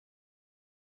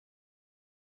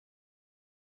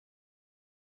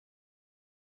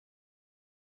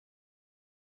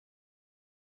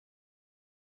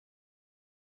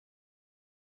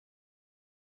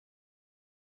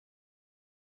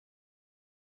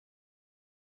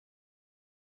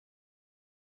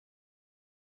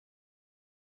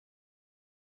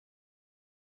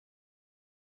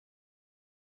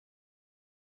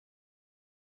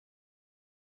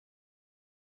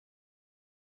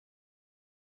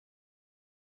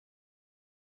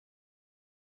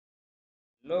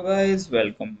Hello guys,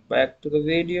 welcome back to the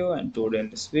video, and today in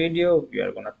this video we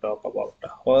are gonna talk about a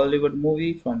Hollywood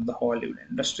movie from the Hollywood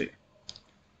industry.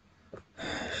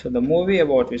 So the movie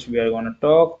about which we are gonna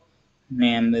talk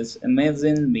name is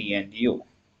Imagine Me and You.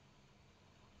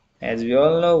 As we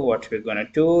all know what we're gonna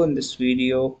do in this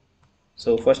video.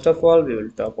 So first of all we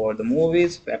will talk about the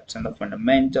movies, facts and the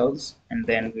fundamentals, and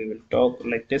then we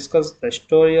will discuss the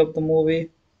story of the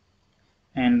movie,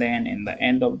 and then in the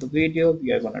end of the video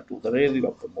we are gonna do the review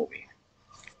of the movie.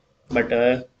 But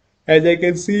as I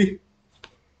can see,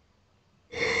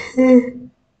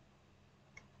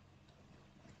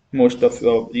 most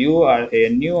of you are here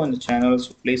new on the channel,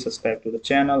 so please subscribe to the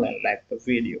channel and like the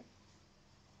video.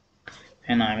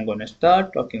 And I'm gonna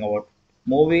start talking about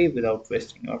movie without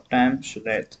wasting your time. So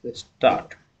let's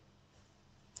start.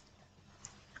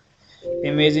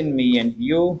 Imagine Me and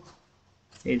You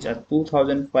is a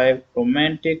 2005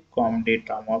 romantic comedy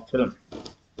drama film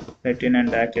written and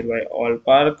directed by Al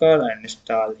Parker and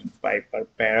starring Piper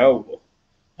Perabo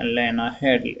and Lena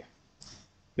Headey,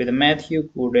 with Matthew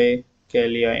Good,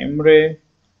 Kelia Imre,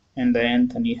 and the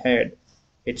Anthony Head.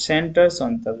 It centers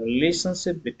on the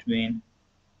relationship between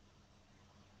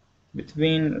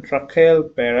Raquel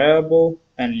Perabo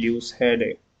and Luis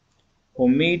Headey, who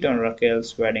meet on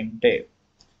Raquel's wedding day.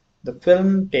 The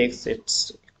film takes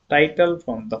its title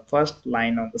from the first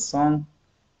line of the song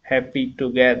 "Happy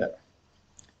Together."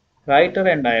 Writer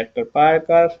and director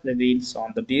Parker reveals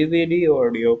on the DVD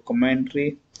audio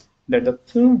commentary that the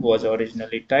film was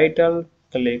originally titled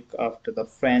 "Click" after the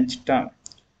French term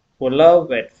for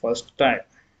love at first sight,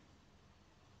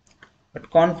 but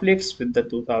conflicts with the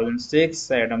 2006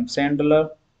 Adam Sandler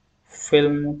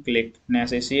film Click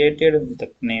necessitated the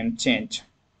name change.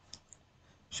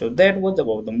 So that was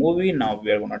about the movie. Now we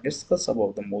are going to discuss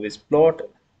about the movie's plot.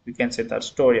 We can say the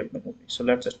story of the movie. So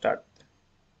let's start.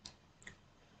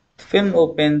 The film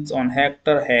opens on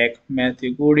Hector Hack,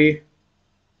 Matthew Goody,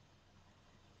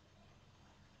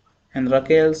 and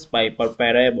Raquel's Piper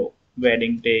Perabo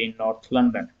wedding day in North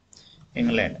London,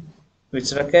 England,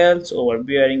 which Raquel's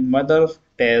overbearing mother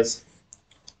Tess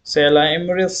Sela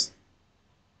Emrys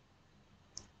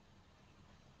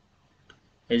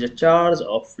is in charge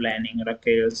of planning.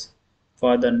 Raquel's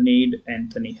father Ned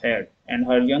Anthony Head and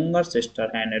her younger sister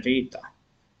Henrietta,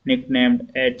 nicknamed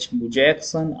H.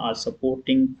 Jackson, are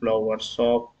supporting flower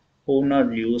shop owner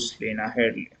Lena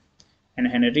Headley, and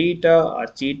Henrietta are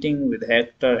cheating with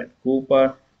Hector and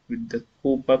Cooper with the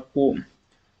Cooper Coombe.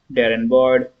 Darren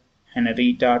Boyd,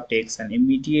 Henrietta takes an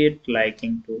immediate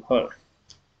liking to her,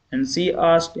 and she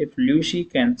asks if Lucy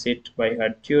can sit by her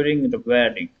during the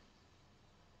wedding.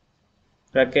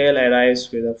 Raquel arrives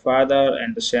with her father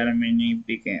and the ceremony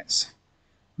begins.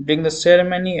 During the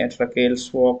ceremony, at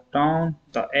Raquel's walk down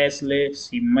the aisle,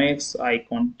 she makes eye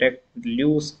contact with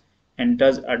Luz and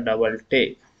does a double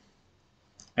take.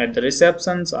 At the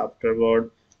receptions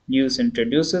afterward, Luz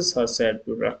introduces herself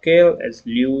to Raquel as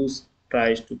Luz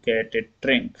tries to get a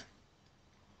drink.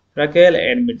 Raquel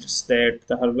admits that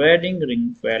her wedding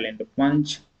ring fell in the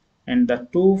punch, and the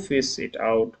two fish it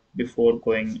out before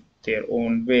going their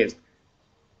own ways.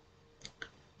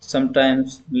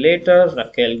 Sometimes later,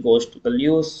 Raquel goes to the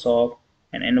Lewis shop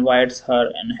and invites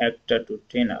her and Hector to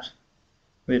dinner,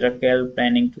 with Raquel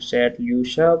planning to set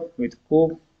Lewis up with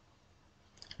Coop.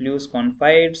 Lewis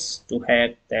confides to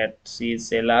Heck that she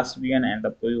is a lesbian and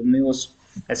the Muse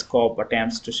as Coop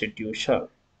attempts to seduce her.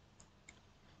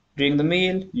 During the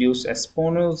meal, Lewis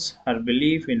espoused her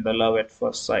belief in the love at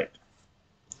first sight,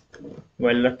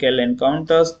 while Raquel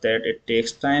encounters that it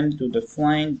takes time to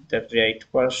define the right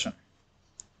person.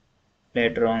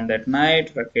 Later on that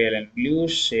night, Raquel and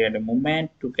Luz shared a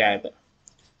moment together.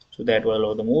 So that was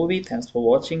all the movie. Thanks for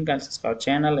watching. Guys, subscribe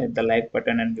channel, hit the like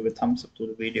button and give a thumbs up to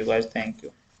the video, guys. Thank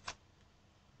you.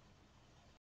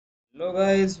 Hello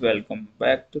guys, welcome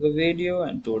back to the video,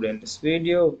 and today in this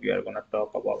video we are gonna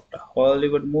talk about a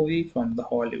Hollywood movie from the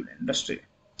Hollywood industry.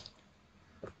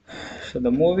 So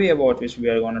the movie about which we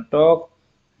are gonna talk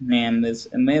name is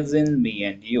Imagine Me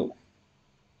and You.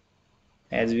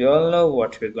 As we all know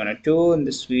what we're gonna do in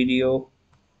this video.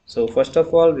 So first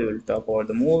of all, we will talk about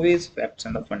the movies, facts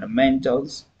and the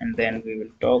fundamentals, and then we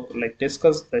will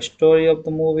discuss the story of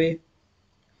the movie,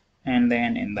 and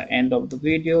then in the end of the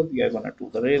video, we are gonna do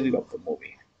the review of the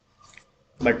movie.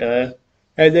 But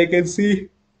as I can see,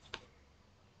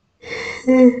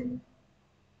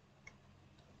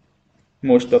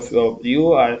 most of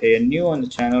you are here new on the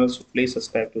channel, so please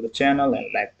subscribe to the channel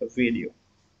and like the video.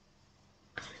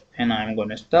 And I'm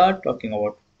gonna start talking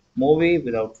about movie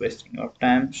without wasting your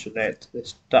time. So let's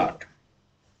start.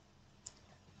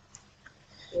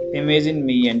 Imagine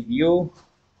Me and You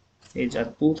is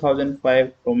a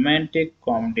 2005 romantic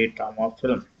comedy drama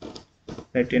film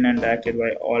written and directed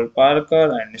by Al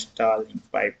Parker and starring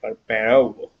Piper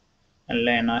Perabo and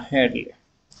Lena Headey,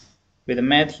 with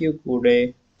Matthew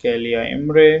Good, Kelia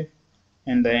Imre,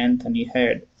 and the Anthony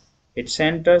Head. It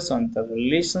centers on the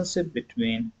relationship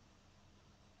between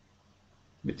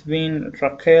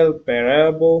Raquel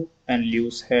Perabo and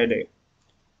Lewis Headey,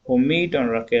 who meet on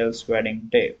Raquel's wedding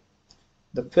day.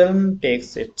 The film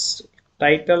takes its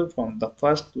title from the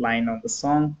first line of the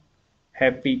song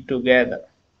 "Happy Together".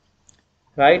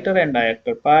 Writer and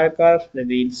director Parker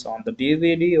reveals on the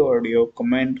DVD audio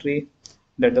commentary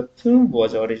that the film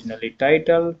was originally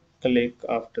titled "Click"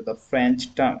 after the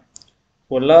French term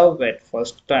for love at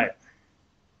first sight,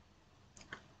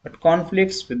 but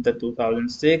conflicts with the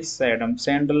 2006 Adam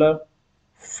Sandler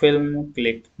film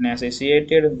Click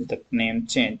necessitated the name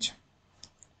change.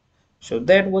 So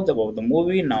that was about the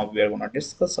movie. Now we are going to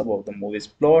discuss about the movie's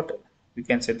plot. We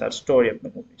can say the story of the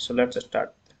movie. So let's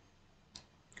start.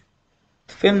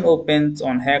 The film opens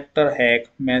on Hector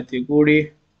Hack, Matthew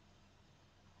Goody,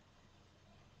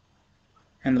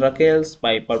 and Raquel's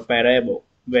Piper Perabo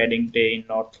wedding day in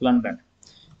North London,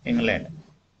 England,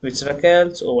 which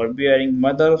Raquel's overbearing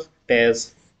mother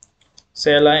Tess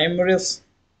Sela Emrys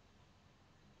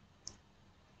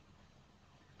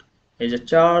is in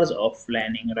charge of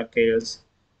planning. Raquel's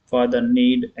father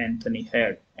Ned Anthony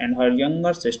Head and her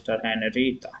younger sister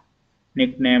Henrietta,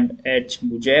 nicknamed H.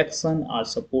 Jackson, are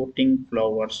supporting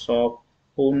flower shop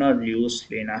owner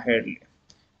Lena Headey,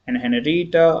 and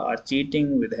Henrietta are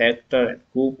cheating with Hector and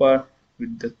Cooper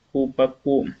with the Cooper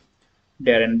Coombe.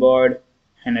 Darren Boyd.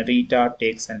 Henrietta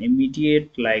takes an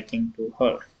immediate liking to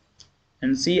her,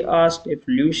 and she asks if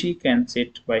Lucy can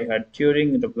sit by her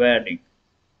during the wedding.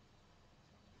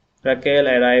 Raquel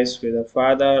arrives with her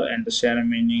father and the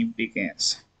ceremony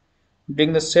begins.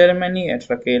 During the ceremony, as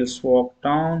Raquel's walk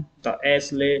down the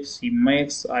aisle, she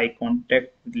makes eye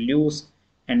contact with Luz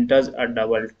and does a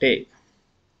double take.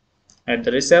 At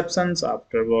the receptions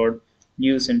afterward,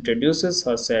 Luz introduces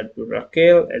herself to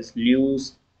Raquel as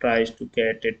Luz tries to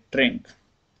get a drink.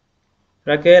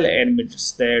 Raquel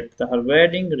admits that her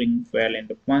wedding ring fell in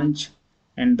the punch,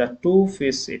 and the two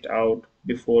fish it out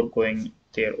before going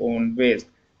their own ways.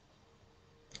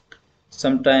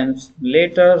 Sometimes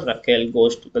later, Raquel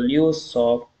goes to the Lewis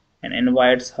shop and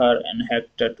invites her and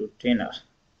Hector to dinner,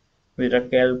 with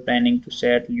Raquel planning to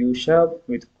set Lewis up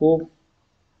with Coop.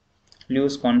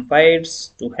 Lewis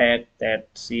confides to Hack that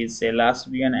she is a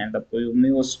lesbian and the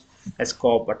Muse as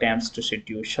Coop attempts to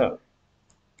seduce her.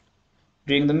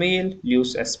 During the meal,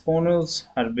 Lewis espouses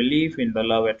her belief in the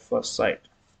love at first sight,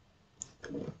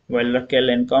 while Raquel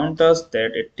encounters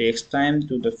that it takes time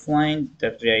to find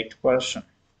the right person.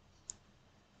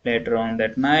 Later on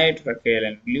that night, Raquel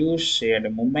and Luz shared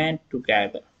a moment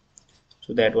together.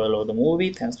 So that was all the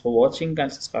movie. Thanks for watching.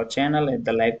 Guys, subscribe channel, hit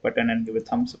the like button and give a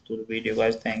thumbs up to the video,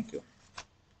 guys. Thank you.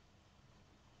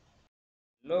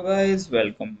 Hello guys,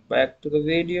 welcome back to the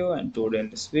video, and today in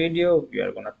this video we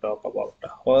are gonna talk about a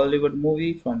Hollywood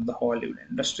movie from the Hollywood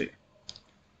industry.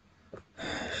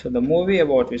 So the movie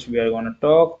about which we are gonna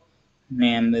talk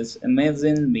name is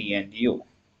Imagine Me and You.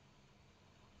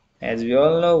 As we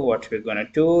all know what we're gonna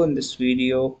do in this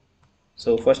video.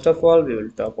 So first of all, we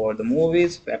will talk about the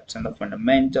movies, facts and the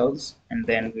fundamentals, and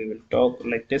then we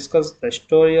will discuss the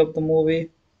story of the movie,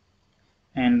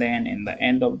 and then in the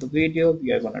end of the video,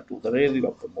 we are gonna do the review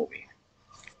of the movie.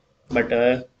 But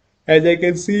as I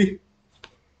can see,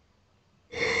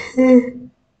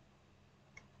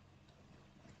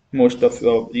 most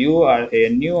of you are here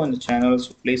new on the channel,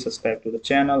 so please subscribe to the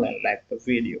channel and like the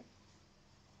video.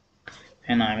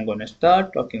 And I'm gonna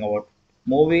start talking about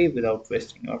movie without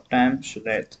wasting your time. So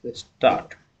let's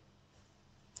start.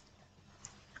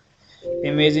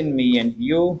 Imagine Me and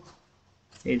You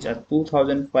is a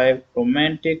 2005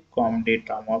 romantic comedy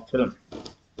drama film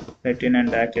written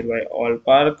and directed by Al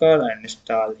Parker and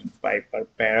starring Piper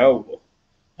Perabo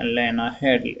and Lena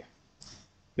Headey,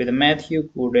 with Matthew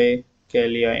Good,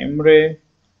 Kelia Imre,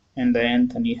 and the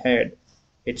Anthony Head.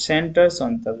 It centers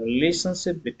on the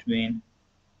relationship between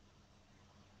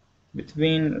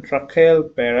Raquel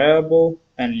Perabo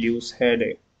and Lewis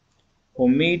Headey, who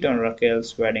meet on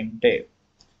Raquel's wedding day.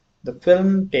 The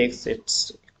film takes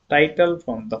its title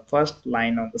from the first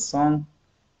line of the song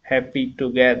 "Happy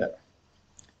Together".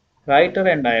 Writer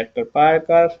and director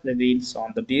Parker reveals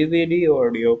on the DVD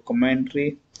audio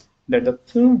commentary that the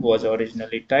film was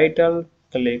originally titled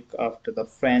 "Click" after the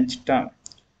French term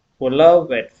for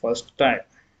love at first sight,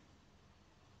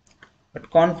 but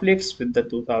conflicts with the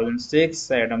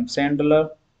 2006 Adam Sandler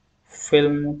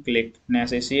film Click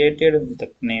necessitated the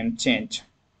name change.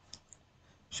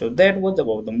 So that was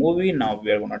about the movie. Now we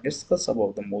are going to discuss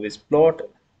about the movie's plot.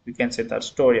 We can say the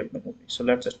story of the movie. So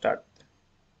let's start.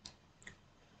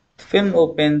 The film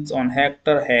opens on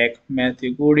Hector Hack,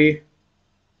 Matthew Goody,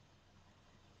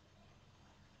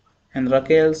 and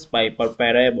Raquel's Piper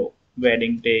Perabo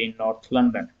wedding day in North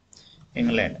London,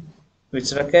 England,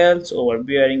 which Raquel's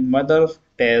overbearing mother,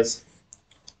 Tess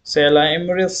Sela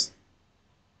Emrys,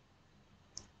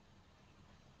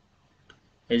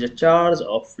 is in charge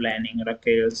of planning.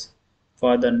 Raquel's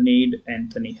father Ned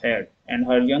Anthony Head and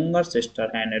her younger sister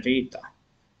Henrietta,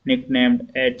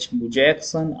 nicknamed H.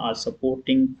 Jackson, are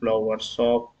supporting flower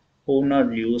shop owner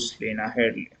Lena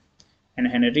Headey, and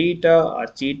Henrietta are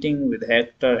cheating with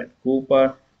Hector and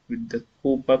Cooper with the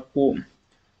Cooper coup.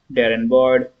 Darren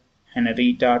Boyd,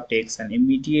 Henrietta takes an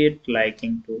immediate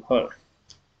liking to her,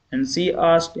 and she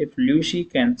asks if Lucy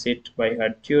can sit by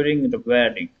her during the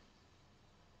wedding.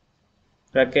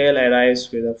 Raquel arrives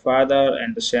with her father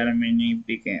and the ceremony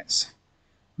begins.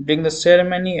 During the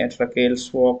ceremony, at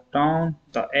Raquel's walk down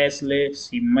the aisle,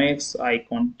 she makes eye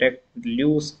contact with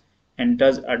Luz and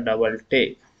does a double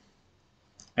take.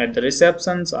 At the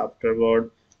receptions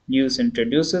afterward, Luz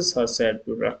introduces herself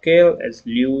to Raquel as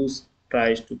Luz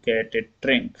tries to get a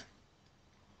drink.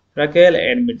 Raquel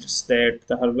admits that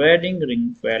her wedding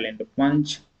ring fell in the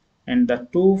punch, and the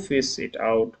two fish it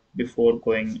out before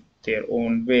going their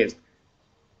own ways.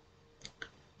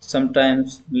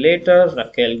 Sometimes later,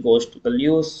 Raquel goes to the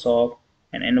Lewis shop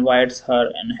and invites her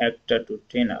and Hector to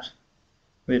dinner.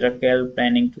 With Raquel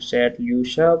planning to set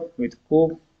Lewis up with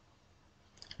Coop,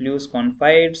 Lewis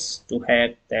confides to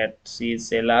Heck that she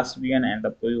is a lesbian and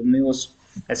the Muse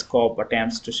as Coop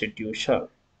attempts to seduce her.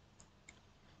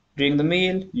 During the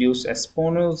meal, Lewis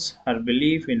espouses her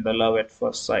belief in the love at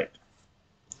first sight,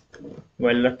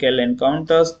 while Raquel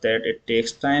encounters that it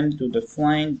takes time to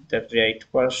find the right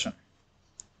person.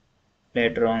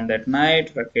 Later on that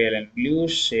night, Raquel and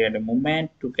Luz shared a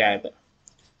moment together.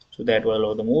 So that was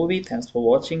all the movie. Thanks for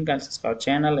watching. Guys, subscribe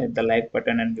channel, hit the like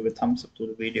button and give a thumbs up to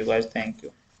the video, guys. Thank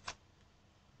you.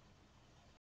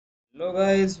 Hello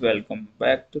guys, welcome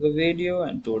back to the video,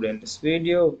 and today in this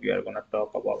video we are gonna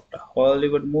talk about a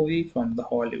Hollywood movie from the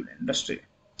Hollywood industry.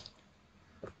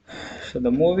 So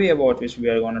the movie about which we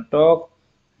are gonna talk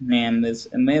name is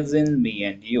Imagine Me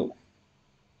and You.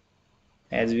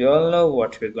 As we all know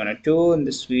what we're gonna do in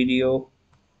this video.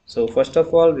 So first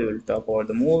of all, we will talk about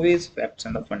the movies, facts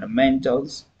and the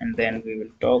fundamentals, and then we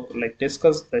will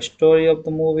discuss the story of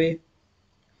the movie,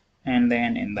 and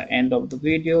then in the end of the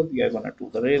video, we are gonna do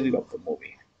the review of the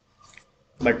movie.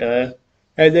 But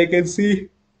as I can see,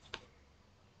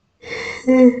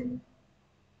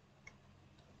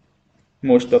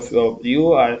 most of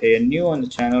you are here new on the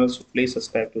channel, so please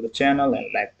subscribe to the channel and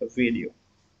like the video.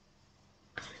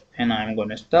 And I'm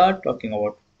gonna start talking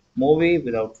about movie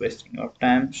without wasting your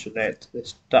time. So let's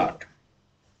start.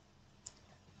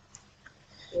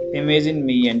 Imagine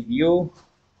Me and You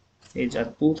is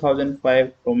a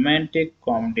 2005 romantic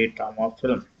comedy drama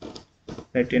film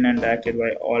written and directed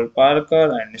by Al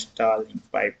Parker and starring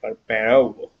Piper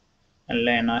Perabo and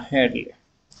Lena Headey,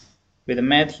 with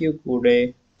Matthew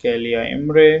Goode, Kelia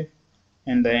Imre,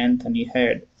 and the Anthony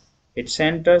Head. It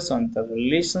centers on the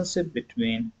relationship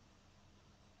between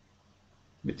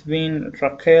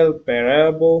Raquel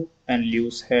Perabo and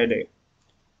Luz Headey,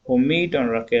 who meet on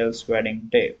Raquel's wedding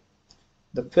day.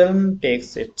 The film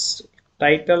takes its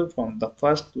title from the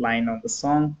first line of the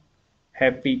song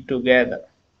 "Happy Together."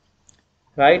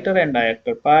 Writer and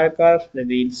director Parker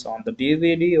reveals on the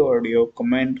DVD audio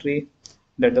commentary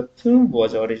that the film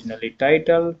was originally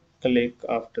titled "Click"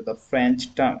 after the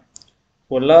French term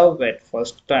for love at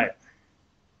first sight,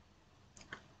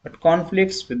 but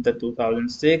conflicts with the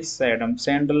 2006 Adam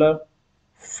Sandler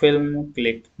film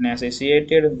Click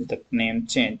necessitated the name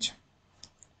change.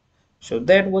 So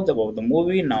that was about the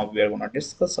movie. Now we are going to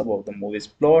discuss about the movie's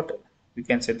plot. We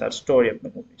can say the story of the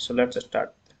movie. So let's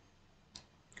start.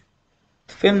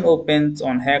 The film opens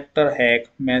on Hector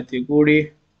Hack, Matthew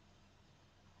Goody,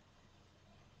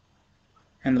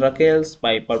 and Raquel's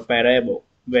Piper Perabo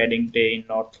wedding day in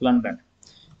North London,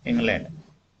 England,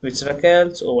 which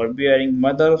Raquel's overbearing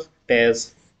mother,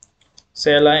 Tess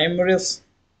Sela Emrys,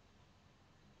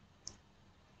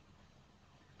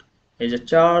 is in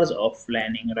charge of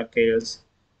planning. Raquel's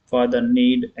father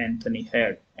Ned Anthony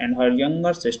Head and her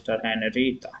younger sister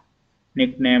Henrietta,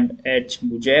 nicknamed H.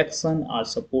 Jackson, are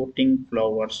supporting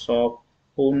flower shop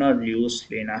owner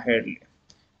Lena Headey,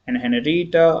 and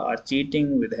Henrietta are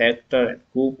cheating with Hector and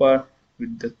Cooper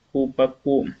with the Cooper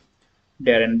coup.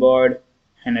 Darren Boyd,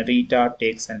 Henrietta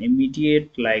takes an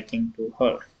immediate liking to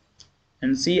her,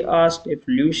 and she asks if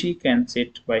Lucy can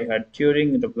sit by her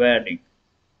during the wedding.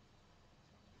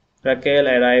 Raquel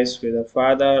arrives with her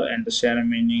father and the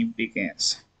ceremony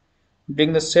begins.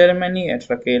 During the ceremony, at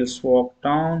Raquel's walk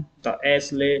down the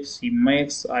aisle, she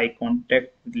makes eye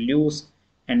contact with Luz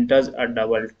and does a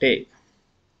double take.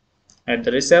 At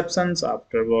the receptions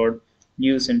afterward,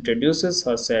 Luz introduces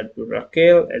herself to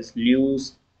Raquel as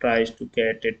Luz tries to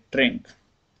get a drink.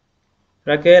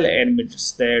 Raquel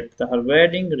admits that her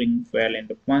wedding ring fell in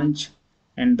the punch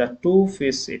and the two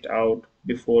fish it out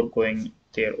before going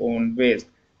their own ways.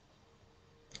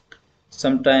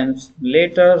 Sometimes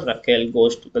later, Raquel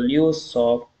goes to the Lewis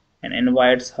shop and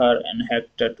invites her and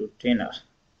Hector to dinner,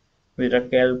 with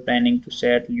Raquel planning to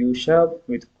set Lewis up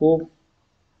with Coop.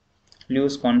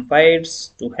 Lewis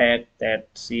confides to Heck that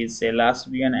she is a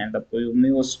lesbian and the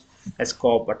Muse as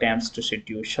Coop attempts to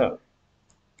seduce her.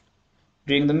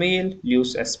 During the meal,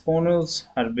 Lewis espoused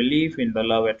her belief in the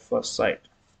love at first sight,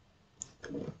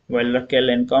 while Raquel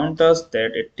encounters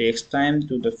that it takes time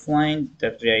to define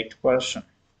the right person.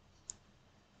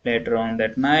 Later on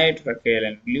that night, Raquel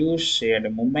and Luz shared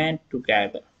a moment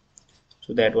together.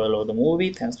 So that was all the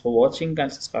movie. Thanks for watching.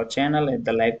 Guys, subscribe channel, hit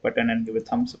the like button and give a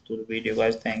thumbs up to the video,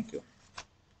 guys. Thank you.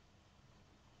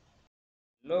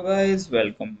 Hello guys,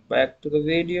 welcome back to the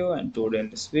video, and today in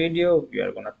this video we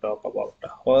are gonna talk about a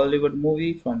Hollywood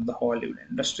movie from the Hollywood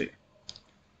industry.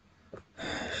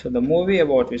 So the movie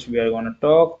about which we are gonna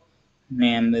talk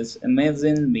name is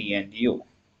Imagine Me and You.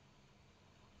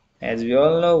 As we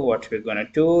all know what we're gonna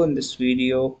do in this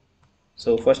video.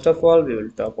 So first of all, we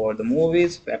will talk about the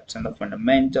movies, facts and the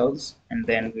fundamentals, and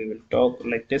then we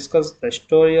will discuss the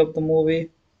story of the movie,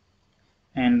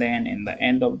 and then in the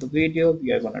end of the video,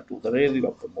 we are gonna do the review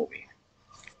of the movie.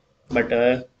 But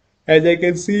as I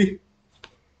can see,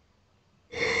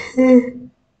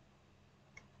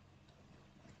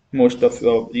 most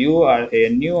of you are here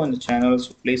new on the channel,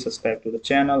 so please subscribe to the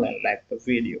channel and like the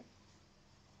video.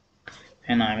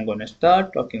 And I'm gonna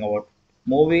start talking about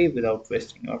movie without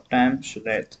wasting your time. So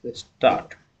let's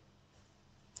start.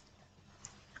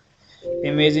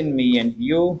 Imagine Me and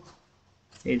You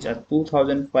is a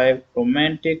 2005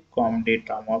 romantic comedy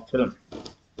drama film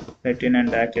written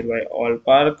and directed by Al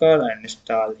Parker and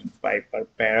starring Piper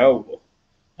Perabo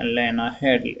and Lena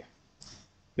Headey,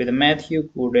 with Matthew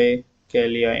Good,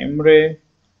 Kelia Imre,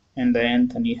 and the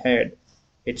Anthony Head.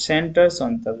 It centers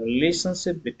on the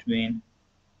relationship between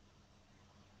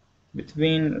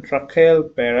Raquel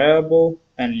Perabo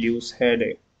and Luz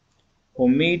Headey, who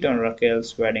meet on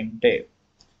Raquel's wedding day.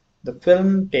 The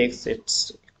film takes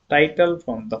its title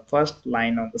from the first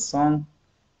line of the song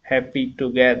Happy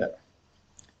Together.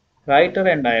 Writer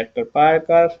and director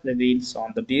Parker reveals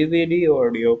on the DVD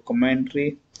audio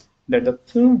commentary that the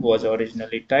film was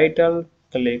originally titled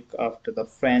Click after the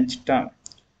French term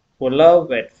for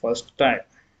love at first sight,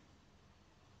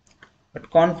 but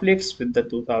conflicts with the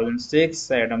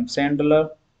 2006 Adam Sandler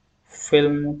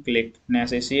film Click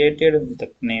necessitated the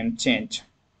name change.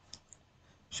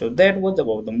 So that was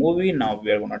about the movie. Now we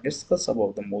are going to discuss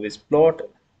about the movie's plot.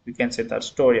 We can say the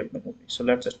story of the movie. So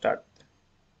let's start.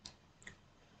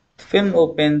 The film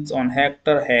opens on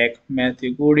Hector Hack,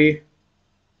 Matthew Goody,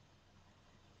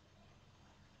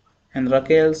 and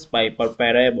Raquel's Piper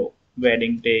Perabo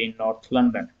wedding day in North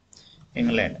London,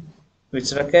 England,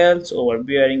 which Raquel's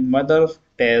overbearing mother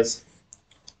Tess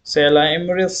Sela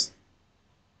Emrys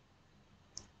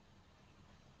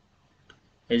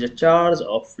is in charge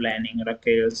of planning.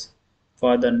 Raquel's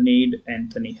father Ned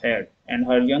Anthony Head and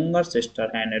her younger sister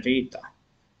Henrietta,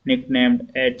 nicknamed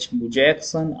H.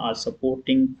 Jackson, are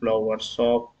supporting flower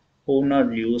shop owner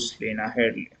Lena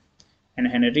Headey, and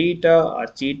Henrietta are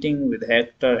cheating with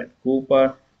Hector and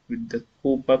Cooper with the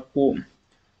Cooper Coombe.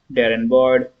 Darren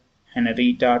Boyd,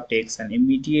 Henrietta takes an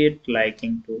immediate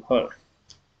liking to her,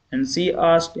 and she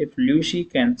asks if Lucy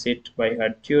can sit by her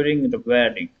during the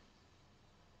wedding.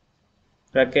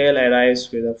 Raquel arrives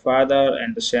with her father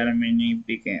and the ceremony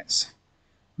begins.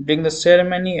 During the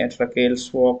ceremony, at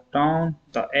Raquel's walk down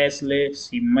the aisle,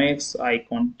 she makes eye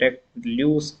contact with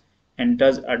Luz and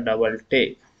does a double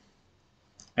take.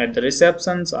 At the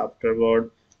receptions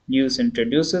afterward, Luz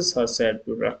introduces herself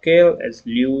to Raquel as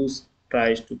Luz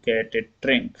tries to get a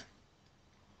drink.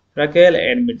 Raquel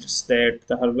admits that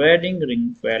her wedding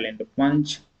ring fell in the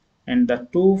punch and the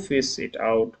two fish it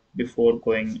out before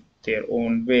going their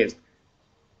own ways.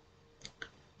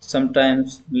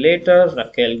 Sometimes later,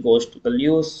 Raquel goes to the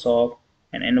Lewis shop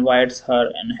and invites her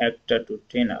and Hector to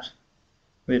dinner,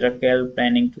 with Raquel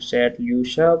planning to set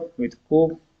Lewis up with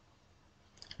Coop.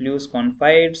 Lewis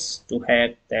confides to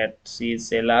Heck that she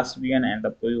is a lesbian and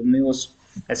the Muse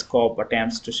as Coop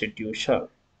attempts to seduce her.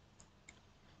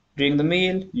 During the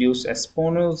meal, Lewis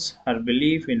espoused her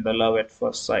belief in the love at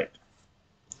first sight,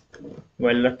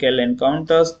 While Raquel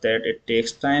encounters that it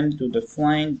takes time to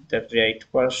find the right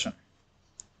person.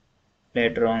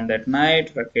 Later on that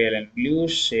night, Raquel and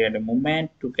Luz shared a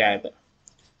moment together.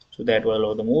 So that was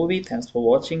all the movie. Thanks for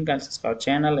watching. Guys, subscribe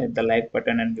channel, hit the like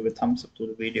button and give a thumbs up to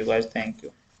the video, guys. Thank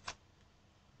you.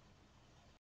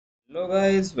 Hello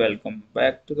guys, welcome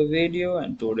back to the video,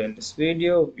 and today in this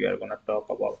video we are gonna talk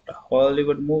about a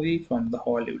Hollywood movie from the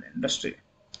Hollywood industry.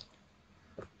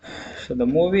 So the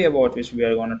movie about which we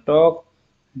are gonna talk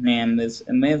name is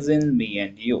Imagine Me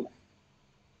and You.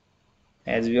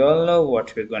 As we all know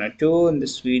what we're gonna do in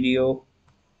this video.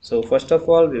 So first of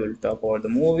all we will talk about the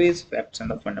movies, facts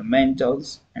and the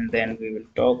fundamentals, and then we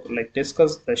will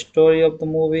discuss the story of the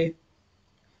movie,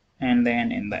 and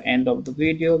then in the end of the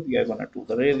video we are gonna do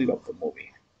the review of the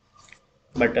movie.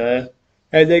 But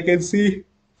as I can see,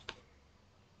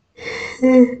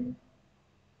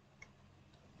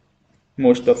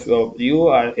 most of you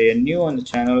are here new on the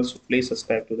channel, so please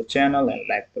subscribe to the channel and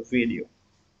like the video.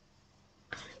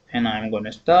 And I'm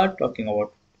gonna start talking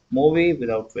about movie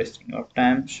without wasting your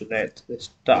time, so let's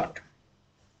start.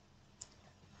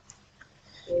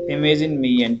 Imagine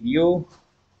Me and You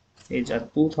is a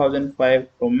 2005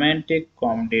 romantic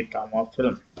comedy drama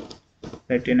film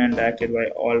written and directed by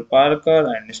Al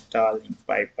Parker and starring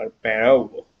Piper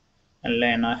Perabo and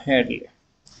Lena Headey,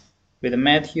 with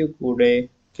Matthew Good,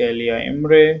 Kelia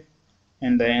Imre,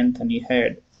 and the Anthony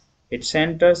Head. It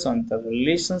centers on the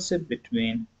relationship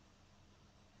between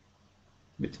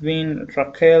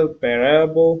Raquel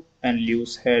Perabo and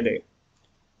Headey,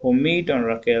 who meet on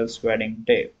Raquel's wedding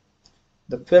day.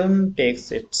 The film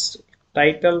takes its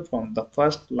title from the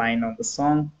first line of the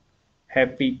song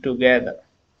Happy Together.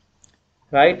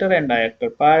 Writer and director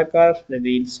Parker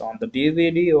reveals on the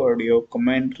DVD audio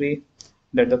commentary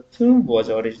that the film was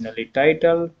originally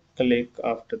titled Click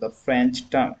after the French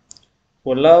term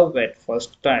for love at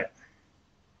first sight,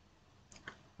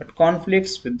 but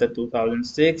conflicts with the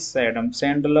 2006 Adam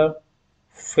Sandler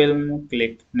film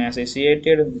Click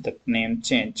necessitated the name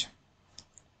change.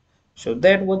 So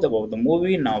that was about the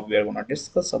movie. Now we are going to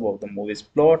discuss about the movie's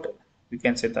plot. We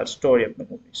can say the story of the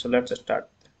movie. So let's start.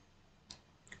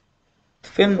 The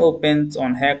film opens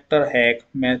on Hector Hack,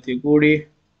 Matthew Goody,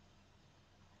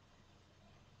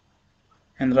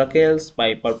 and Raquel's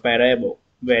Piper Perabo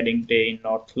wedding day in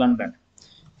North London,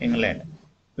 England,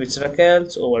 which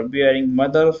Raquel's overbearing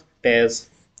mother Tess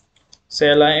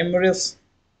Sela Emrys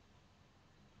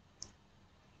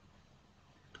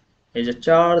is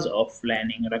charged of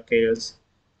planning. Raquel's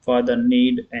father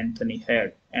Ned Anthony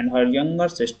Head and her younger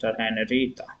sister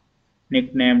Henrietta,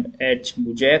 nicknamed H.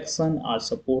 Jackson, are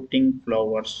supporting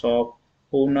flower shop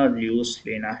owner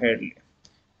Lena Headey,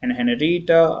 and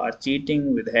Henrietta are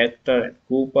cheating with Hector and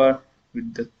Cooper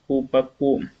with the Cooper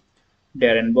coup.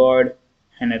 Darren Boyd,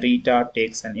 Henrietta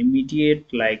takes an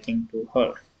immediate liking to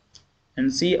her,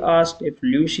 and she asked if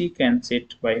Lucy can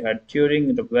sit by her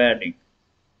during the wedding.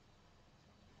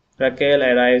 Raquel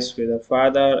arrives with her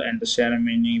father and the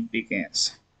ceremony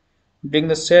begins. During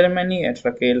the ceremony, at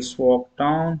Raquel's walk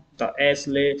down the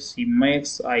aisle, she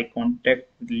makes eye contact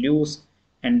with Luz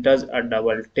and does a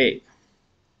double take.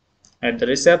 At the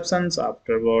receptions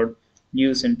afterward,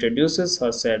 Luz introduces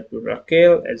herself to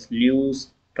Raquel as Luz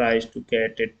tries to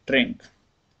get a drink.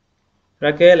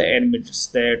 Raquel admits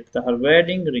that her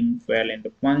wedding ring fell in the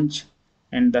punch,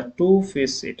 and the two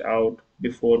fish it out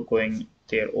before going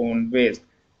their own ways.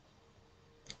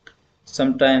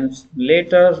 Sometimes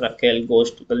later, Raquel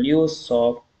goes to the Luz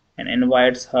shop and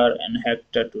invites her and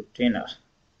Hector to dinner,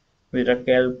 with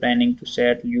Raquel planning to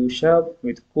set Luz up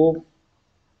with Coop.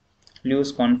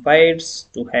 Luz confides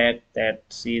to Heck that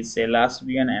she is a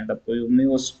lesbian and the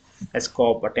Muse as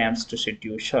Coop attempts to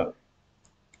seduce her.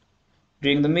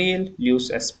 During the meal, Luz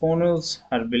espoused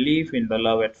her belief in the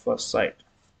love at first sight,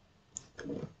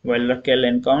 while Raquel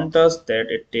encounters that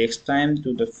it takes time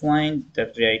to find the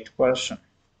right person.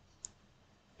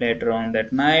 Later on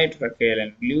that night, Raquel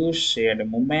and Luz shared a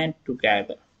moment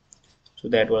together. So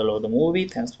that was all the movie.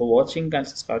 Thanks for watching. Guys,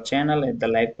 subscribe channel, hit the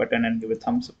like button and give a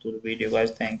thumbs up to the video, guys.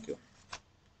 Thank you.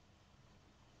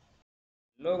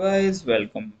 Hello guys,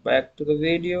 welcome back to the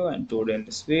video, and today in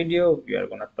this video we are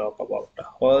gonna talk about a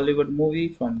Hollywood movie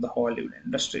from the Hollywood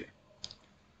industry.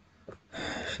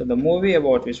 So the movie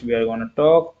about which we are gonna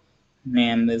talk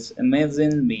name is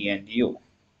Imagine Me and You.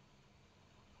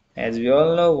 As we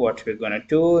all know what we're gonna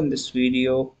do in this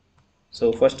video.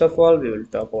 So first of all we will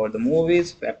talk about the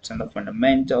movies, facts and the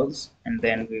fundamentals, and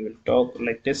then we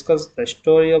will discuss the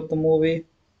story of the movie,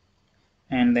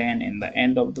 and then in the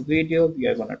end of the video we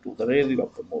are gonna do the review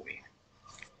of the movie.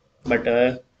 But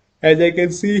as I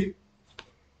can see,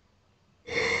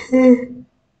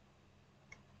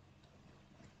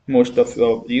 Most of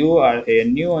you are here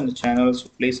new on the channel, so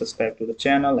please subscribe to the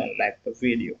channel and like the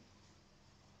video.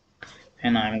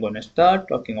 And I'm gonna start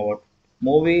talking about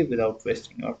movie without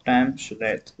wasting your time. So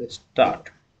let's start.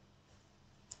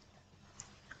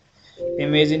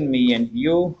 Imagine Me and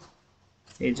You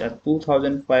is a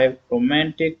 2005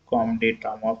 romantic comedy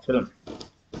drama film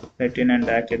written and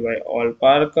directed by Al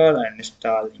Parker and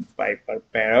starring Piper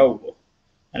Perabo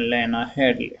and Lena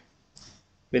Headey,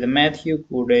 with Matthew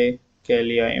Good,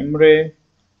 Kelia Imre,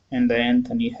 and the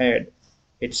Anthony Head.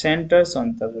 It centers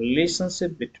on the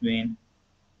relationship between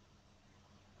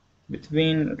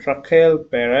Raquel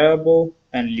Perabo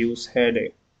and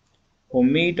Headey, who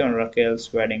meet on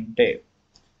Raquel's wedding day.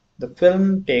 The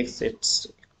film takes its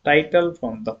title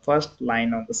from the first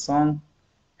line of the song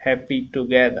 "Happy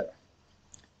Together".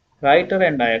 Writer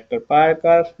and director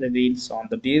Parker reveals on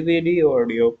the DVD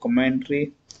audio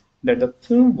commentary that the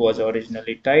film was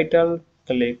originally titled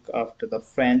 "Click" after the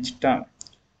French term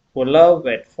for love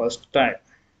at first sight,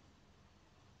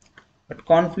 but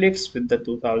conflicts with the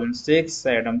 2006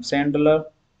 Adam Sandler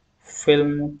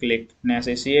film Click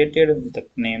necessitated the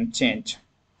name change.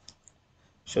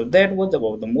 So that was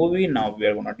about the movie. Now we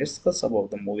are going to discuss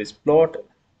about the movie's plot.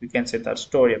 We can say the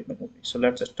story of the movie. So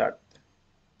let's start.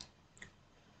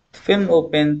 The film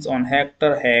opens on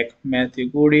Hector Hack, Matthew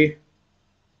Goody,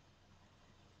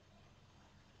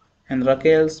 and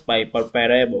Raquel's Piper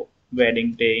Perabo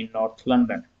wedding day in North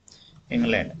London,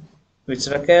 England, which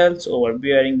Raquel's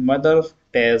overbearing mother,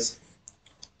 Tess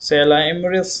Sela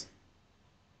Emrys,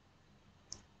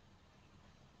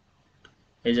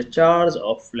 is in charge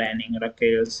of planning.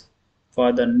 Raquel's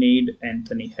father Ned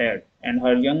Anthony Head and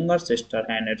her younger sister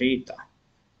Henrietta,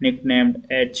 nicknamed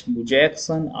H.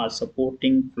 Jackson, are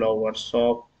supporting flower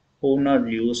shop owner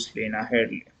Lena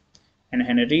Headey, and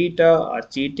Henrietta are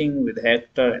cheating with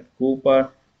Hector and Cooper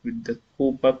with the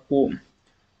Cooper coup.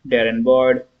 Darren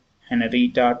Boyd,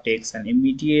 Henrietta takes an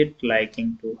immediate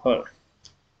liking to her,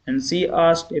 and she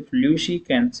asked if Lucy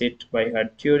can sit by her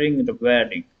during the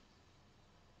wedding.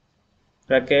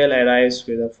 Raquel arrives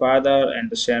with her father and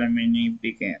the ceremony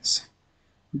begins.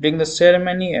 During the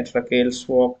ceremony, at Raquel's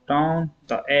walk down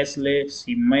the aisle,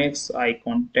 she makes eye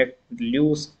contact with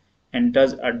Luz and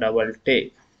does a double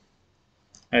take.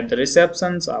 At the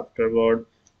receptions afterward,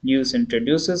 Luz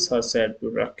introduces herself to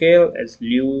Raquel as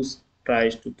Luz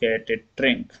tries to get a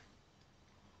drink.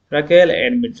 Raquel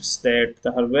admits that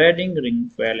her wedding ring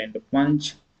fell in the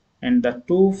punch, and the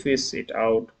two fish it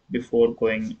out before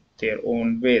going their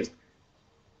own ways.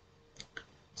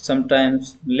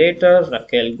 Sometimes later,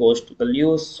 Raquel goes to the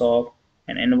Luz shop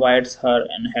and invites her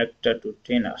and Hector to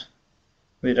dinner,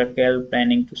 with Raquel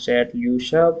planning to set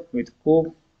Luz up with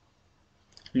Coop.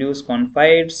 Luz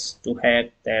confides to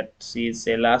Heck that she is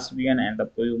a lesbian and the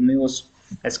muse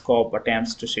as Coop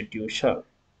attempts to seduce her.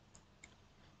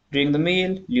 During the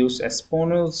meal, Luz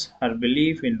espoused her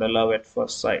belief in the love at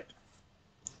first sight,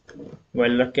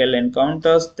 while Raquel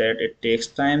encounters that it takes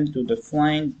time to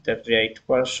find the right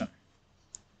person.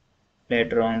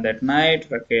 Later on that night,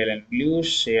 Raquel and Luz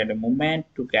shared a moment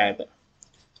together.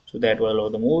 So that was all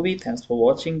of the movie. Thanks for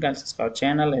watching. Guys, subscribe our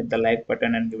channel, hit the like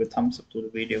button and give a thumbs up to the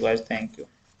video, guys. Thank you.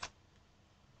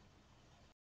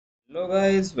 Hello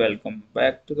guys, welcome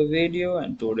back to the video,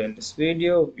 and today in this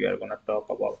video we are gonna talk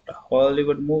about a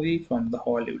Hollywood movie from the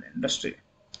Hollywood industry.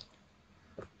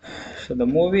 So the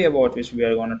movie about which we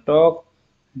are gonna talk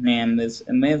name is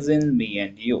Imagine Me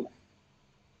and You.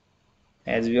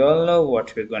 As we all know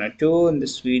what we're gonna do in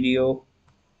this video.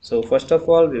 So first of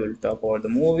all, we will talk about the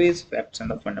movies, facts and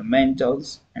the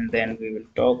fundamentals, and then we will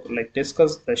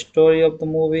discuss the story of the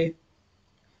movie,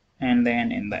 and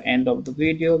then in the end of the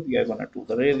video we are gonna do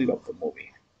the review of the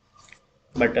movie.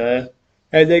 But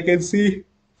as I can see,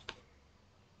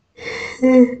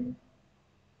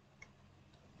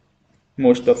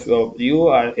 most of you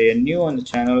are here new on the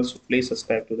channel, so please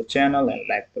subscribe to the channel and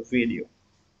like the video.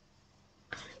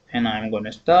 And I'm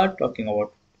gonna start talking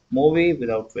about movie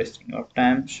without wasting your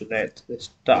time. So let's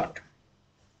start.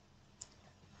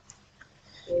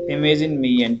 Imagine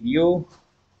Me and You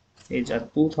is a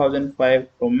 2005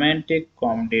 romantic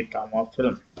comedy drama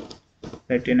film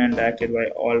written and directed by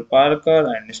Al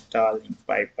Parker and starring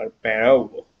Piper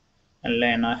Perabo and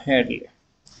Lena Headey,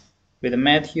 with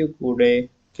Matthew Good,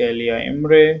 Kelia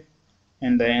Imre,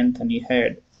 and the Anthony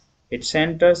Head. It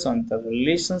centers on the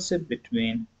relationship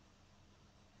between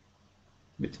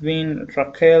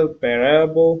Raquel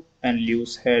Perabo and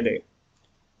Headey,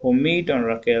 who meet on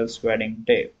Raquel's wedding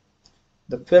day.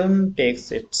 The film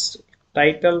takes its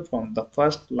title from the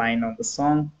first line of the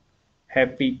song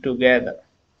 "Happy Together".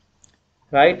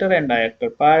 Writer and director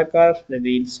Parker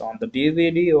reveals on the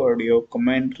DVD audio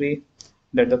commentary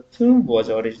that the film was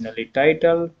originally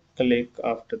titled Click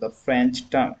after the French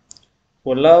term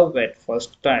for love at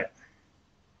first sight,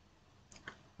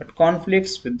 but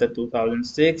conflicts with the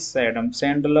 2006 Adam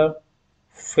Sandler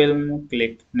film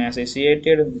Click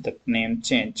necessitated the name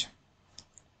change.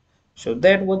 So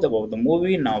that was about the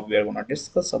movie. Now we are going to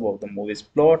discuss about the movie's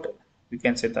plot. We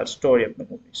can say the story of the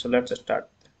movie. So let's start.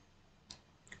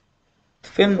 The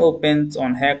film opens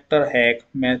on Hector Hack,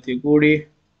 Matthew Goody,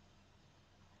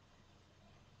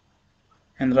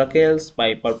 and Raquel's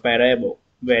Piper Perabo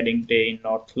wedding day in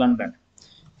North London,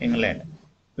 England,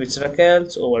 which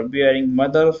Raquel's overbearing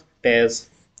mother, Tess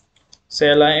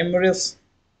Sela Emrys,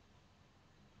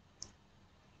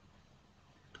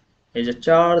 is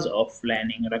charged of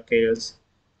planning Raquel's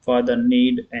father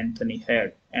need Anthony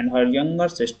Head and her younger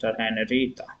sister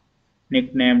Henrietta,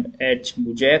 nicknamed H.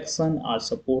 Jackson, are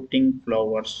supporting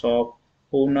flower shop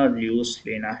owner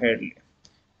Lena Headey,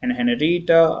 and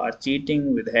Henrietta are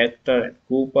cheating with Hector and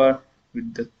Cooper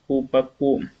with the Cooper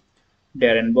coup.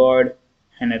 Darren Boyd,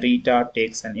 Henrietta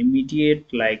takes an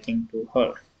immediate liking to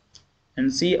her,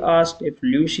 and she asked if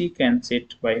Lucy can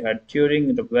sit by her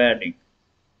during the wedding.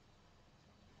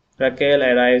 Raquel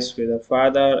arrives with her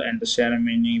father and the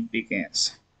ceremony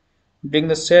begins. During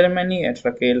the ceremony, at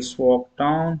Raquel's walk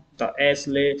down the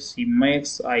aisle, she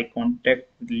makes eye contact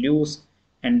with Luz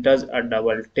and does a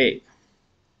double take.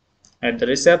 At the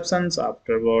receptions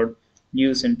afterward,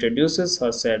 Luz introduces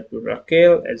herself to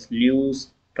Raquel as Luz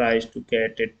tries to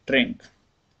get a drink.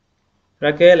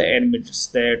 Raquel admits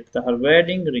that her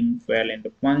wedding ring fell in the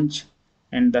punch,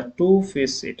 and the two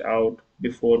fish it out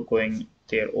before going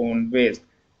their own ways.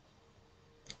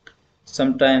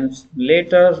 Sometimes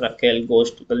later, Raquel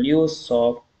goes to the Luz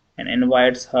shop and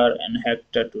invites her and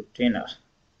Hector to dinner,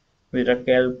 with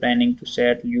Raquel planning to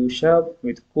set Luz up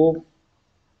with Coop.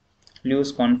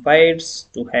 Luz confides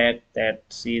to Heck that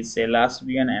she is a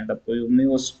lesbian and the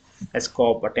Muse as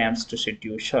Coop attempts to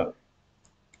seduce her.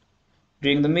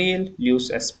 During the meal, Luz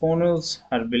espoused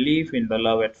her belief in the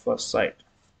love at first sight,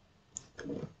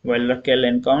 while Raquel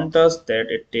encounters that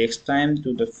it takes time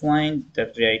to find the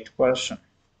right person.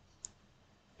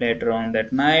 Later on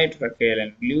that night, Raquel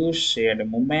and Luz shared a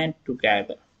moment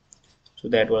together. So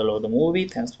that was all of the movie.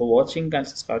 Thanks for watching. Guys,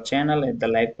 subscribe our channel, hit the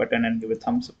like button and give a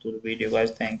thumbs up to the video, guys.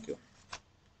 Thank you.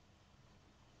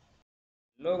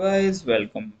 Hello guys,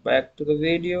 welcome back to the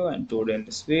video, and today in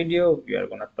this video we are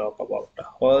gonna talk about a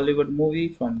Hollywood movie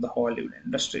from the Hollywood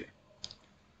industry.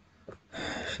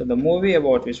 So the movie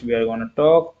about which we are gonna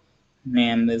talk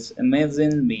name is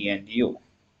Imagine Me and You.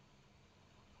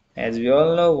 As we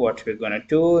all know what we're gonna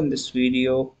do in this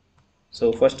video.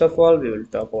 So first of all, we will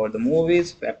talk about the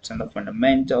movies, facts and the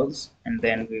fundamentals, and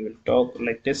then we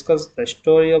will discuss the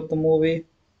story of the movie,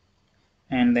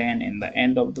 and then in the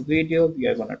end of the video we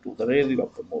are gonna do the review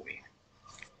of the movie.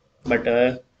 But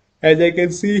as I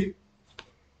can see,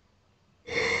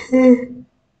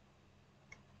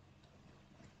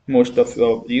 most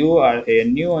of you are here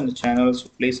new on the channel, so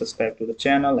please subscribe to the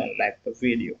channel and like the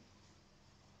video.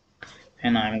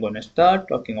 And I'm gonna start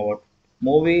talking about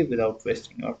movie without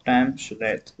wasting your time, so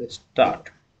let's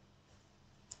start.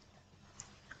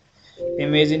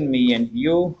 Imagine Me and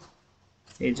You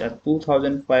is a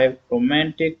 2005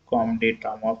 romantic comedy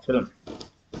drama film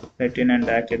written and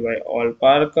directed by Al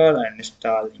Parker and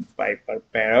starring Piper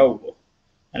Perabo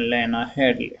and Lena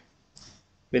Headey,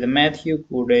 with Matthew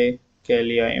Goode,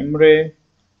 Kelia Imre,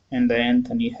 and the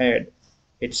Anthony Head.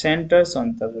 It centers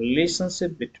on the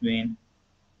relationship between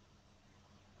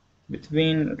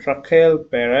Raquel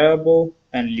Perabo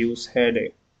and Luz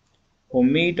Headey, who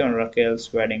meet on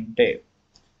Raquel's wedding day.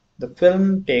 The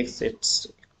film takes its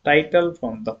title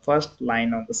from the first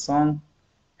line of the song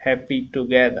Happy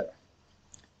Together.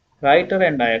 Writer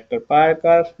and director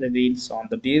Parker reveals on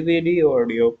the DVD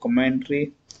audio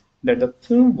commentary that the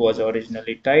film was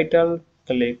originally titled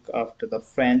Click after the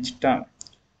French term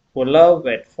for love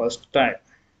at first sight,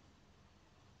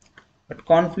 but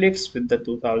conflicts with the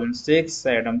 2006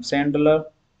 Adam Sandler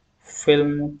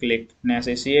film Click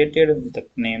necessitated the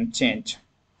name change.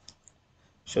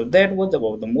 So that was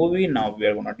about the movie. Now we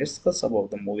are going to discuss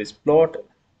about the movie's plot.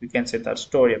 We can say the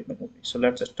story of the movie. So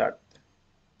let's start.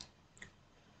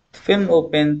 The film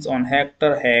opens on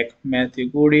Hector Hack, Matthew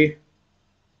Goody,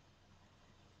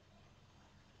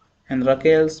 and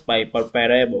Raquel's Piper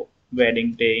Perabo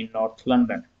wedding day in North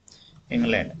London,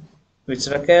 England, which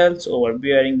Raquel's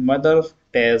overbearing mother,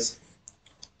 Tess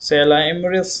Sela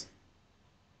Emrys,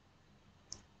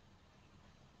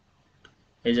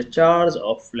 is charged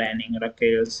of planning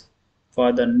Raquel's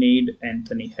father need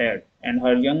Anthony Head and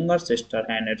her younger sister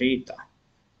Henrietta,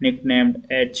 nicknamed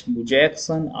H.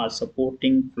 Jackson, are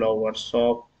supporting flower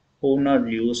shop owner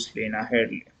Luis Lena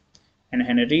Headey and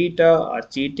Henrietta are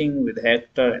cheating with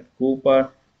Hector and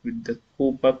Cooper with the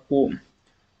Cooper coup.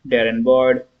 Darren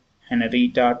Boyd,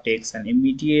 Henrietta takes an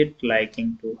immediate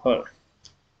liking to her,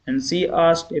 and she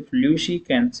asked if Lucy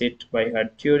can sit by her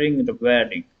during the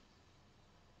wedding.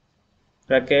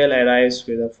 Raquel arrives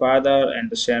with her father and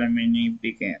the ceremony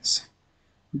begins.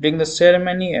 During the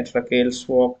ceremony, at Raquel's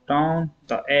walk down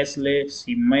the aisle,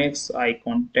 she makes eye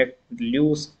contact with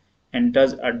Luz and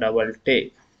does a double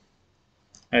take.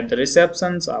 At the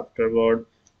receptions afterward,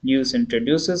 Luz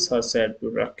introduces herself to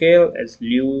Raquel as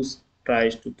Luz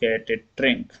tries to get a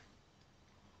drink.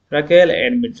 Raquel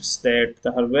admits that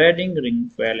her wedding ring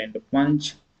fell in the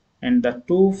punch and the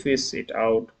two fish it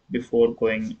out before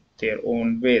going their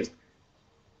own ways.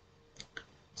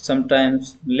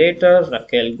 Sometimes later,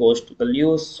 Raquel goes to the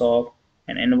Luz shop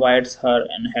and invites her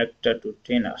and Hector to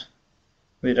dinner.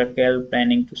 With Raquel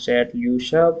planning to set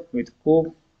Luz up with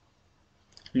Coop,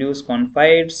 Luz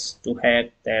confides to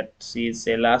Heck that she is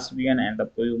a lesbian and the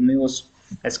Muse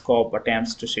as Coop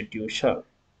attempts to seduce her.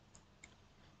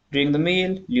 During the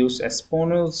meal, Luz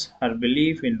espoused her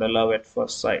belief in the love at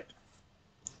first sight,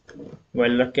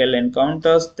 while Raquel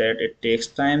encounters that it takes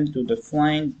time to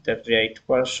find the right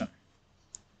person.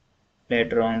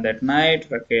 Later on that night,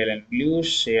 Raquel and Luz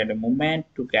shared a moment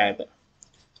together.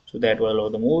 So that was all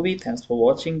of the movie. Thanks for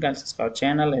watching. Guys, subscribe our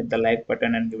channel, hit the like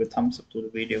button and give a thumbs up to the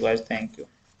video, guys. Thank you.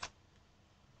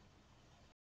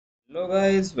 Hello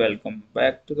guys, welcome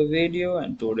back to the video,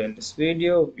 and today in this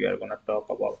video we are gonna talk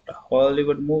about a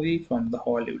Hollywood movie from the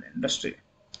Hollywood industry.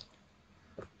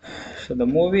 So the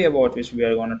movie about which we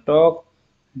are gonna talk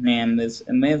name is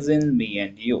Imagine Me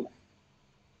and You.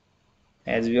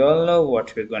 As we all know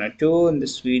what we're gonna do in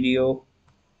this video.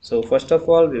 So first of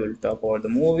all, we will talk about the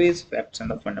movies, facts and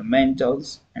the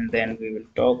fundamentals, and then we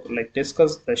will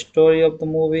discuss the story of the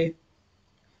movie,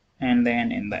 and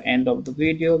then in the end of the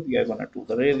video, we are gonna do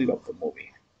the review of the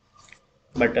movie.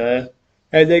 But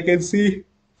as I can see,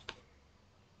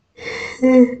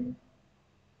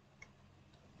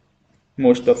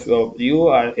 most of you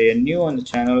are here new on the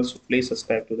channel, so please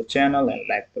subscribe to the channel and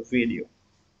like the video.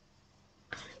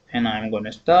 And I'm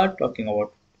gonna start talking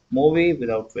about movie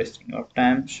without wasting your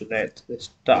time. So let's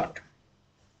start.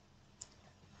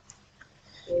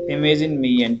 Imagine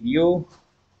Me and You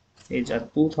is a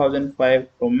 2005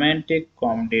 romantic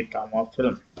comedy drama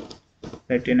film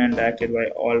written and directed by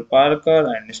Al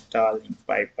Parker and starring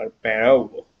Piper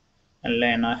Perabo and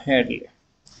Lena Headey,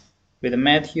 with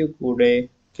Matthew Goode,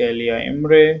 Kelia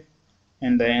Imre,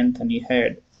 and the Anthony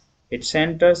Head. It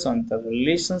centers on the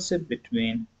relationship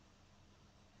between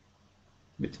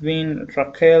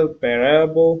Raquel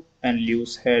Perabo and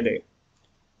Luz Headey,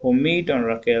 who meet on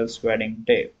Raquel's wedding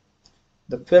day.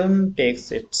 The film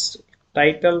takes its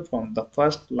title from the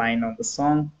first line of the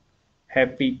song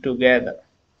Happy Together.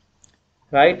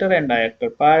 Writer and director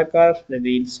Parker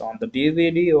reveals on the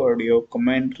DVD audio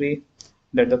commentary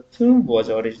that the film was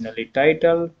originally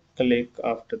titled Click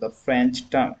after the French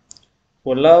term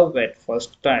for love at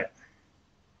first sight,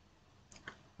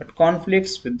 but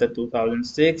conflicts with the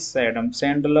 2006 Adam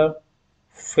Sandler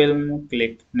film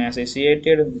Click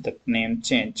necessitated the name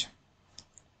change.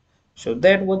 So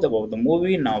that was about the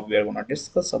movie. Now we are going to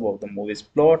discuss about the movie's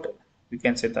plot. We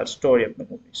can say the story of the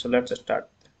movie. So let's start.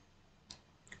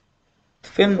 The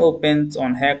film opens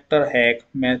on Hector Hack,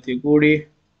 Matthew Goody,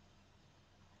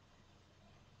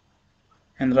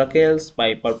 and Raquel's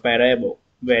Piper Perabo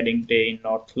wedding day in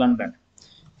North London,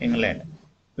 England,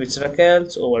 which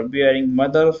Raquel's overbearing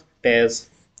mother tells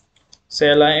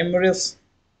Sheila Emrys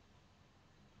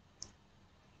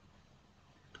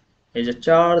is in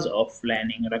charge of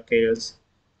planning. Raquel's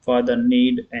father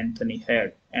Ned Anthony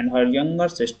Head and her younger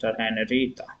sister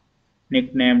Henrietta,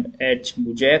 nicknamed H.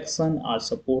 Jackson, are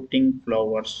supporting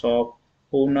flower shop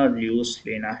owner Luis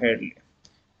Lena Headey,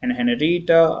 and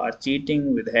Henrietta are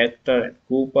cheating with Hector and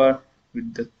Cooper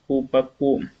with the Cooper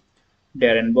coup.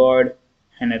 Darren Boyd,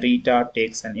 Henrietta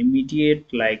takes an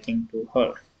immediate liking to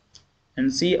her,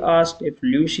 and she asked if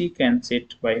Lucy can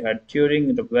sit by her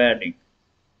during the wedding.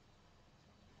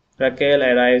 Raquel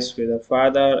arrives with her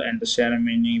father and the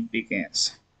ceremony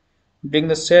begins. During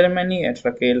the ceremony, at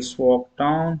Raquel's walk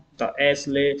down the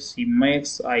aisle, she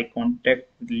makes eye contact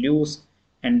with Luz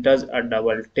and does a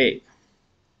double take.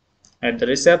 At the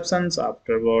receptions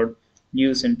afterward,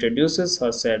 Luz introduces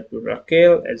herself to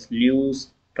Raquel as Luz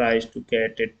tries to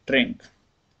get a drink.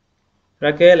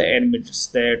 Raquel admits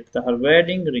that her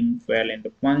wedding ring fell in the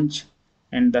punch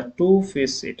and the two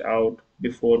fish it out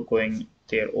before going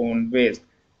their own ways.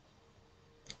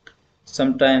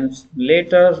 Sometimes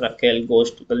later, Raquel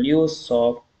goes to the Luz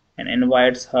shop and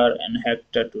invites her and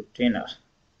Hector to dinner.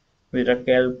 with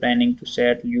Raquel planning to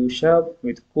set Luce up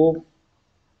with Coop.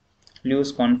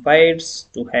 Luce confides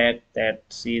to Heck that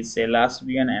she is a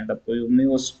lesbian and the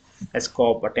Muse as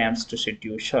Coop attempts to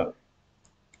seduce her.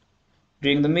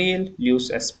 During the meal,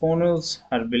 Luce espousals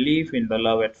her belief in the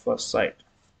love at first sight,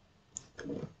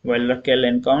 while Raquel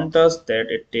encounters that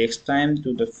it takes time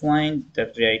to find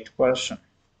the right person.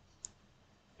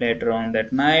 Later on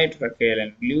that night, Raquel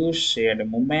and Luce shared a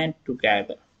moment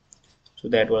together. So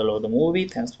that was all of the movie.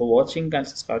 Thanks for watching. Guys,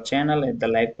 subscribe our channel, hit the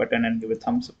like button and give a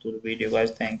thumbs up to the video,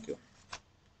 guys. Thank you.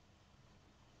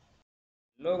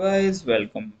 Hello guys,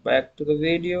 welcome back to the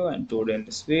video, and today in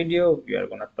this video we are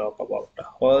gonna talk about a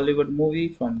Hollywood movie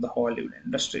from the Hollywood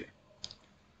industry.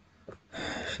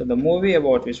 So the movie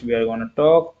about which we are gonna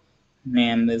talk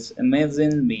name is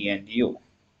Imagine Me and You.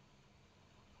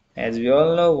 As we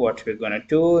all know what we're gonna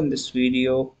do in this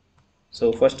video.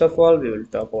 So first of all we will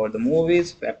talk about the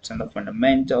movies, facts and the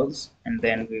fundamentals, and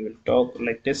then we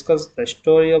will discuss the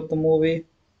story of the movie,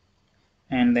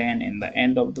 and then in the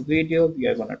end of the video we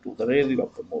are gonna do the review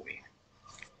of the movie.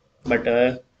 But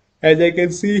as I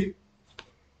can see,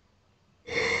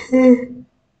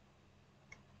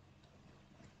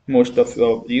 most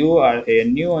of you are here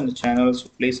new on the channel, so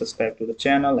please subscribe to the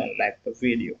channel and like the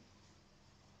video.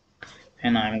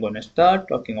 And I'm gonna start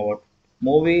talking about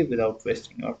movie without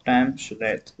wasting your time, so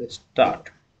let's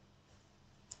start.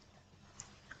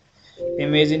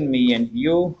 Imagine Me and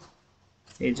You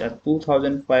is a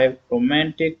 2005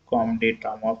 romantic comedy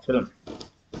drama film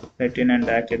written and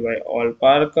directed by Al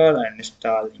Parker and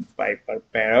starring Piper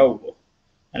Perabo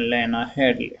and Lena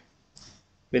Headey,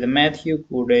 with Matthew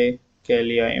Good,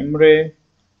 Kelia Imre,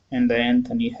 and the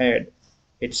Anthony Head.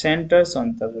 It centers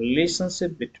on the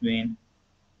relationship between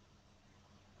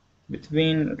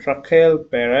Raquel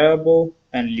Perabo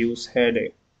and Luce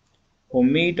Headey, who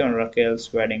meet on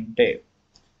Raquel's wedding day.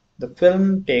 The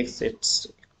film takes its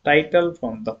title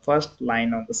from the first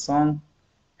line of the song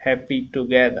Happy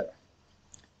Together.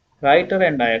 Writer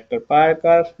and director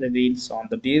Parker reveals on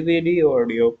the DVD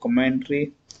audio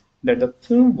commentary that the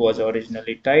film was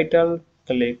originally titled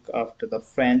Click after the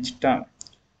French term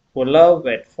for love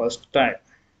at first sight,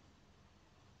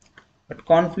 but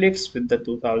conflicts with the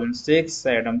 2006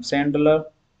 Adam Sandler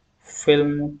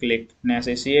film Click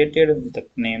necessitated the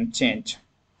name change.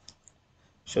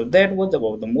 So that was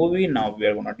about the movie. Now we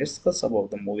are going to discuss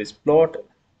about the movie's plot.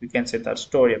 We can say the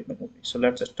story of the movie. So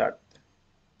let's start.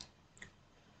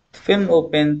 The film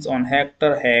opens on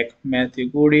Hector Hack, Matthew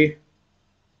Goody,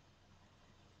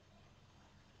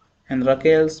 and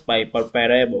Raquel's Piper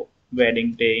Perabo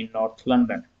wedding day in North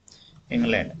London,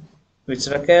 England, which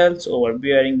Raquel's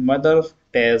overbearing mother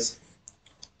tells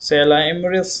Sheila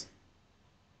Emrys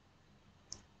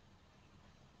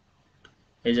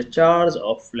is in charge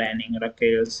of planning.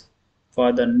 Raquel's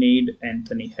father Ned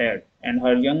Anthony Head and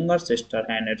her younger sister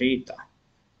Henrietta,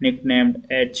 nicknamed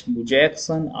H.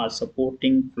 Jackson, are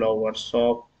supporting flower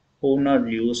shop owner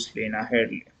Lena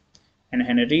Headey, and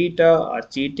Henrietta are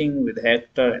cheating with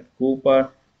Hector and Cooper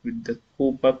with the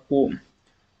Cooper coup.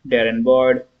 Darren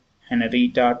Boyd,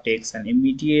 Henrietta takes an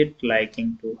immediate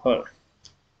liking to her,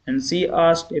 and she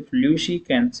asked if Lucy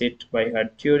can sit by her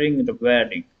during the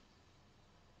wedding.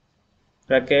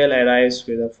 Raquel arrives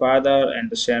with her father and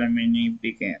the ceremony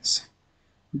begins.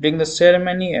 During the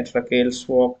ceremony, at Raquel's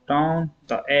walk down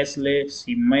the aisle,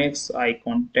 she makes eye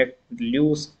contact with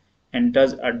Luce and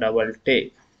does a double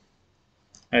take.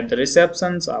 At the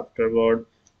receptions afterward,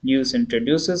 Luce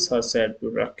introduces herself to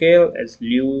Raquel as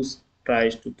Luce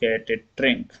tries to get a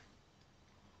drink.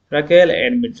 Raquel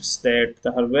admits that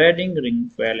her wedding ring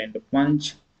fell in the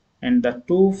punch, and the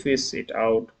two fish it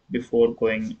out before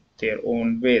going their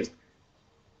own ways.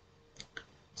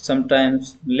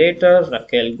 Sometimes later,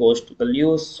 Raquel goes to the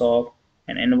Luce shop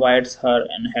and invites her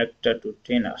and Hector to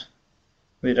dinner,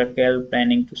 with Raquel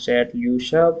planning to set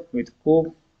Luce up with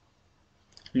Coop.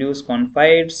 Luce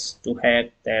confides to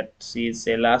Heck that she is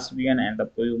a lesbian and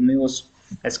the Muse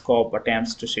as Coop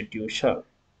attempts to seduce her.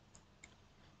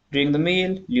 During the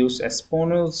meal, Luce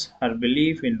espousals her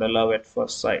belief in the love at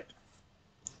first sight,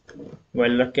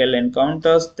 while Raquel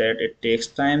encounters that it takes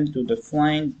time to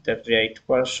find the right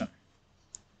person.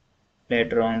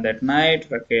 Later on that night,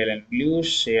 Raquel and Luce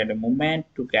shared a moment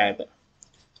together.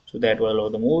 So that was all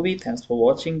of the movie. Thanks for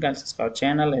watching. Guys, subscribe our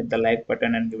channel, hit the like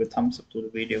button and give a thumbs up to the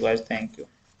video, guys. Thank you.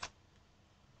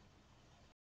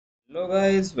 Hello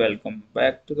guys, welcome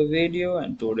back to the video,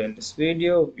 and today in this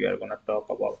video we are gonna talk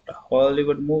about a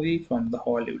Hollywood movie from the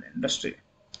Hollywood industry.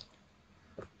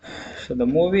 So the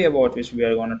movie about which we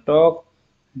are gonna talk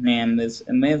name is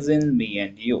Imagine Me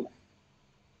and You.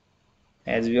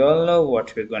 As we all know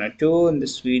what we're gonna do in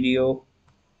this video.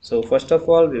 So first of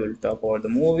all, we will talk about the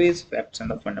movies, facts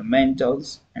and the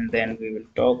fundamentals, and then we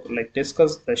will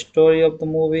discuss the story of the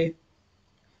movie,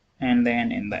 and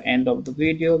then in the end of the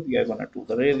video, we are gonna do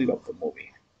the review of the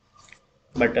movie.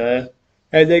 But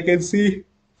as I can see,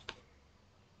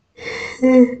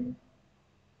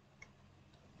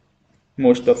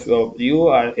 most of you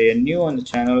are here new on the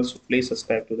channel, so please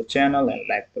subscribe to the channel and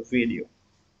like the video.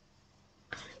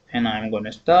 And I'm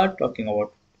gonna start talking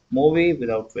about movie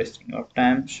without wasting your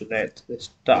time. So let's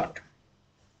start.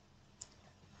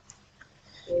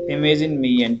 Imagine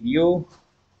Me and You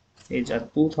is a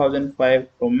 2005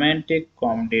 romantic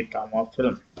comedy drama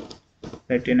film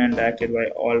written and directed by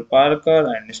Al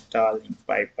Parker and starring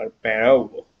Piper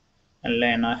Perabo and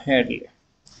Lena Headey,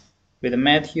 with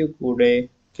Matthew Good,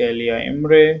 Kelia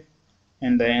Imre,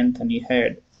 and the Anthony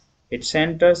Head. It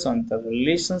centers on the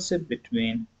relationship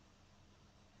between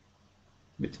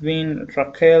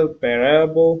Raquel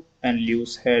Perabo and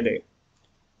Headey,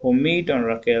 who meet on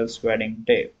Raquel's wedding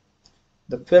day.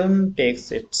 The film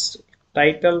takes its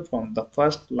title from the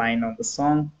first line of the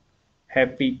song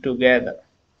 "Happy Together".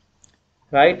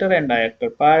 Writer and director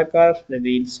Parker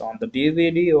reveals on the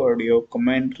DVD audio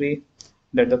commentary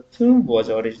that the film was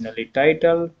originally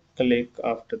titled "Click"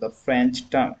 after the French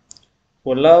term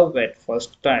for love at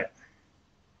first sight,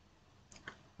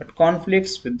 but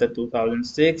conflicts with the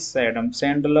 2006 Adam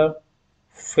Sandler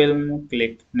film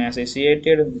Click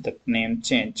necessitated the name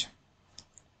change.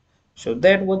 So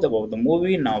that was about the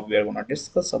movie. Now we are going to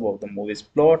discuss about the movie's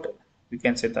plot. We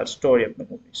can say the story of the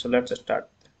movie. So let's start.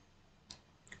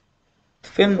 The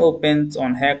film opens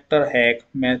on Hector Hack,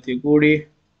 Matthew Goody,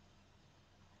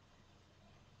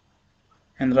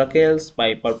 and Raquel's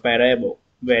Piper Perabo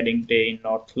wedding day in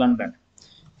North London,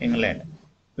 England,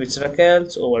 which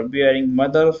Raquel's overbearing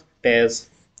mother, Tess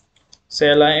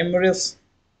Sela Emrys,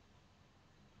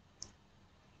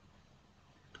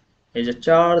 is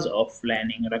charged of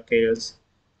planning. Raquel's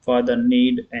father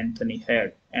Ned Anthony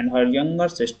Head and her younger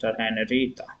sister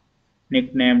Henrietta,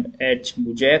 nicknamed H.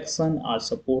 Jackson, are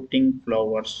supporting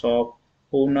flower shop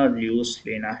owner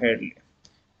Lena Headey,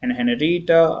 and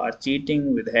Henrietta are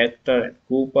cheating with Hector and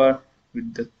Cooper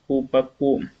with the Cooper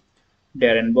coup.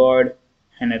 Darren Boyd,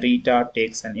 Henrietta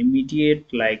takes an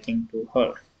immediate liking to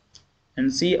her,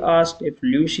 and she asks if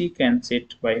Lucy can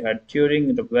sit by her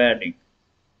during the wedding.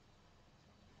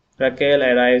 Raquel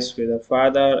arrives with her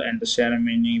father and the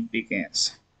ceremony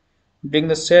begins. During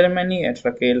the ceremony, at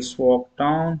Raquel's walk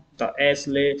down the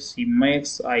aisle, she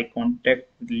makes eye contact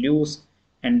with Luz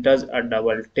and does a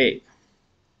double take.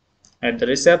 At the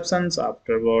receptions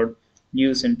afterward,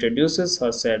 Luz introduces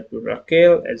herself to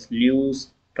Raquel as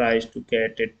Luz tries to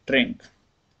get a drink.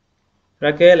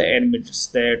 Raquel admits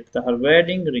that her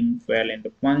wedding ring fell in the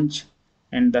punch,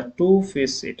 and the two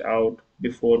fish it out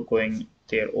before going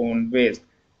their own ways.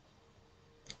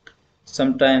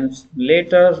 Sometimes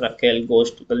later, Raquel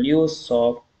goes to the Luz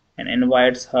shop and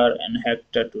invites her and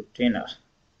Hector to dinner,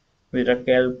 with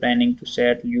Raquel planning to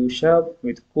set Luz up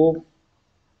with Coop.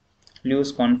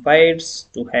 Luz confides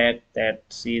to Heck that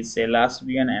she is a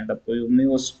lesbian and the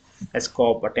Muse as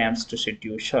Coop attempts to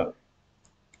seduce her.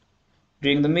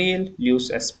 During the meal, Luz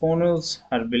espoused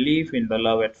her belief in the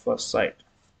love at first sight,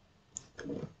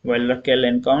 while Raquel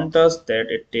encounters that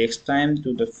it takes time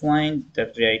to find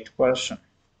the right person.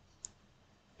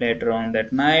 Later on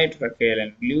that night, Raquel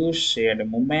and Luz shared a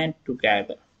moment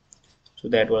together. So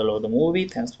that was all of the movie.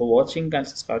 Thanks for watching. Guys,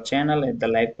 subscribe our channel, hit the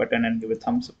like button and give a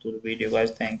thumbs up to the video, guys.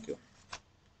 Thank you.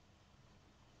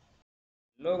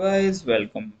 Hello guys,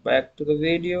 welcome back to the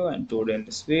video, and today in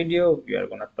this video we are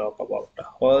gonna talk about a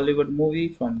Hollywood movie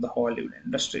from the Hollywood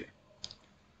industry.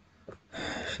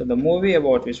 So the movie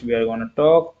about which we are gonna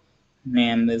talk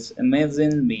name is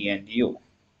Imagine Me and You.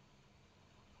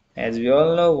 As we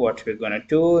all know what we're gonna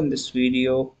do in this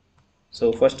video.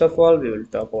 So first of all, we will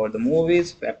talk about the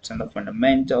movies, facts and the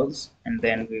fundamentals, and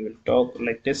then we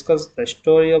will discuss the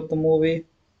story of the movie,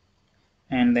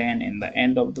 and then in the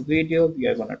end of the video we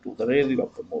are gonna do the review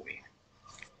of the movie.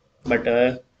 But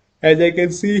as I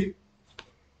can see,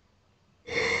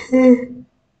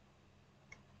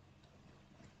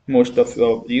 most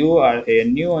of you are here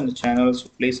new on the channel, so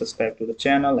please subscribe to the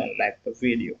channel and like the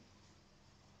video.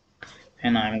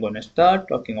 And I'm gonna start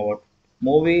talking about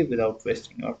movie without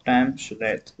wasting your time, so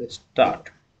let's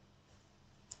start.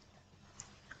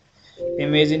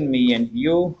 Imagine Me and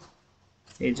You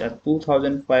is a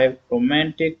 2005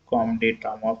 romantic comedy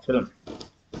drama film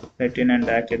written and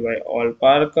directed by Al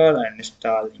Parker and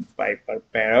starring Piper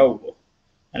Perabo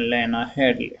and Lena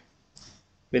Headey,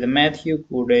 with Matthew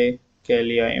Good,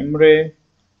 Kelia Imre,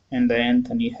 and the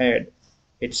Anthony Head.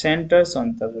 It centers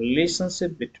on the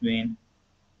relationship between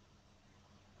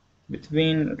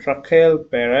between Raquel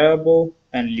Perabo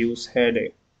and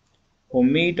Headey, who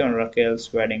meet on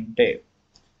Raquel's wedding day.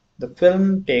 The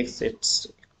film takes its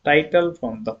title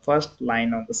from the first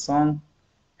line of the song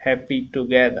Happy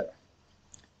Together.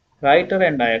 Writer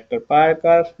and director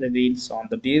Parker reveals on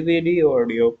the DVD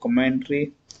audio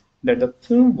commentary that the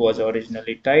film was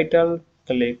originally titled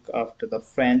Click after the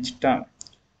French term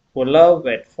for love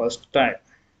at first sight,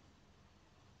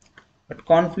 but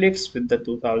conflicts with the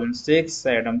 2006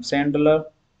 Adam Sandler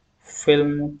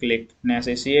film Click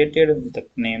necessitated the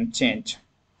name change.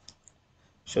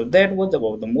 So that was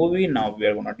about the movie. Now we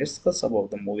are going to discuss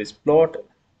about the movie's plot.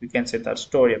 We can say the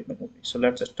story of the movie. So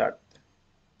let's start.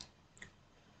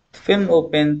 The film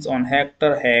opens on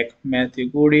Hector Hack, Matthew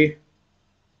Goody,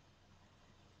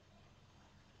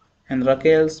 and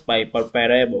Raquel's Piper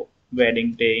Perabo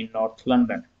wedding day in North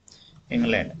London,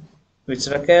 England, which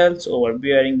Raquel's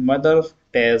overbearing mother,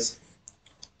 Tess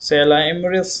Sela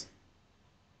Emrys,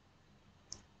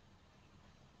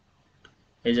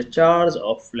 is in charge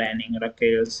of planning.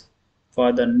 Raquel's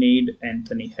father Ned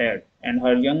Anthony Head and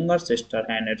her younger sister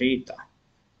Henrietta,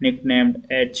 nicknamed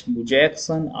H.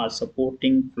 Jackson, are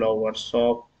supporting flower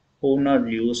shop owner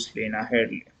Lena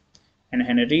Headey, and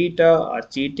Henrietta are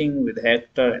cheating with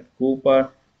Hector and Cooper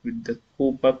with the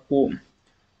Cooper coup.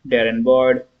 Darren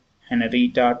Boyd,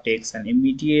 Henrietta takes an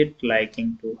immediate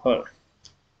liking to her,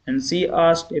 and she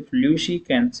asked if Lucy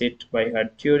can sit by her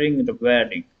during the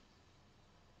wedding.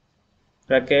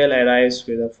 Raquel arrives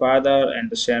with her father and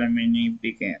the ceremony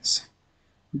begins.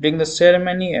 During the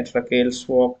ceremony, at Raquel's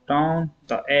walk down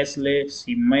the aisle,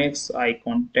 she makes eye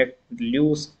contact with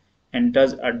Luz and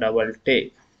does a double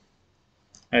take.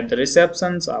 At the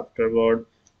receptions afterward,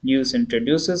 Luz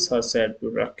introduces herself to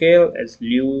Raquel as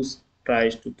Luz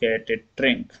tries to get a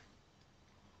drink.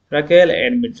 Raquel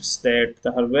admits that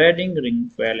her wedding ring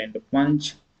fell in the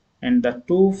punch, and the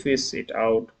two fish it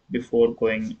out before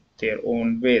going their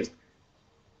own ways.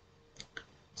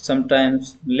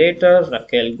 Sometimes later,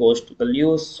 Raquel goes to the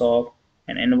Luz shop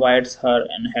and invites her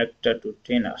and Hector to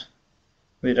dinner,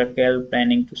 with Raquel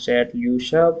planning to set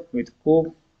Luz up with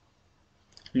Coop.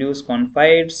 Luz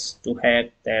confides to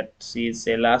Heck that she is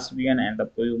a lesbian and the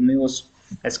Muse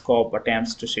as Coop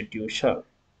attempts to seduce her.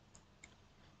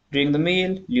 During the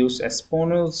meal, Luz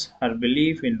espoused her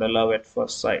belief in the love at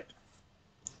first sight,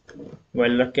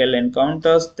 while Raquel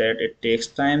encounters that it takes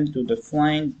time to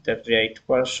find the right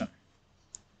person.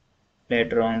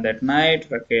 Later on that night,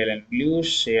 Raquel and Luz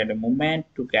shared a moment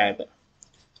together.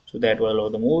 So that was all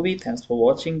of the movie. Thanks for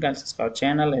watching. Guys, subscribe our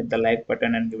channel, hit the like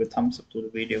button and give a thumbs up to the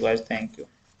video, guys. Thank you.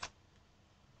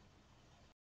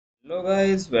 Hello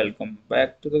guys, welcome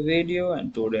back to the video,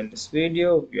 and today in this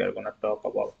video we are gonna talk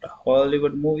about a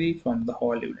Hollywood movie from the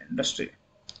Hollywood industry.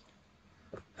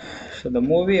 So the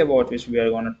movie about which we are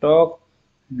gonna talk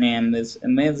name is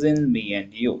Imagine Me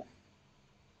and You.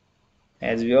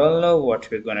 As we all know what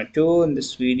we're gonna do in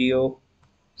this video.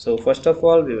 So first of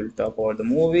all, we will talk about the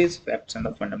movies, facts and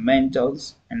the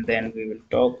fundamentals, and then we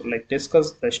will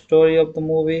discuss the story of the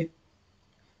movie,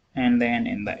 and then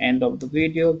in the end of the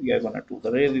video we are gonna do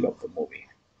the review of the movie.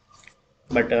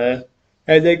 But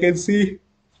as I can see,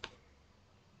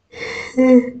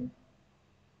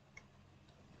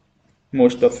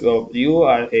 most of you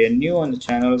are here new on the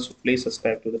channel, so please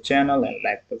subscribe to the channel and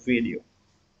like the video.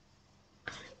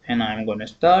 And I'm gonna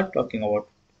start talking about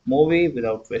movie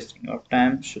without wasting your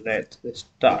time. So let's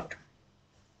start.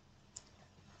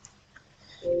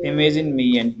 Imagine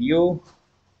Me and You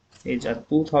is a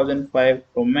 2005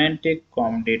 romantic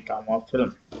comedy drama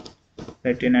film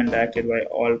written and directed by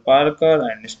Al Parker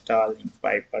and starring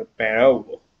Piper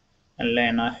Perabo and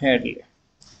Lena Headey,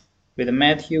 with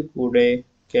Matthew Goode,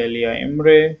 Kelia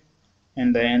Imre,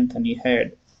 and the Anthony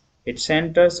Head. It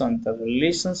centers on the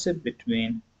relationship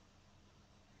between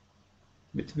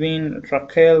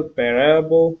Raquel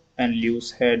Perabo and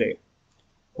Headey,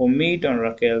 who meet on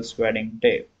Raquel's wedding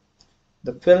day.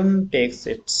 The film takes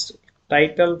its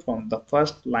title from the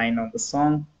first line of the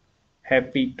song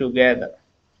Happy Together.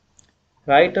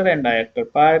 Writer and director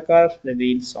Parker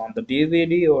reveals on the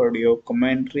DVD audio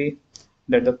commentary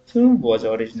that the film was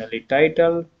originally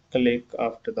titled Click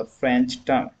after the French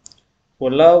term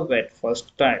for love at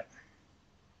first sight,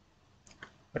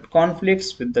 but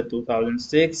conflicts with the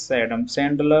 2006 Adam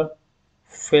Sandler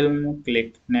film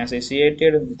Click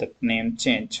necessitated the name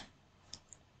change.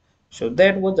 So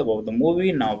that was about the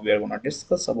movie. Now we are going to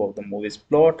discuss about the movie's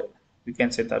plot. We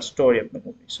can say the story of the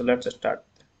movie. So let's start.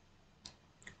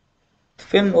 The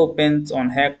film opens on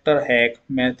Hector Hack,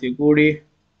 Matthew Goody,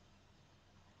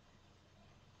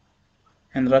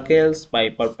 and Raquel's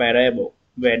Piper Perabo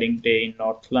wedding day in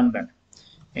North London,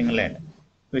 England,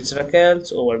 which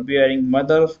Raquel's overbearing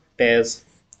mother tells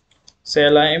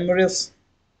Sheila Emrys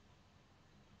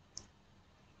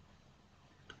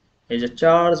is in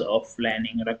charge of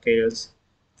planning Raquel's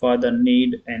further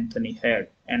need Anthony had,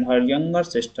 and her younger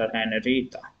sister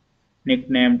Henrietta,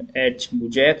 nicknamed H.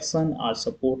 Jackson, are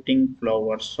supporting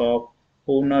flower shop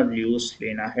owner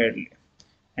Lena Headey,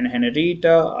 and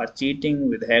Henrietta are cheating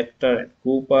with Hector and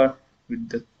Cooper with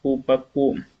the Cooper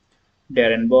coup.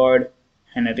 Darren Boyd,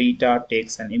 Henrietta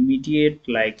takes an immediate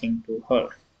liking to her,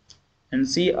 and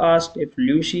she asked if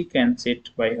Lucy can sit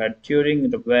by her during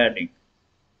the wedding.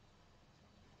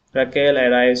 Raquel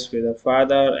arrives with her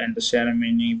father and the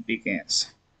ceremony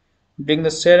begins. During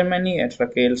the ceremony, at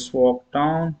Raquel's walk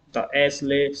down the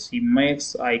aisle, she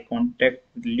makes eye contact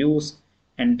with Luz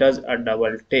and does a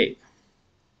double take.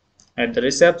 At the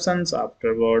receptions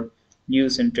afterward,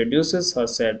 Luz introduces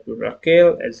herself to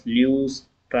Raquel as Luz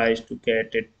tries to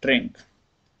get a drink.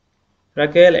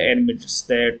 Raquel admits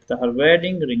that her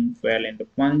wedding ring fell in the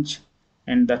punch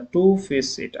and the two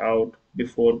fish it out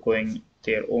before going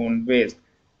their own ways.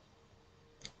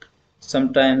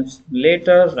 Sometimes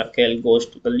later, Raquel goes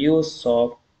to the Lewis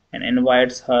shop and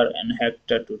invites her and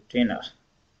Hector to dinner,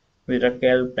 with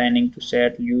Raquel planning to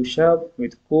set Lewis up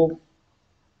with Coop.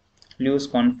 Lewis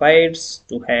confides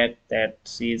to Heck that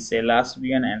she is a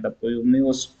lesbian and the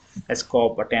Muse as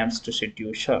Coop attempts to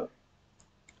seduce her.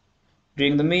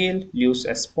 During the meal, Lewis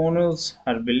espouse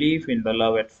her belief in the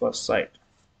love at first sight,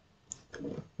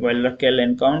 while Raquel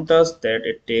encounters that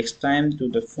it takes time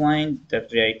to find the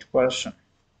right person.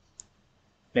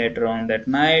 Later on that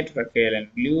night, Raquel and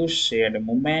Luz shared a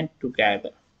moment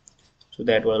together. So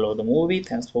that was all the movie.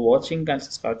 Thanks for watching. Guys,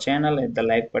 subscribe channel, hit the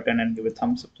like button and give a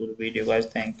thumbs up to the video, guys.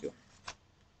 Thank you.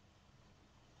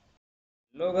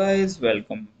 Hello guys,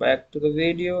 welcome back to the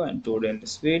video, and today in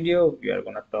this video we are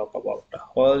gonna talk about a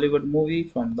Hollywood movie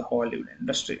from the Hollywood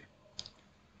industry.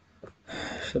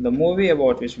 So the movie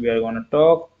about which we are gonna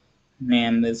talk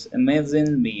name is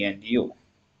Imagine Me and You.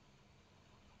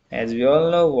 As we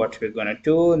all know what we're gonna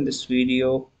do in this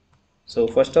video. So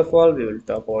first of all, we will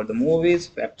talk about the movies,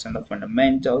 facts and the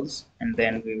fundamentals, and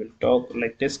then we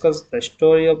will discuss the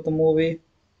story of the movie,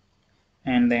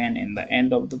 and then in the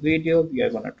end of the video, we are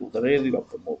gonna do the review of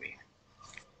the movie.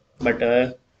 But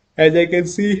as I can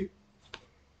see,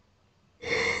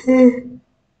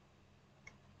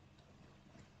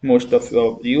 most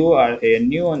of you are here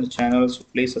new on the channel, so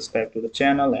please subscribe to the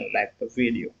channel and like the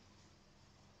video.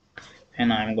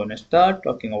 And I'm gonna start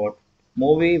talking about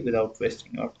movie without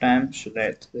wasting your time. So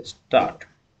let's start.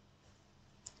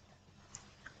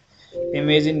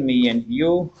 Imagine Me and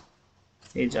You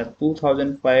is a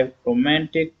 2005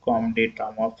 romantic comedy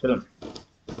drama film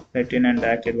written and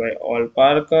directed by Al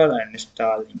Parker and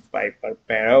starring Piper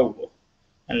Perabo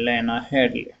and Lena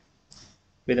Headey,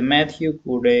 with Matthew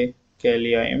Good,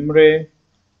 Kelia Imre,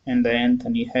 and the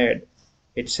Anthony Head.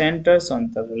 It centers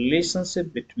on the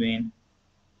relationship between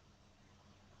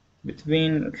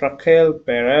Raquel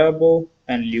Perabo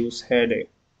and Luz Headey,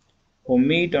 who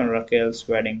meet on Raquel's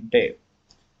wedding day.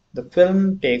 The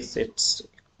film takes its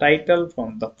title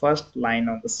from the first line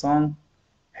of the song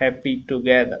 "Happy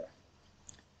Together."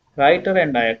 Writer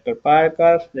and director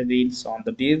Parker reveals on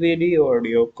the DVD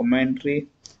audio commentary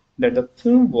that the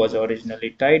film was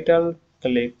originally titled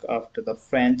 "Click" after the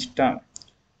French term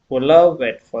for love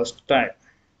at first sight,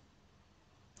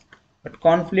 but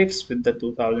conflicts with the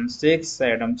 2006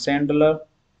 Adam Sandler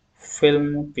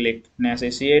film Click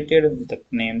necessitated the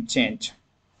name change.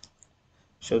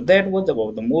 So that was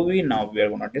about the movie. Now we are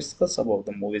going to discuss about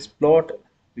the movie's plot.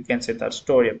 We can say the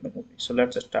story of the movie. So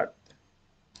let's start.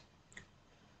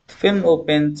 The film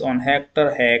opens on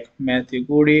Hector Hack, Matthew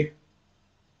Goody,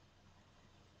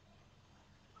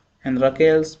 and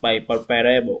Raquel's Piper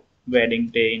Perabo wedding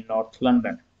day in North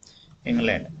London,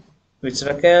 England, which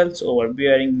Raquel's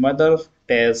overbearing mother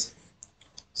tells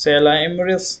Sheila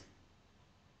Emrys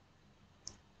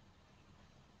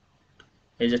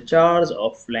is in charge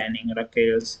of planning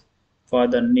Raquel's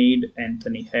further need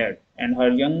Anthony had, and her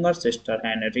younger sister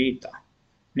Henrietta,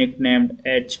 nicknamed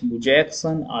H.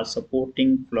 Jackson, are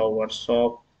supporting flower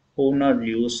shop owner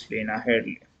Lena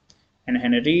Headey, and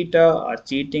Henrietta are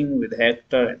cheating with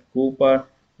Hector and Cooper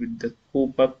with the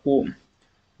Cooper coup.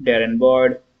 Darren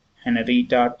Boyd,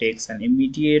 Henrietta takes an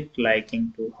immediate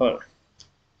liking to her,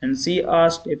 and she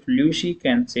asked if Lucy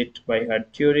can sit by her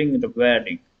during the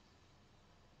wedding.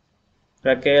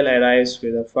 Raquel arrives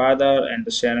with her father and the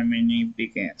ceremony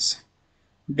begins.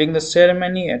 During the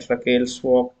ceremony, at Raquel's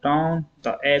walk down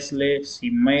the aisle, she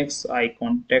makes eye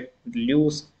contact with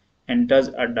Luz and does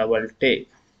a double take.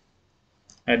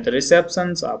 At the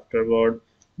receptions afterward,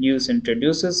 Luz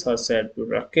introduces herself to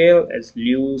Raquel as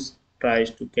Luz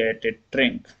tries to get a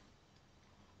drink.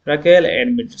 Raquel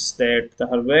admits that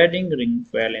her wedding ring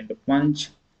fell in the punch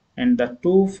and the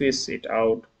two fish it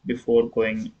out before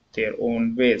going their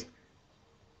own ways.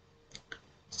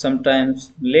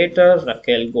 Sometimes later,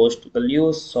 Raquel goes to the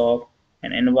Luz shop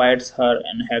and invites her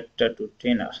and Hector to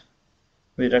dinner,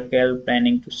 with Raquel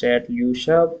planning to set Luz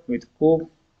up with Coop.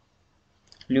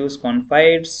 Luz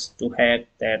confides to Heck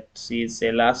that she is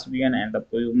a lesbian and the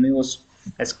Muse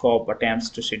as Coop attempts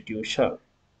to seduce her.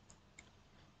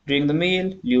 During the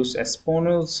meal, Luz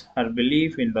espouse her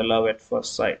belief in the love at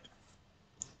first sight,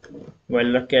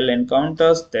 while Raquel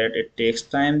encounters that it takes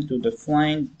time to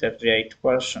find the right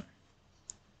person.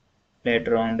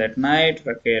 Later on that night,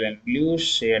 Raquel and Luz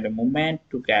shared a moment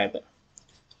together.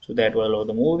 So that was all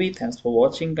the movie. Thanks for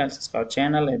watching. Guys, subscribe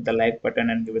channel, hit the like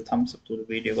button and give a thumbs up to the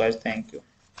video, guys. Thank you.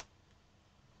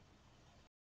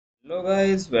 Hello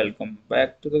guys, welcome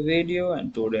back to the video,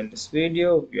 and today in this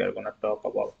video we are gonna talk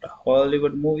about a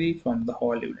Hollywood movie from the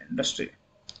Hollywood industry.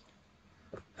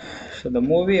 So the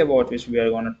movie about which we are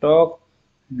gonna talk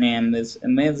name is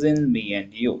Imagine Me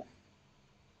and You.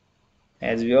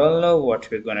 As we all know what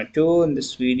we're gonna do in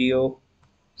this video.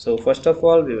 So first of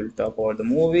all we will talk about the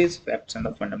movies, facts and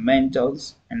the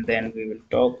fundamentals, and then we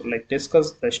will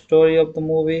discuss the story of the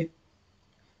movie,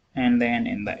 and then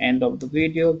in the end of the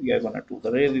video we are gonna do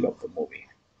the review of the movie.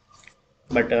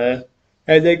 But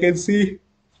as I can see,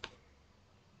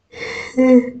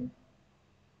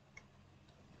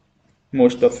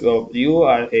 most of you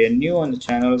are here new on the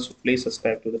channel, so please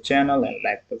subscribe to the channel and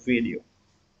like the video.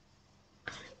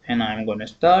 And I'm gonna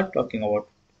start talking about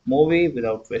movie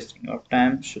without wasting your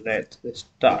time. So let's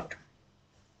start.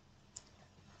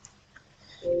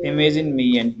 Imagine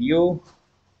Me and You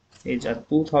is a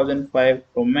 2005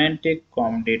 romantic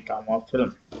comedy drama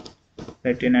film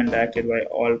written and directed by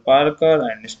Al Parker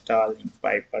and starring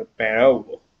Piper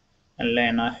Perabo and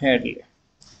Lena Headey,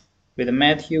 with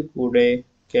Matthew Good,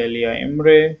 Kelia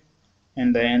Imre,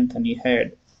 and the Anthony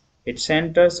Head. It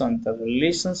centers on the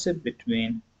relationship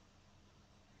between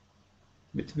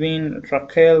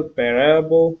Raquel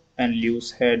Perabo and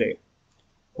Luz Headey,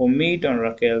 who meet on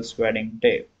Raquel's wedding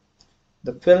day.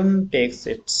 The film takes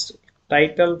its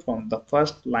title from the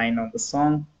first line of the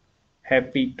song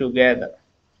Happy Together.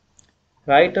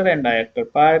 Writer and director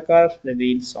Parker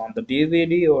reveals on the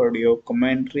DVD audio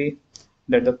commentary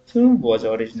that the film was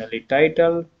originally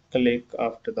titled Click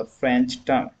after the French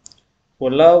term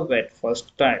for love at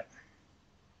first sight,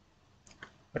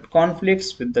 but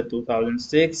conflicts with the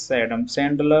 2006 Adam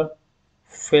Sandler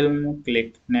film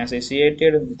Click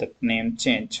necessitated the name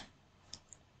change.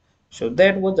 So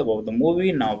that was about the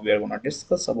movie. Now we are going to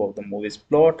discuss about the movie's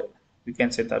plot. We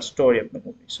can say the story of the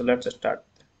movie. So let's start.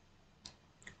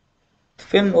 The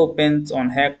film opens on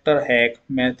Hector Hack,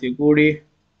 Matthew Goody,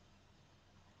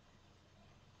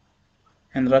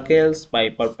 and Raquel's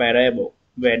Piper Perabo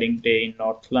wedding day in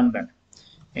North London,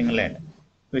 England,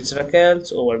 which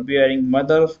Raquel's overbearing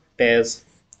mother Tess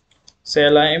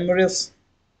Sela Emrys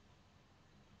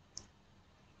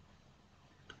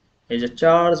is in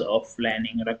charge of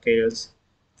planning. Raquel's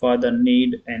father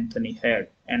Ned Anthony Head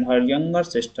and her younger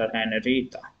sister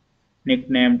Henrietta,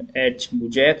 nicknamed H.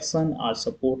 Jackson, are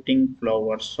supporting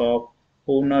flower shop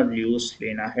owner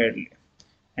Lena Headey,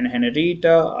 and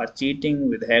Henrietta are cheating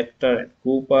with Hector and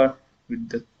Cooper with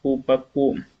the Cooper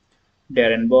Coombe.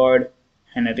 Darren Boyd.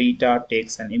 Henrietta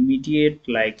takes an immediate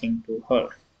liking to her,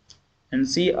 and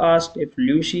she asks if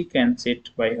Lucy can sit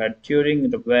by her during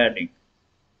the wedding.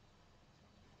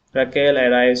 Raquel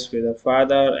arrives with her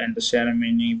father and the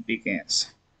ceremony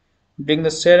begins. During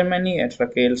the ceremony, at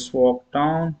Raquel's walk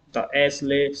down the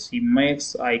aisle, she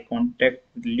makes eye contact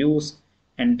with Luz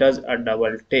and does a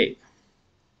double take.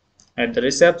 At the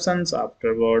receptions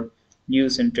afterward,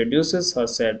 Luz introduces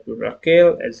herself to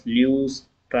Raquel as Luz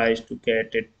tries to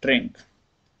get a drink.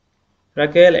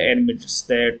 Raquel admits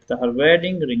that her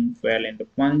wedding ring fell in the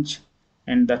punch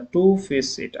and the two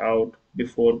fish it out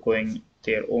before going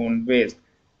their own ways.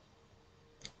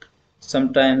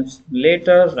 Sometimes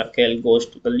later, Raquel goes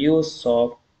to the Luz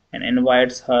shop and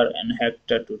invites her and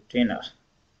Hector to dinner,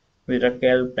 with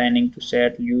Raquel planning to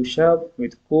set Luz up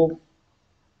with Coop.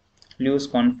 Luz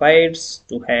confides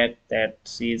to Heck that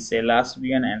she is a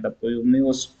lesbian and the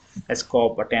Muse as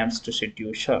Coop attempts to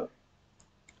seduce her.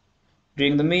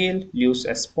 During the meal, Luz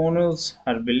espouses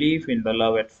her belief in the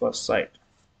love at first sight,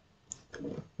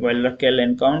 while Raquel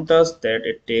encounters that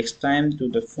it takes time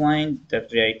to find the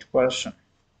right person.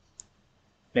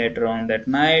 Later on that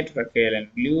night, Raquel and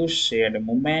Luz shared a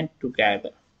moment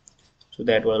together. So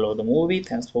that was all the movie.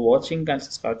 Thanks for watching. Guys,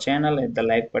 subscribe channel, hit the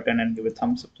like button and give a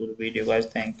thumbs up to the video, guys.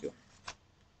 Thank you.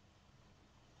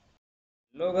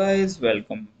 Hello guys,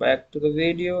 welcome back to the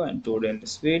video, and today in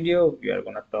this video we are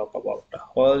gonna talk about a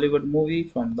Hollywood movie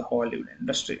from the Hollywood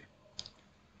industry.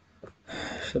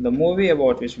 So the movie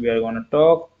about which we are gonna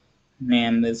talk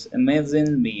name is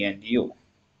Imagine Me and You.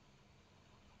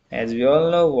 As we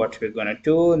all know what we're gonna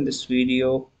do in this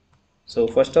video. So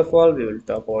first of all we will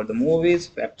talk about the movies,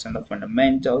 facts and the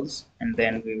fundamentals, and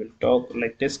then we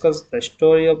will discuss the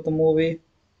story of the movie,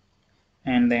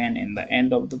 and then in the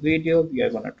end of the video we are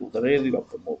gonna do the review of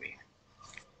the movie.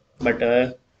 But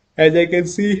as I can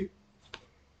see,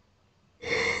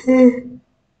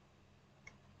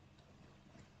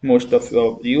 most of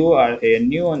you are here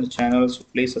new on the channel, so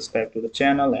please subscribe to the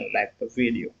channel and like the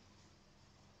video.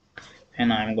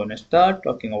 And I'm gonna start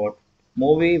talking about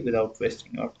movie without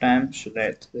wasting your time. So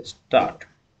let's start.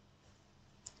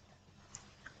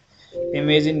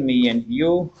 Imagine Me and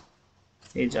You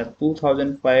is a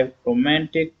 2005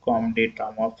 romantic comedy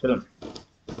drama film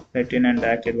written and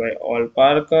directed by Al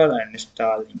Parker and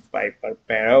starring Piper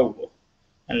Perabo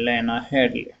and Lena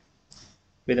Headey,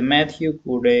 with Matthew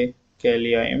Good,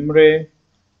 Kelia Imre,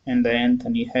 and the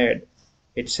Anthony Head.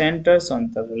 It centers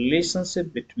on the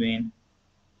relationship between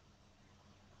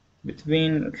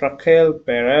Raquel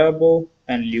Perabo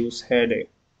and Headey,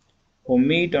 who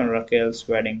meet on Raquel's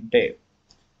wedding day.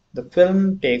 The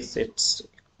film takes its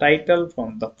title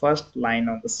from the first line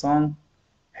of the song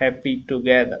 "Happy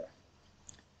Together."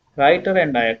 Writer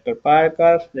and director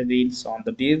Parker reveals on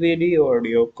the DVD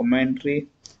audio commentary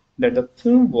that the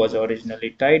film was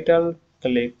originally titled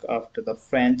 "Click" after the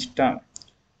French term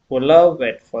for love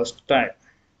at first sight,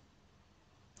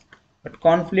 but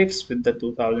conflicts with the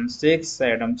 2006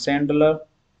 Adam Sandler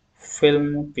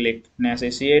film Click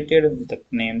necessitated the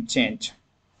name change.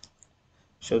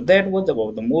 So that was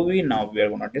about the movie. Now we are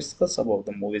going to discuss about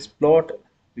the movie's plot.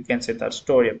 We can say the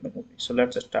story of the movie. So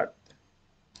let's start.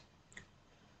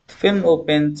 The film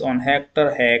opens on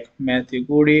Hector Hack, Matthew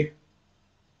Goody,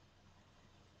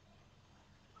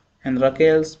 and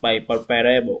Raquel's Piper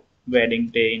Perabo wedding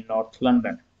day in North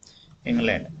London,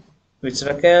 England, which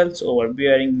Raquel's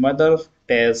overbearing mother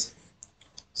Tess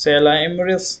Sela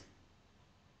Emrys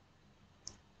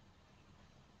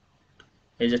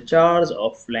is in charge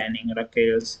of planning.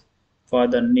 Raquel's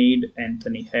father Ned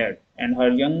Anthony Head and her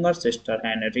younger sister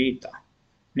Henrietta,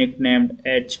 nicknamed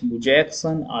H.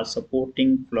 Jackson, are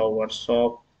supporting flower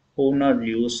shop owner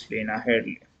Lena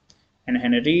Headley, and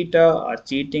Henrietta are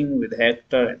cheating with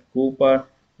Hector and Cooper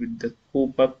with the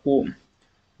Cooper Coombe.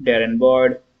 Darren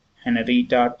Boyd,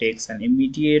 Henrietta takes an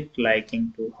immediate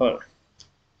liking to her,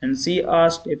 and she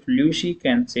asks if Lucy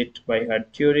can sit by her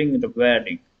during the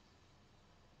wedding.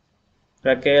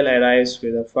 Raquel arrives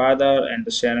with her father and the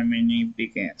ceremony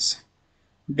begins.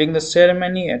 During the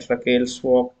ceremony, at Raquel's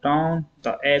walk down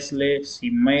the aisle, she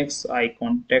makes eye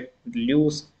contact with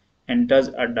Luz and does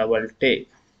a double take.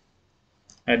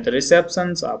 At the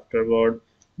receptions afterward,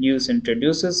 Luz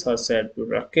introduces herself to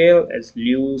Raquel as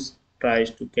Luz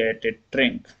tries to get a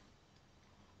drink.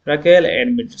 Raquel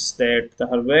admits that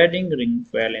her wedding ring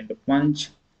fell in the punch,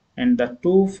 and the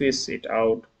two fish it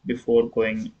out before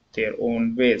going their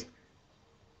own ways.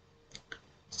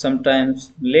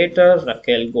 Sometimes later,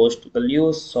 Raquel goes to the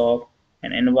Luz shop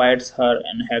and invites her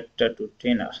and Hector to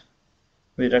dinner,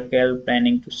 with Raquel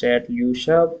planning to set Luz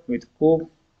up with Coop.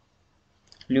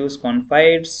 Luz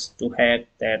confides to Hack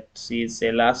that she is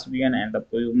a lesbian and the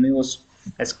Muse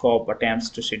as Coop attempts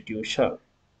to seduce her.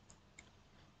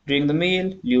 During the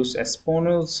meal, Luz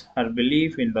espouses her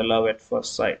belief in the love at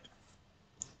first sight,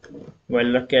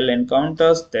 while Raquel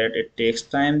encounters that it takes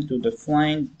time to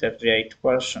find the right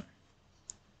person.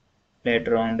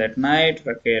 Later on that night,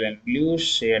 Raquel and Luz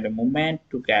shared a moment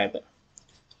together.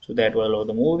 So that was all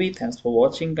the movie. Thanks for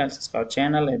watching. Guys, subscribe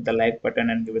channel, hit the like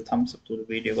button and give a thumbs up to the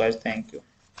video, guys. Thank you.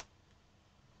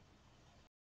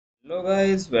 Hello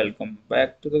guys, welcome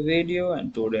back to the video,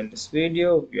 and today in this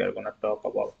video we are gonna talk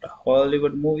about a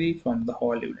Hollywood movie from the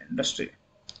Hollywood industry.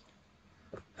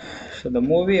 So the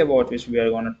movie about which we are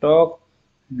gonna talk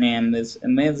name is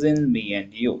Imagine Me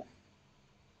and You.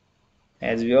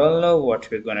 As we all know what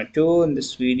we're gonna do in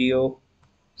this video.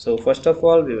 So first of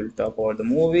all we will talk about the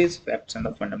movies, facts and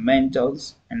the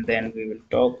fundamentals, and then we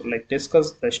will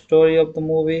discuss the story of the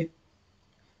movie,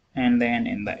 and then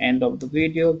in the end of the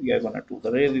video we are gonna do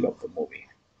the review of the movie.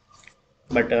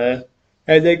 But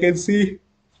as I can see,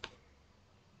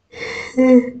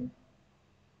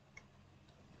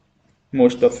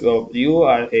 most of you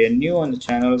are here new on the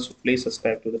channel, so please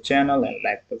subscribe to the channel and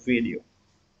like the video.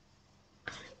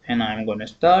 And I'm gonna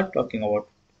start talking about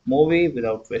movie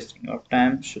without wasting your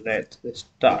time. So let's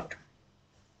start.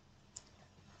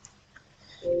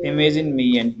 Imagine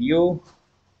Me and You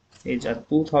is a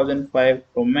 2005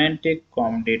 romantic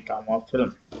comedy drama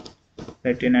film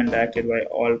written and directed by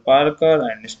Al Parker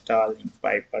and starring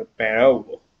Piper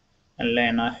Perabo and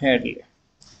Lena Headey,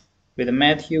 with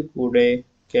Matthew Good,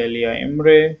 Kelia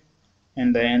Imre,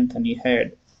 and the Anthony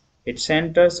Head. It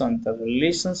centers on the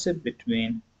relationship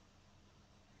between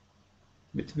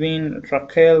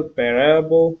Raquel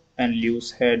Perabo and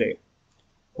Luz Headey,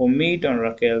 who meet on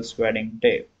Raquel's wedding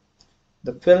day.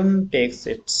 The film takes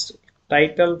its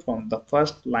title from the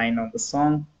first line of the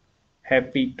song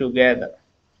 "Happy Together".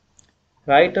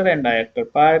 Writer and director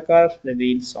Parker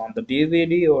reveals on the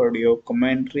DVD audio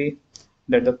commentary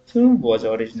that the film was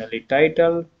originally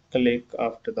titled "Click"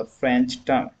 after the French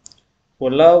term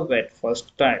for love at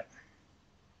first sight,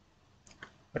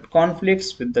 but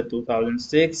conflicts with the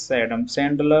 2006 Adam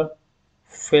Sandler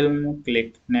film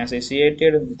Click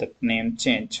necessitated the name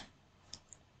change.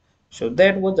 So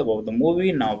that was about the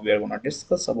movie. Now we are going to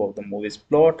discuss about the movie's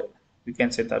plot. We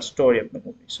can say the story of the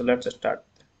movie. So let's start.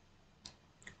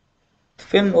 The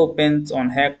film opens on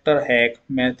Hector Hack,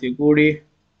 Matthew Goody,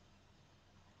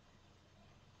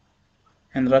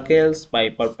 and Raquel's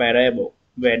Piper Perabo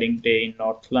wedding day in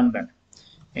North London,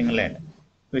 England,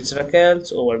 which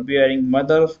Raquel's overbearing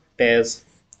mother, Tess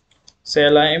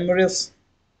Sela Emrys,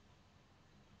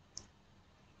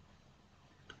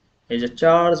 is in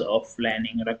charge of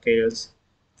planning. Raquel's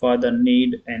father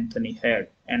Ned Anthony Head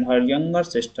and her younger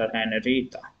sister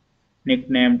Henrietta,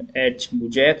 nicknamed H.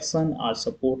 Jackson, are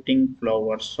supporting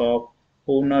flower shop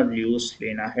owner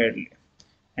Lena Headey,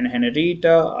 and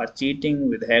Henrietta are cheating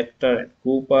with Hector and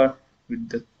Cooper with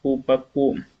the Cooper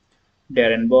Coombe.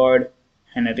 Darren Boyd.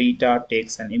 Henrietta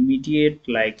takes an immediate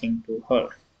liking to her,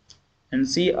 and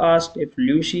she asks if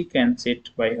Lucy can sit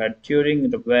by her during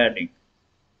the wedding.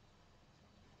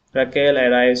 Raquel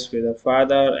arrives with her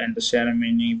father and the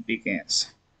ceremony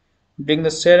begins. During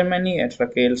the ceremony, at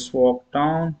Raquel's walk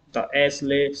down the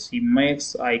aisle, she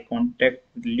makes eye contact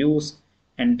with Luz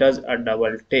and does a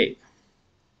double take.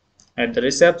 At the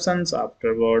receptions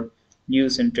afterward,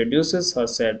 Luz introduces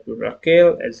herself to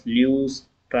Raquel as Luz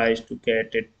tries to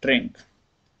get a drink.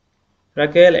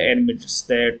 Raquel admits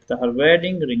that her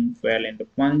wedding ring fell in the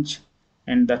punch,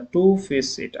 and the two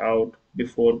fish it out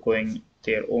before going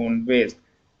their own ways.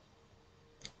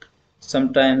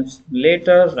 Sometimes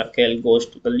later, Raquel goes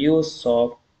to the Luz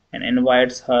shop and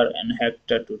invites her and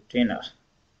Hector to dinner,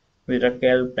 with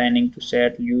Raquel planning to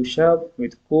set Luz up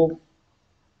with Coop.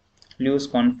 Luz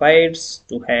confides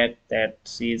to Hack that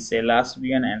she is a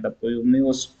lesbian and the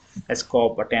Muse as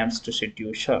Coop attempts to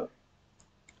seduce her.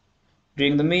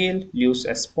 During the meal, Luz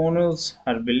espouses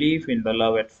her belief in the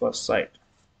love at first sight,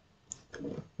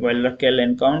 while Raquel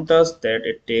encounters that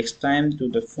it takes time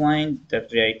to find the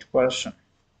right person.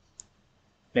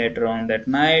 Later on that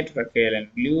night, Raquel and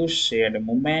Luz shared a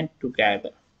moment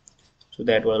together. So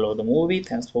that was all of the movie.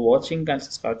 Thanks for watching. Guys,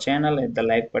 subscribe channel, hit the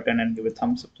like button and give a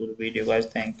thumbs up to the video, guys.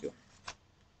 Thank you.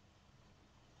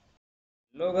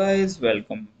 Hello guys,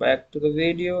 welcome back to the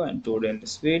video, and today in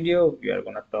this video we are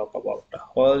gonna talk about a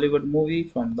Hollywood movie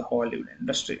from the Hollywood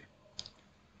industry.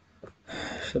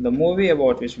 So the movie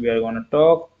about which we are gonna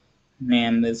talk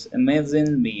name is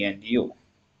Imagine Me and You.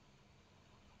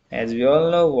 As we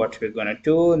all know what we're gonna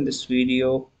do in this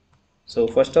video. So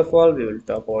first of all, we will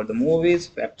talk about the movies,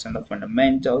 facts and the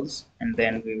fundamentals, and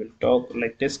then we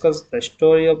will discuss the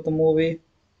story of the movie,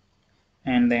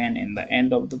 and then in the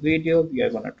end of the video we are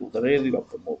gonna do the review of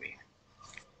the movie.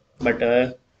 But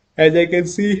as I can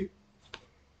see,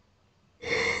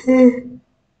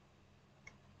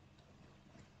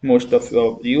 most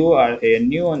of you are here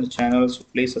new on the channel, so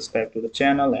please subscribe to the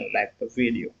channel and like the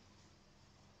video.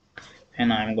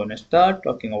 And I'm gonna start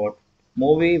talking about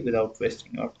movie without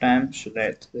wasting your time. So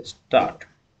let's start.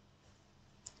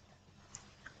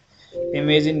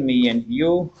 Imagine Me and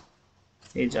You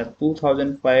is a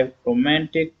 2005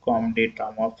 romantic comedy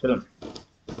drama film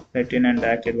written and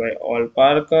directed by Al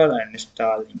Parker and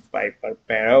starring Piper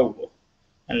Perabo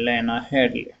and Lena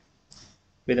Headey,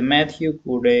 with Matthew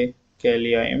Good,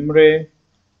 Kelia Imre,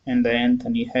 and the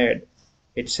Anthony Head.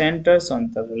 It centers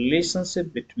on the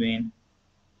relationship between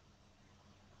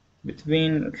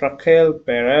Raquel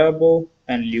Perabo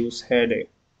and Luz Headey,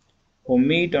 who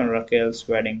meet on Raquel's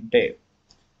wedding day.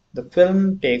 The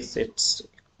film takes its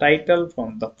title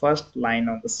from the first line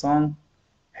of the song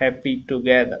 "Happy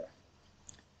Together".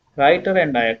 Writer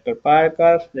and director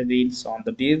Parker reveals on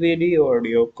the DVD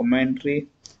audio commentary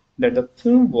that the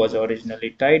film was originally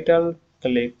titled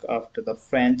 "Click" after the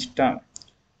French term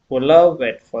for love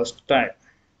at first sight,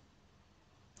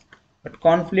 but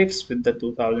conflicts with the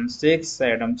 2006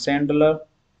 Adam Sandler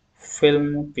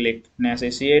film click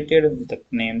necessitated the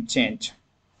name change.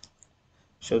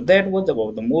 So that was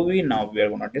about the movie. Now we are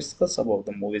going to discuss about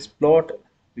the movie's plot.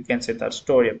 We can say the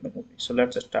story of the movie. So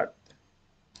let's start.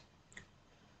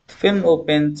 The film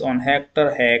opens on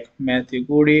Hector Hack, Matthew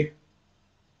Goody,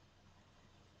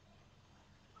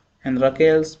 and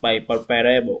Raquel's Piper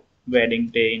Perabo wedding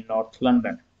day in North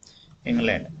London,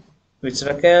 England, which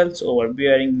Raquel's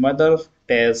overbearing mother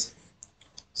Tess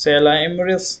Sela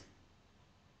Emrys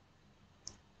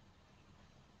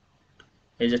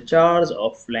is in charge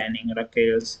of planning.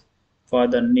 Raquel's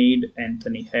father Ned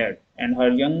Anthony Head and her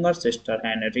younger sister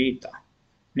Henrietta,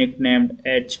 nicknamed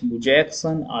H.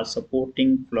 Jackson, are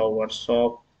supporting flower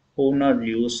shop owner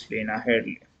Lena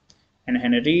Headey, and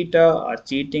Henrietta are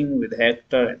cheating with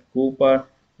Hector and Cooper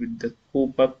with the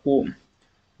Cooper coup.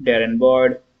 Darren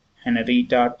Boyd,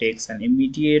 Henrietta takes an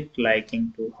immediate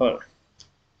liking to her,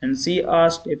 and she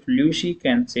asks if Lucy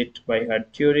can sit by her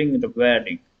during the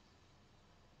wedding.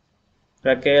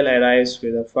 Raquel arrives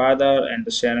with her father and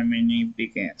the ceremony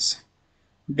begins.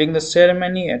 During the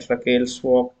ceremony, at Raquel's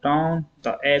walk down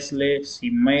the aisle, she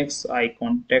makes eye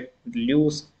contact with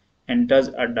Luz and does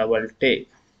a double take.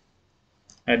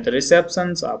 At the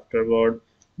receptions afterward,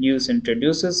 Luz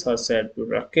introduces herself to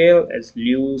Raquel as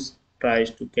Luz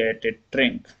tries to get a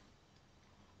drink.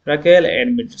 Raquel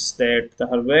admits that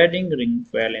her wedding ring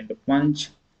fell in the punch,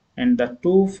 and the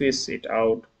two fish it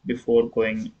out before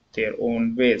going their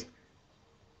own ways.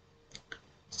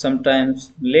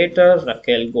 Sometimes later,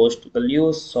 Raquel goes to the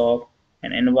Lewis shop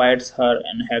and invites her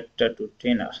and Hector to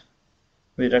dinner,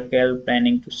 with Raquel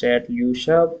planning to set Lewis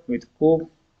up with Coop.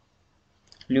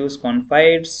 Lewis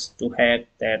confides to Heck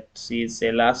that she is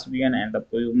a lesbian and the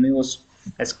Muse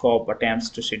as Coop attempts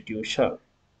to seduce her.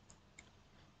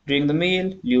 During the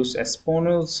meal, Lewis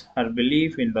espoused her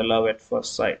belief in the love at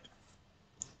first sight,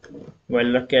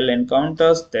 while Raquel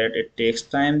encounters that it takes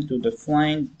time to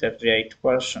find the right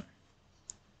person.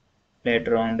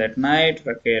 Later on that night,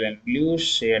 Raquel and Luz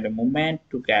shared a moment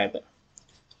together.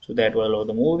 So that was all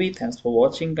the movie. Thanks for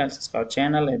watching. Guys, subscribe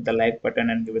channel, hit the like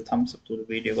button and give a thumbs up to the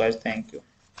video, guys. Thank you.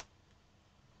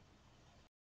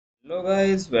 Hello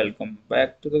guys, welcome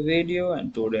back to the video,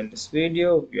 and today in this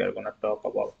video we are gonna talk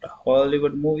about a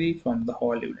Hollywood movie from the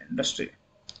Hollywood industry.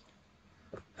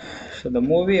 So the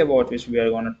movie about which we are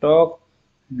gonna talk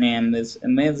name is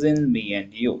Imagine Me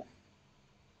and You.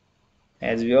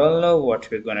 As we all know what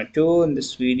we're gonna do in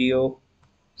this video.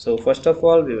 So first of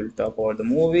all, we will talk about the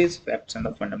movies, facts and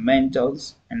the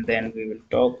fundamentals, and then we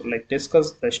will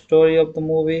discuss the story of the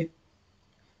movie,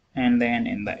 and then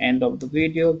in the end of the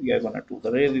video, we are gonna do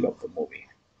the review of the movie.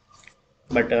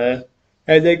 But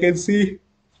as I can see,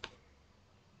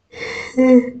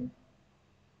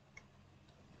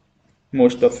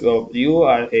 most of you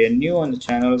are here new on the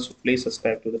channel, so please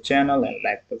subscribe to the channel and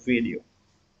like the video.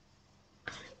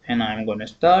 And I'm gonna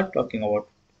start talking about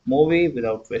movie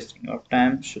without wasting your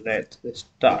time. So let's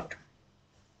start.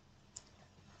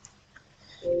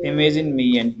 Imagine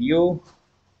Me and You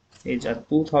is a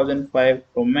 2005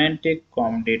 romantic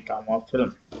comedy drama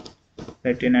film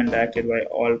written and directed by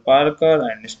Al Parker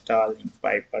and starring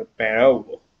Piper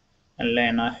Perabo and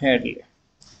Lena Headey,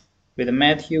 with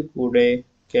Matthew Goode,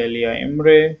 Kelia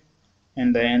Imre,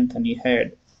 and the Anthony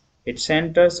Head. It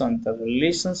centers on the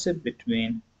relationship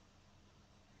between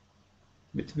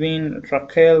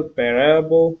Raquel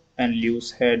Perabo and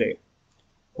Luz Headey,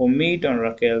 who meet on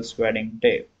Raquel's wedding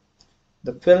day.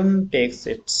 The film takes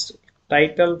its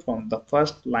title from the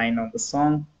first line of the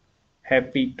song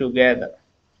 "Happy Together."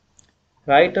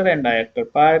 Writer and director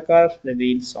Parker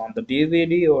reveals on the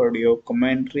DVD audio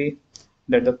commentary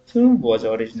that the film was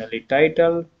originally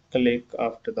titled "Click"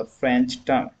 after the French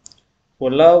term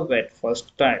for love at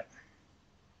first sight,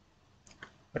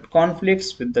 but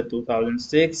conflicts with the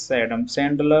 2006 Adam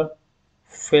Sandler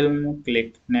film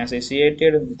 "Click"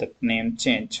 necessitated the name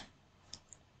change.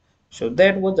 So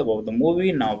that was about the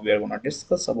movie. Now we are going to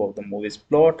discuss about the movie's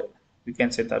plot. We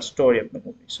can say the story of the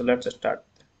movie. So let's start.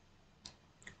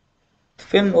 The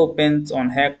film opens on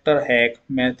Hector Hack,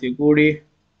 Matthew Goody,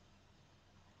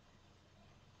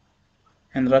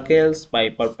 and Raquel's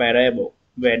Piper Perabo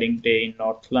wedding day in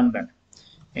North London,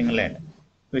 England,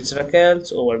 which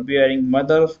Raquel's overbearing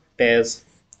mother Tess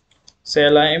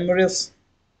Sela Emrys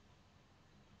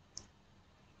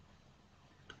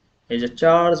is in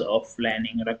charge of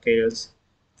planning. Raquel's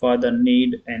father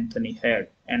Ned Anthony Head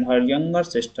and her younger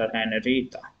sister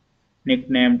Henrietta,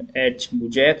 nicknamed H.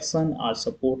 Jackson, are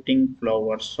supporting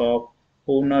flower shop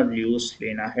owner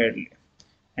Lena Headey,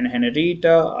 and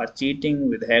Henrietta are cheating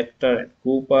with Hector and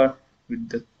Cooper with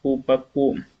the Cooper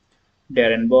coup.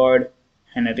 Darren bored,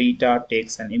 Henrietta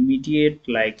takes an immediate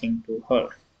liking to her,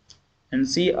 and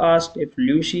she asks if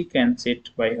Lucy can sit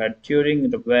by her during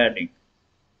the wedding.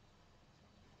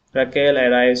 Raquel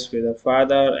arrives with her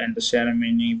father and the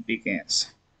ceremony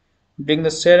begins. During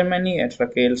the ceremony, at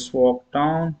Raquel's walk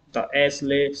down the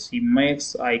aisle, she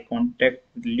makes eye contact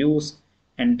with Luz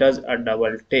and does a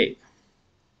double take.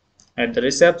 At the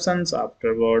receptions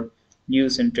afterward,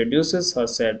 Luz introduces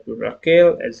herself to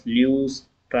Raquel as Luz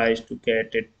tries to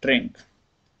get a drink.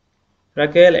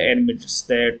 Raquel admits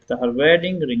that her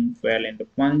wedding ring fell in the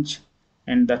punch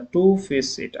and the two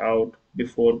fish it out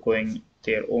before going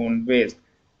their own ways.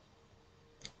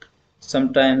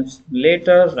 Sometimes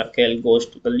later, Raquel goes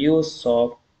to the Lewis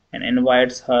shop and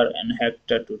invites her and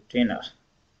Hector to dinner.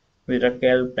 With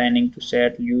Raquel planning to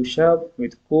set Lewis up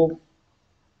with Coop,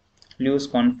 Lewis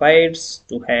confides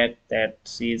to Heck that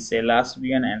she is a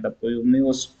lesbian and the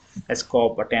Muse as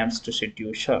Coop attempts to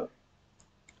seduce her.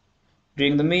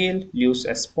 During the meal, Lewis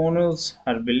espoused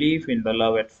her belief in the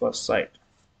love at first sight,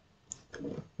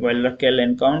 while Raquel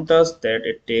encounters that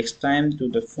it takes time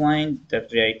to find the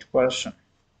right person.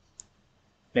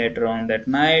 Later on that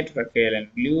night, Raquel and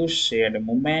Luz shared a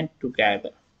moment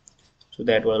together. So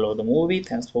that was all of the movie.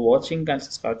 Thanks for watching. Guys,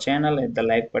 subscribe channel, hit the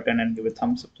like button and give a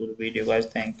thumbs up to the video, guys.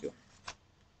 Thank you.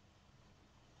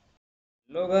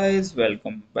 Hello guys,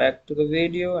 welcome back to the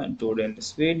video, and today in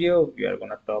this video we are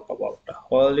gonna talk about a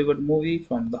Hollywood movie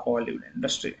from the Hollywood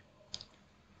industry.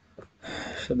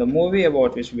 So the movie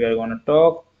about which we are gonna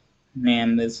talk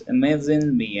name is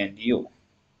Imagine Me and You.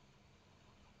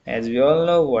 As we all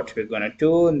know what we're gonna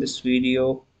do in this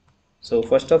video. So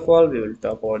first of all, we will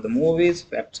talk about the movies,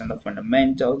 facts and the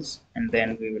fundamentals, and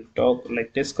then we will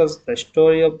discuss the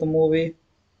story of the movie,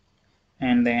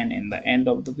 and then in the end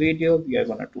of the video, we are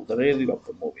gonna do the review of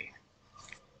the movie.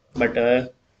 But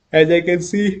as I can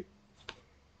see,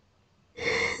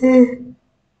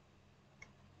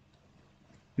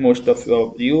 most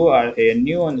of you are here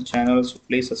new on the channel, so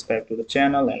please subscribe to the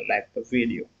channel and like the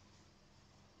video.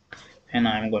 And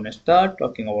I'm gonna start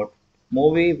talking about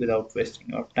movie without wasting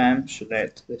your time. So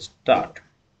let's start.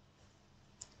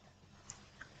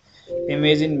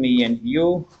 Imagine Me and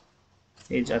You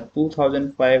is a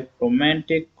 2005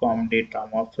 romantic comedy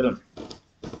drama film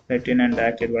written and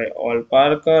directed by Al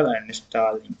Parker and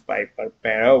starring Piper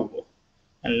Perabo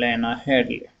and Lena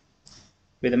Headey,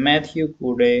 with Matthew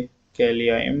Good,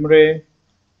 Kelia Imre,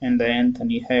 and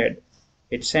Anthony Head.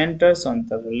 It centers on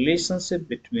the relationship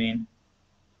between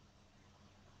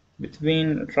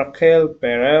Raquel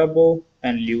Perabo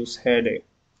and Luz Headey,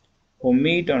 who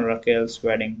meet on Raquel's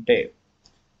wedding day.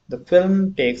 The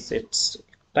film takes its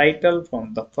title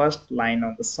from the first line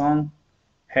of the song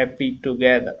Happy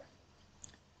Together.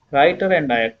 Writer and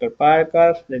director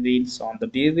Parker reveals on the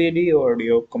DVD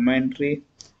audio commentary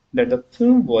that the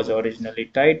film was originally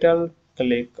titled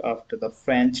Click after the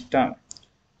French term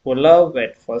for love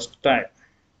at first sight,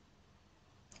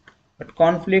 but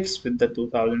conflicts with the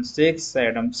 2006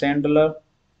 Adam Sandler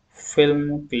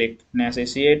film Click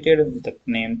necessitated the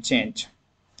name change.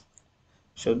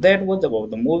 So that was about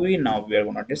the movie. Now we are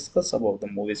going to discuss about the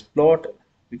movie's plot.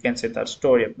 We can say the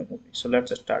story of the movie. So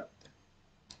let's start.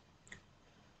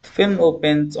 The film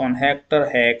opens on Hector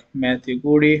Hack, Matthew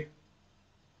Goody,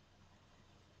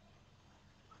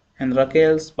 and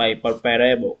Raquel's Piper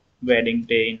Perabo wedding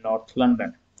day in North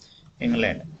London,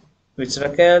 England, which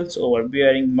Raquel's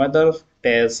overbearing mother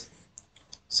tells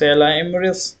Sheila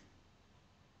Emrys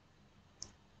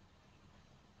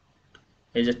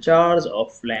is in charge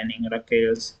of planning.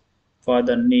 Raquel's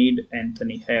father Ned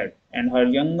Anthony Head and her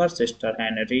younger sister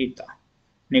Henrietta,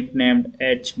 nicknamed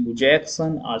H.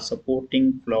 Jackson, are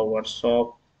supporting flower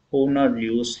shop owner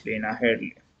Lena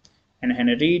Headey, and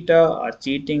Henrietta are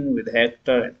cheating with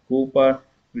Hector and Cooper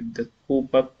with the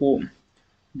Cooper coup.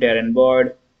 Darren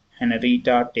bored,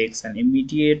 Henrietta takes an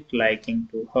immediate liking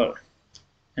to her,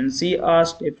 and she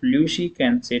asks if Lucy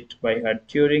can sit by her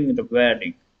during the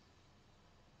wedding.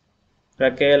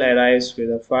 Raquel arrives with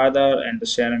her father and the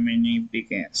ceremony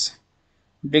begins.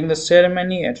 During the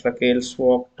ceremony, at Raquel's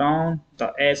walk down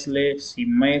the aisle, she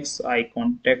makes eye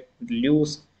contact with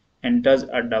Luz and does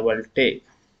a double take.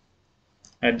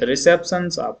 At the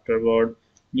receptions afterward,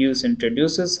 Luz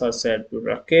introduces herself to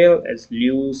Raquel as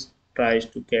Luz tries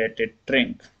to get a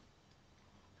drink.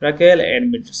 Raquel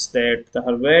admits that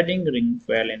her wedding ring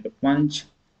fell in the punch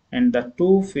and the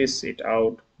two fish it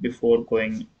out before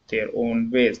going their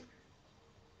own ways.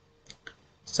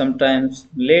 Sometimes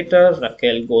later,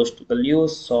 Raquel goes to the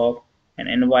Lewis shop and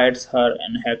invites her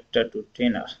and Hector to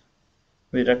dinner,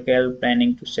 with Raquel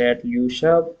planning to set Lewis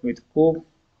up with Coop.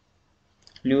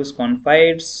 Luz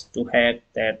confides to Heck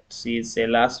that she is a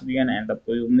lesbian and the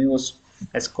Muse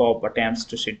escort attempts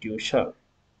to seduce her.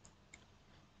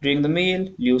 During the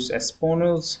meal, Luz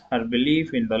espoused her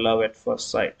belief in the love at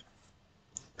first sight,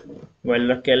 while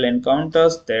Raquel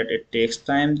encounters that it takes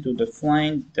time to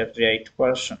find the right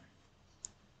person.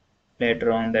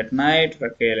 Later on that night,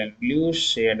 Raquel and Luz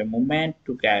shared a moment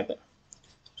together.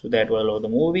 So that was all of the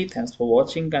movie. Thanks for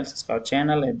watching. Guys, subscribe our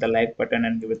channel, hit the like button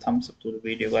and give a thumbs up to the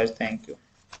video, guys. Thank you.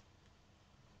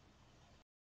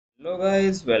 Hello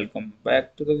guys, welcome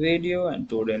back to the video, and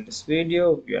today in this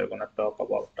video we are gonna talk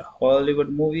about a Hollywood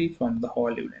movie from the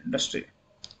Hollywood industry.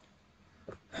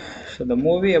 So the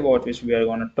movie about which we are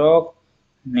gonna talk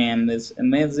name is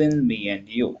Imagine Me and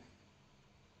You.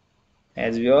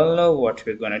 As we all know what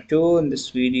we're gonna do in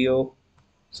this video.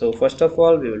 So first of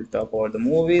all we will talk about the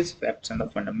movies, facts and the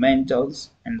fundamentals,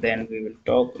 and then we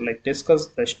will discuss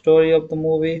the story of the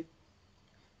movie,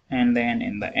 and then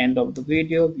in the end of the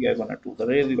video we are gonna do the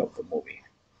review of the movie.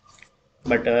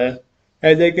 But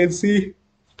as I can see,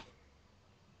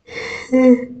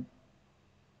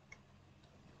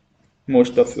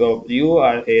 most of you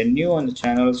are here new on the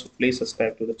channel, so please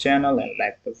subscribe to the channel and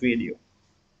like the video.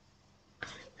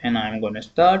 And I'm gonna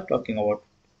start talking about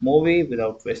movie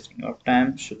without wasting your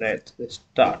time, so let's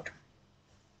start.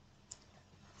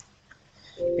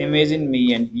 Imagine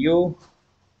Me and You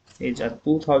is a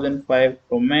 2005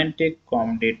 romantic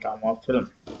comedy drama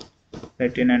film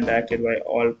written and directed by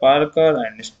Al Parker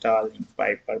and starring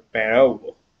Piper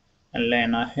Perabo and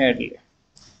Lena Headey,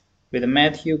 with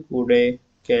Matthew Good,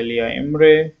 Kelia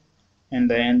Imre, and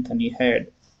the Anthony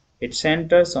Head. It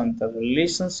centers on the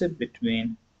relationship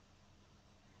between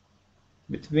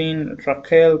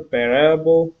Raquel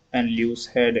Perabo and Luz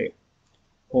Headey,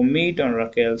 who meet on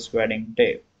Raquel's wedding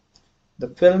day. The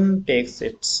film takes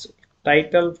its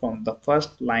title from the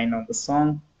first line of the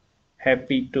song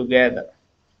Happy Together.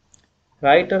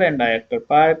 Writer and director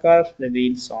Parker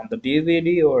reveals on the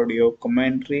DVD audio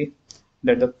commentary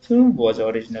that the film was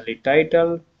originally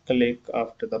titled Click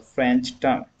after the French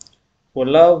term for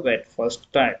love at first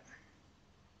sight,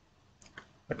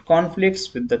 but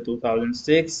conflicts with the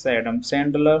 2006 Adam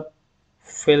Sandler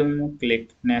film Click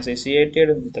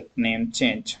necessitated the name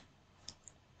change.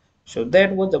 So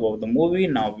that was about the movie.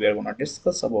 Now we are going to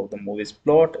discuss about the movie's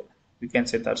plot. We can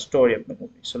say the story of the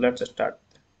movie. So let's start.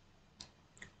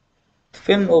 The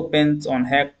film opens on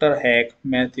Hector Hack,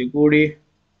 Matthew Goody,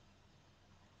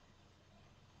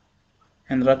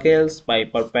 and Raquel's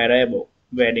Piper Perabo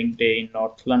wedding day in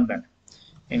North London,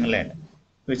 England,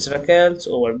 which Raquel's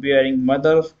overbearing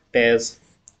mother tells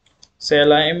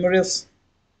Sheila Emrys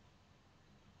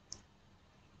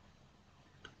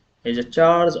is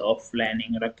charge of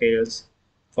planning. Raquel's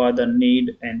father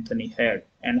Ned Anthony Head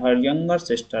and her younger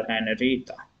sister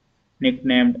Henrietta,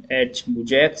 nicknamed H.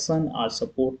 Jackson, are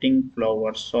supporting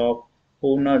flower shop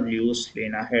owner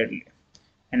Lena Headey,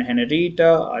 and Henrietta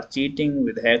are cheating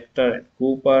with Hector and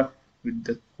Cooper with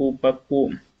the Cooper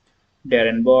coup.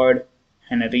 Darren Boyd,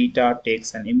 Henrietta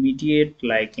takes an immediate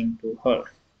liking to her,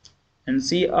 and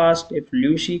she asked if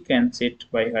Lucy can sit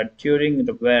by her during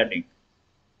the wedding.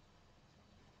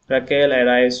 Raquel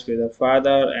arrives with her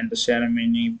father and the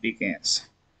ceremony begins.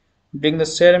 During the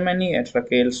ceremony, at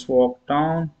Raquel's walk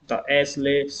down the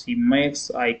aisle, she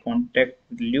makes eye contact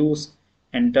with Luz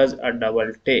and does a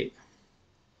double take.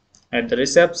 At the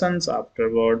receptions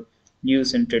afterward,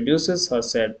 Luz introduces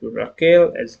herself to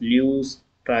Raquel as Luz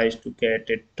tries to get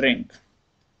a drink.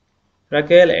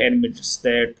 Raquel admits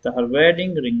that her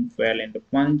wedding ring fell in the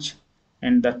punch,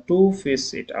 and the two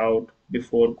fish it out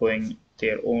before going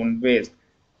their own ways.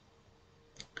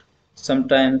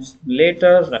 Sometimes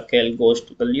later, Raquel goes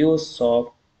to the Luz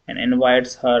shop and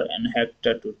invites her and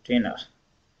Hector to dinner,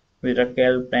 with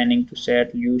Raquel planning to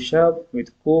set Luz up with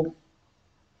Coop.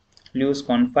 Luz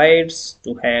confides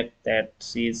to Heck that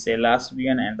she is a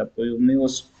lesbian and the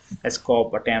Muse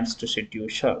escort attempts to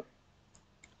seduce her.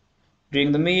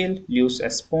 During the meal, Luz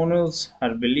espoused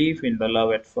her belief in the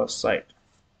love at first sight,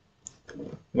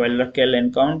 while Raquel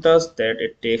encounters that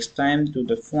it takes time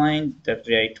to find the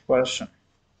right person.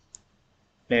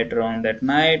 Later on that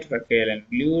night, Raquel and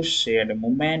Luz shared a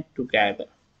moment together.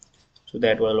 So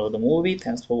that was all of the movie.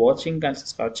 Thanks for watching. Guys,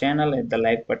 subscribe our channel, hit the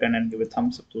like button and give a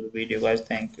thumbs up to the video, guys.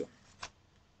 Thank you.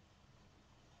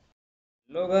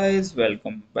 Hello guys,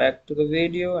 welcome back to the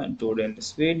video, and today in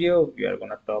this video we are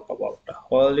gonna talk about a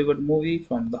Hollywood movie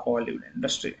from the Hollywood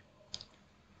industry.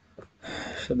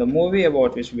 So the movie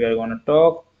about which we are gonna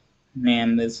talk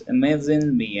name is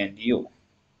Imagine Me and You.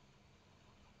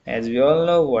 As we all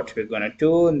know what we're gonna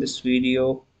do in this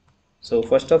video. So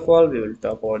first of all, we will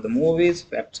talk about the movies,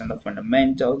 facts and the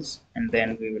fundamentals, and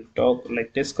then we will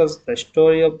discuss the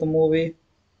story of the movie,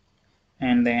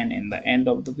 and then in the end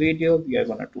of the video, we are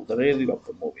gonna do the review of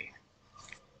the movie.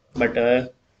 But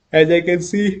as I can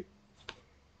see,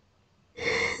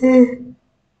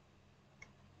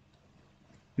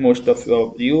 most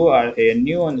of you are here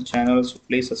new on the channel, so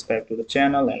please subscribe to the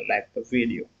channel and like the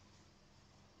video.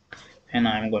 And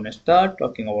I'm gonna start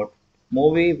talking about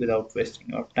movie without wasting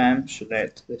your time. So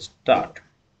let's start.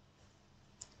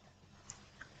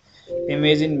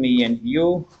 Imagine Me and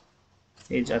You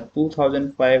is a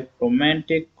 2005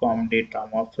 romantic comedy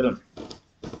drama film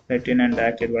written and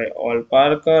directed by Al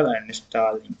Parker and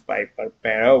starring Piper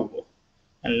Perabo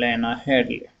and Lena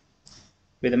Headey,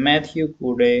 with Matthew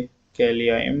Good,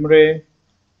 Kelia Imre,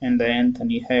 and the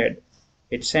Anthony Head.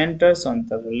 It centers on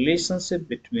the relationship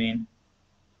between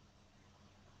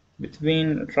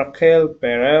Raquel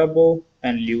Perabo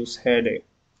and Headey,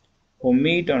 who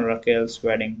meet on Raquel's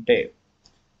wedding day.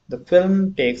 The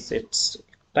film takes its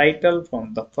title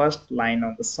from the first line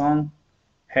of the song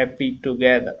 "Happy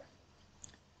Together".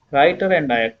 Writer and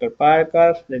director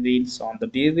Parker reveals on the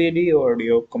DVD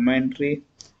audio commentary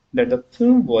that the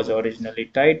film was originally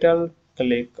titled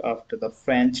 "Click" after the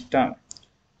French term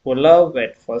for love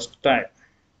at first sight,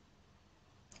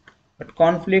 but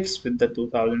conflicts with the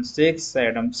 2006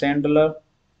 Adam Sandler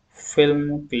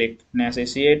film Click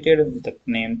necessitated the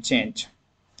name change.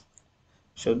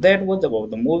 So that was about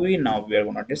the movie. Now we are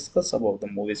going to discuss about the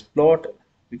movie's plot.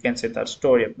 We can say the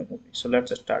story of the movie. So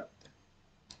let's start.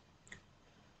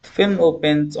 The film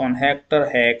opens on Hector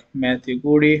Hack, Matthew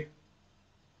Goody,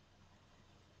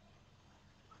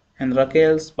 and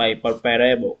Raquel's Piper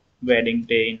Perabo wedding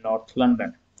day in North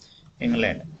London,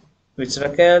 England, which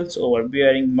Raquel's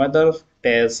overbearing mother,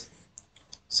 Tess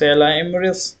Sela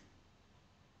Emrys,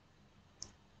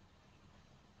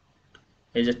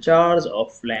 is in charge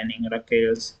of planning.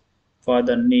 Raquel's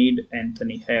father, Ned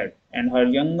Anthony Head, and her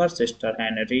younger sister,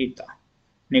 Henrietta,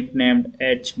 nicknamed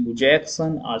H.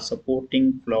 Jackson, are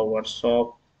supporting flower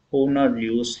shop owner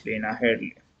Lena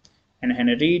Headey, and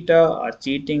Henrietta are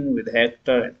cheating with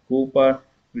Hector and Cooper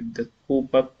with the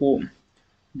Cooper coup.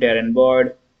 Darren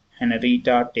Boyd,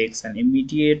 Henrietta takes an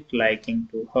immediate liking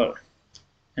to her,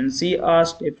 and she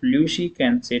asked if Lucy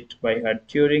can sit by her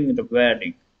during the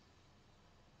wedding.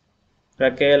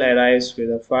 Raquel arrives with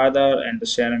her father and the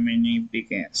ceremony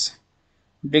begins.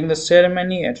 During the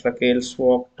ceremony, at Raquel's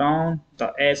walk down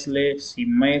the aisle, she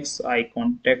makes eye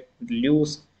contact with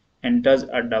Luz and does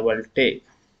a double take.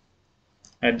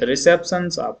 At the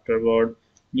receptions afterward,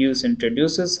 Luz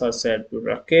introduces herself to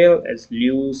Raquel as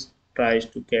Luz tries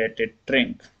to get a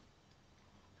drink.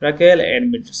 Raquel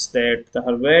admits that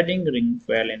her wedding ring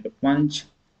fell in the punch,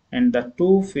 and the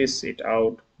two fish it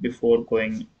out before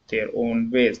going their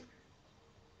own ways.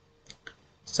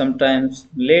 Sometimes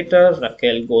later,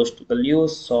 Raquel goes to the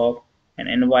Luz shop and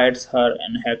invites her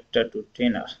and Hector to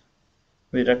dinner,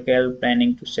 with Raquel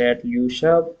planning to set Luz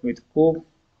up with Coop.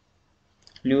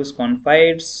 Luz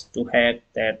confides to Heck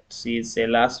that she is a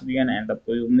lesbian and the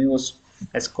Muse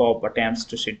as Coop attempts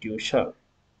to seduce her.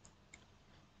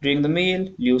 During the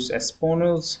meal, Luz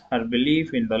espoused her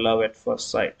belief in the love at first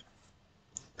sight,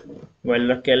 while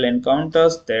Raquel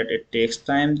encounters that it takes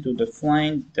time to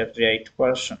find the right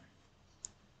person.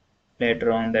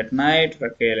 Later on that night,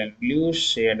 Raquel and Luz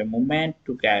shared a moment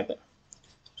together.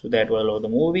 So that was all of the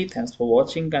movie. Thanks for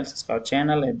watching. Guys, subscribe our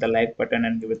channel, hit the like button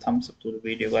and give a thumbs up to the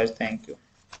video, guys. Thank you.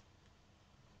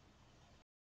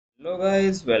 Hello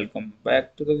guys, welcome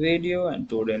back to the video, and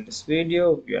today in this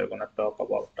video we are gonna talk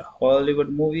about a Hollywood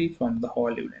movie from the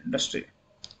Hollywood industry.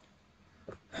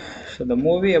 So the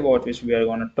movie about which we are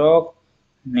gonna talk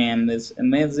name is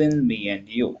Imagine Me and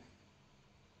You.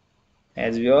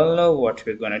 As we all know what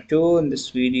we're gonna do in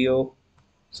this video.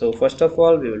 So first of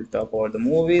all, we will talk about the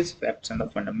movies, facts and the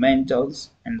fundamentals,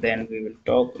 and then we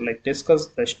will discuss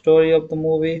the story of the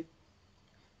movie,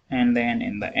 and then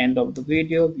in the end of the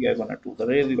video, we are gonna do the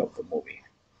review of the movie.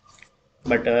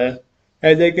 But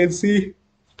as I can see,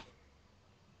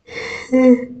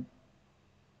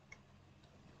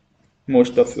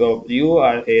 most of you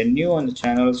are here new on the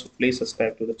channel, so please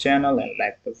subscribe to the channel and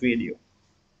like the video.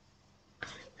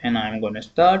 And I'm gonna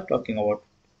start talking about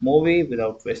movie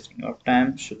without wasting your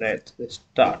time. So let's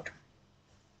start.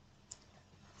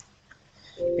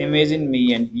 Imagine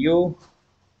Me and You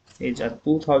is a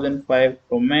 2005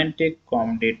 romantic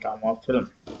comedy drama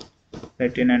film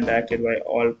written and directed by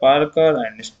Al Parker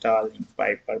and starring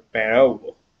Piper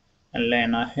Perabo and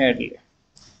Lena Headey,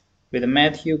 with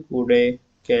Matthew Good,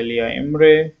 Kelia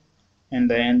Imre, and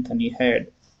the Anthony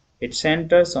Head. It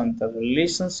centers on the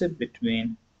relationship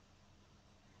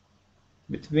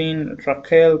between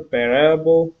Raquel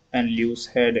Perabo and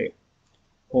Headey,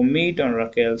 who meet on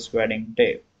Raquel's wedding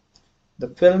day. The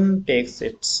film takes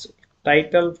its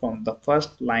title from the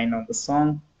first line of the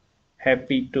song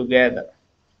Happy Together.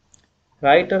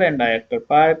 Writer and director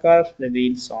Parker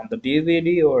reveals on the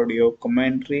DVD audio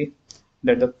commentary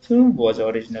that the film was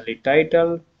originally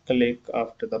titled Click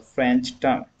after the French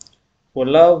term for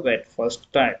love at first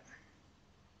sight,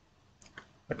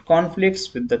 but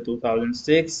conflicts with the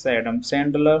 2006 Adam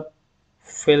Sandler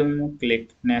film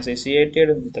Click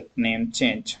necessitated the name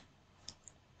change.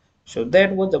 So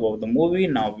that was about the movie.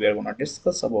 Now we are going to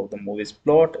discuss about the movie's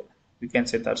plot. We can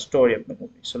say the story of the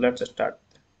movie. So let's start.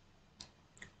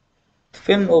 The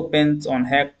film opens on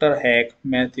Hector Hack,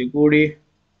 Matthew Goody,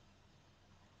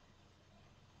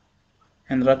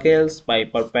 and Raquel's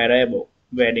Piper Perabo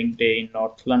wedding day in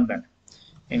North London,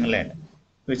 England,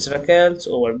 which Raquel's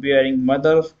overbearing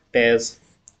mother, Tess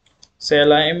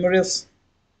Sela Emrys,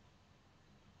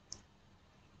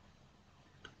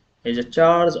 is in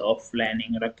charge of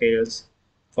planning. Raquel's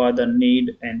father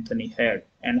Ned Anthony Head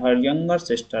and her younger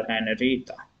sister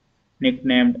Henrietta,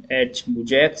 nicknamed H.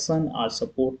 Jackson, are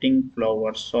supporting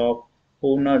flower shop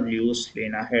owner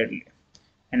Lena Headey,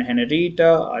 and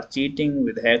Henrietta are cheating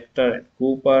with Hector and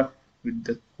Cooper with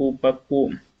the Cooper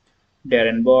coup.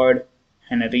 Darren Boyd,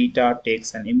 Henrietta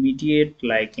takes an immediate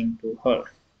liking to her,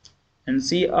 and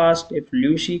she asked if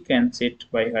Lucy can sit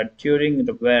by her during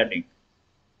the wedding.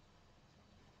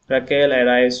 Raquel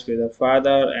arrives with her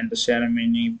father and the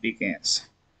ceremony begins.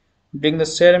 During the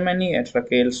ceremony, at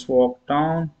Raquel's walk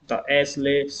down the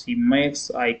aisle, she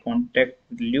makes eye contact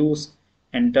with Luz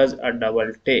and does a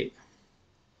double take.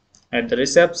 At the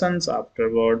receptions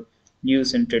afterward,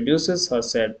 Luz introduces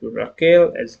herself to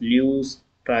Raquel as Luz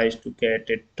tries to get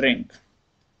a drink.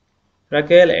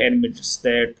 Raquel admits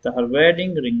that her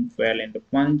wedding ring fell in the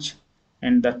punch,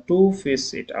 and the two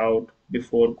fish it out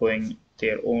before going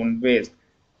their own ways.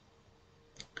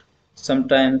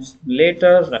 Sometime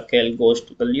later, Raquel goes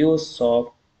to the Luz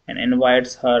shop and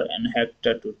invites her and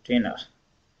Hector to dinner,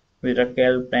 with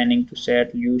Raquel planning to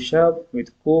set Luz up with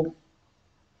Coop.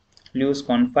 Luz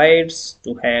confides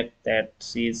to Heck that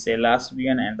she is a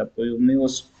lesbian and the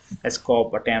Muse as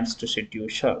Coop attempts to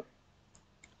seduce her.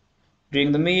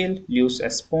 During the meal, Luz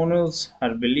espoused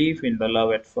her belief in the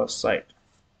love at first sight,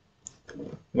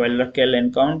 while Raquel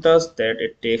encounters that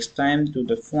it takes time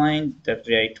to find the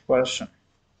right person.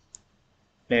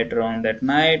 Later on that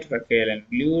night, Raquel and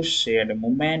Luz shared a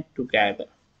moment together.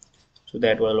 So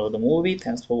that was all of the movie.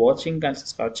 Thanks for watching. Guys,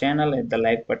 subscribe our channel, hit the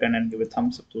like button and give a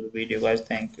thumbs up to the video, guys.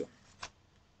 Thank you.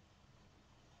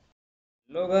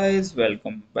 Hello guys,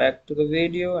 welcome back to the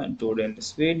video, and today in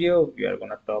this video we are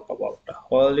gonna talk about a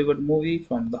Hollywood movie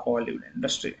from the Hollywood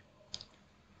industry.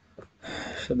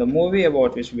 So the movie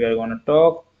about which we are gonna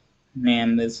talk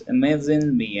name is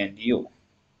Imagine Me and You.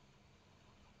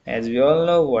 As we all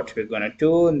know what we're gonna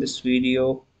do in this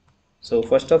video. So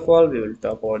first of all, we will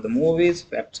talk about the movies,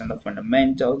 facts and the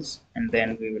fundamentals, and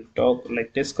then we will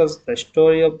discuss the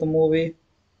story of the movie,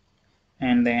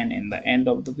 and then in the end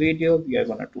of the video we are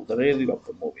gonna do the review of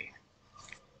the movie.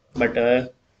 But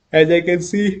as I can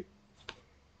see,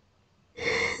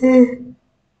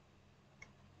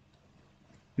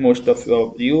 most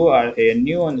of you are here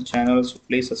new on the channel, so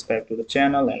please subscribe to the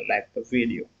channel and like the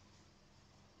video.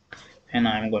 And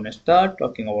I'm gonna start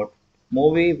talking about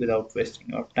movie without wasting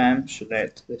your time, so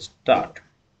let's start.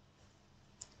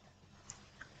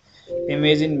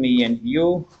 Imagine Me and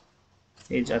You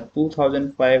is a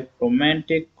 2005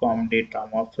 romantic comedy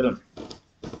drama film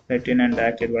written and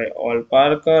directed by Al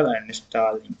Parker and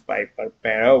starring Piper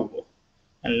Perabo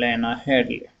and Lena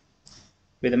Headey,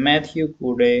 with Matthew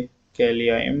Goode,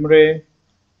 Kelia Imre,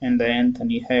 and the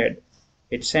Anthony Head.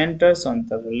 It centers on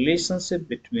the relationship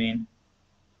between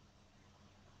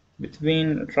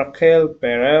Raquel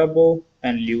Perabo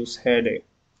and Headey,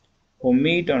 who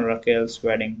meet on Raquel's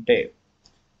wedding day.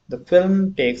 The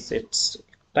film takes its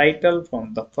title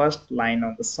from the first line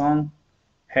of the song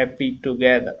Happy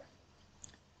Together.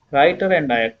 Writer and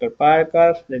director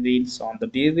Parker reveals on the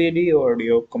DVD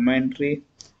audio commentary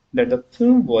that the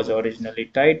film was originally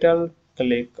titled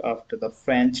Click after the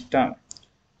French term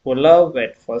for love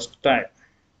at first sight,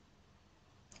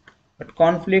 but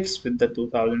conflicts with the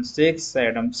 2006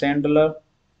 Adam Sandler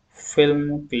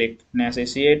film Click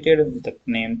necessitated the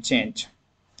name change.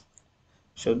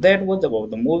 So that was about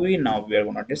the movie. Now we are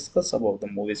going to discuss about the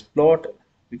movie's plot.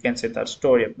 We can say the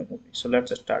story of the movie. So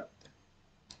let's start.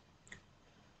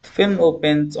 The film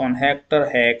opens on Hector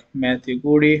Hack, Matthew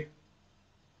Goody,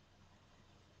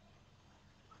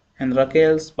 and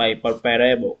Raquel's Piper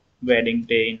Perabo wedding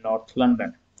day in North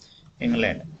London,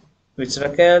 England, which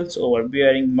Raquel's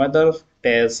overbearing mother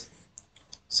tells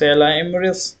Sela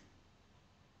Emrys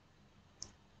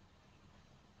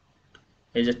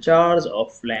is in charge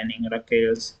of planning.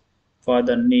 Raquel's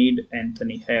father Ned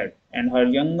Anthony Head and her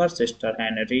younger sister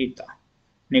Henrietta,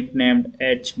 nicknamed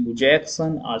H.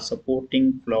 Jackson, are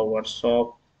supporting flower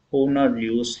shop owner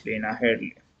Lena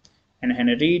Headey, and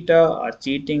Henrietta are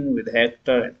cheating with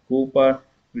Hector and Cooper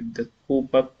with the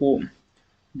Cooper coup.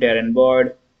 Darren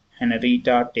Boyd,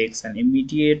 Henrietta takes an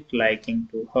immediate liking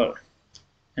to her,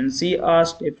 and she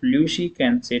asked if Lucy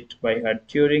can sit by her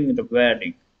during the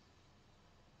wedding.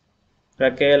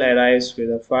 Raquel arrives with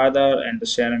her father and the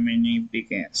ceremony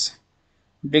begins.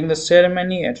 During the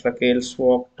ceremony, at Raquel's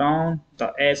walk down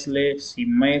the aisle, she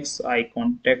makes eye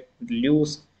contact with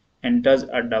Luz and does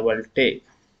a double take.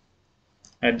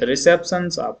 At the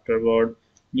receptions afterward,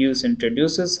 Luz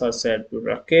introduces herself to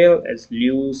Raquel as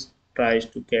Luz tries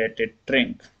to get a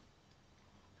drink.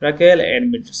 Raquel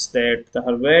admits that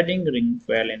her wedding ring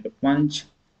fell in the punch,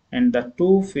 and the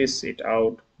two fish it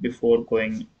out before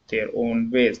going their own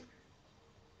ways.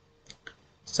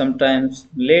 Sometimes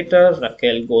later,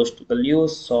 Raquel goes to the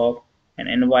Luz shop and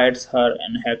invites her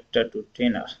and Hector to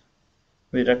dinner,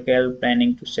 with Raquel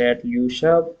planning to set Luz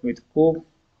up with Coop.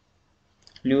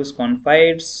 Luz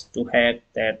confides to Heck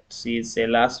that she is a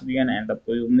lesbian and the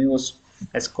Muse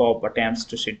as Coop attempts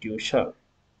to seduce her.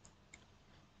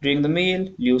 During the meal,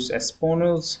 Luz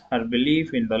espoused her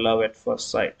belief in the love at first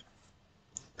sight,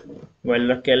 while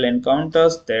Raquel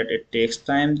encounters that it takes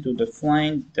time to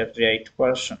find the right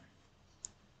person.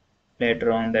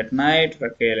 Later on that night,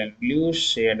 Raquel and Luz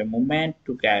shared a moment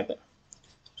together.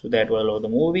 So that was all of the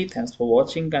movie. Thanks for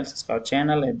watching. Guys, subscribe our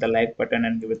channel, hit the like button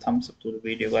and give a thumbs up to the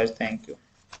video, guys. Thank you.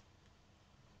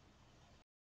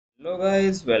 Hello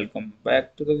guys, welcome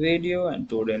back to the video, and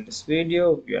today in this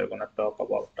video we are gonna talk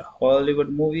about a Hollywood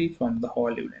movie from the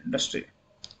Hollywood industry.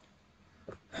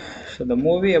 So the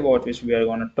movie about which we are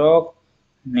gonna talk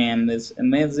name is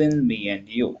Imagine Me and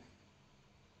You.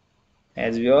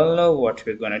 As we all know what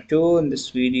we're gonna do in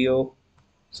this video.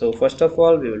 So first of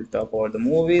all, we will talk about the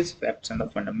movies, facts and the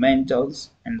fundamentals,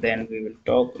 and then we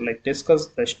will discuss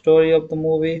the story of the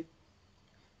movie,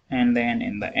 and then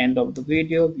in the end of the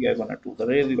video, we are gonna do the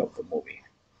review of the movie.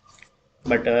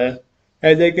 But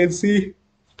as I can see,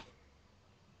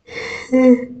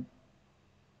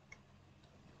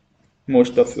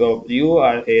 most of you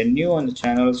are here new on the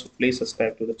channel, so please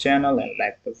subscribe to the channel and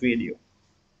like the video.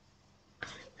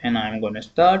 And I'm gonna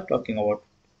start talking about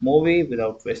movie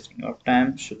without wasting your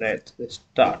time, so let's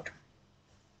start.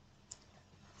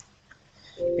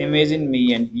 Imagine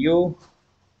Me and You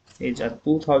is a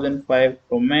 2005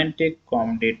 romantic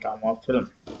comedy drama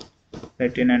film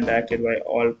written and directed by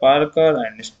Al Parker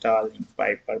and starring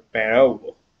Piper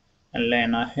Perabo and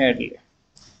Lena Headey,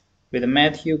 with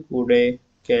Matthew Good,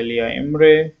 Kelia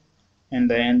Imre, and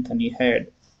the Anthony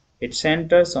Head. It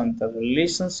centers on the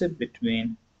relationship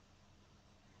between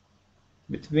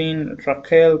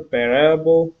Raquel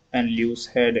Perabo and Luz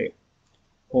Headey,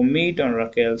 who meet on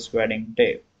Raquel's wedding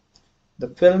day. The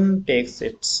film takes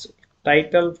its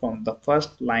title from the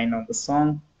first line of the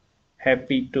song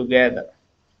Happy Together.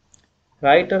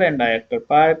 Writer and director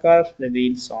Parker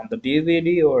reveals on the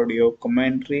DVD audio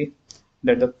commentary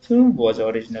that the film was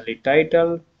originally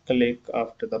titled Click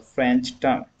after the French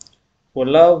term for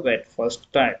love at first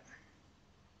sight,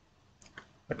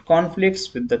 but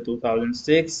conflicts with the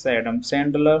 2006 Adam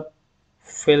Sandler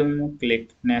film Click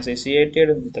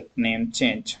necessitated the name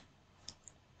change.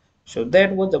 So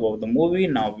that was about the movie.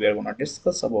 Now we are going to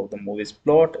discuss about the movie's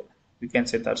plot. We can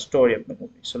say the story of the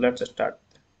movie. So let's start.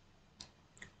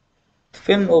 The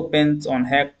film opens on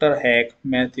Hector Hack,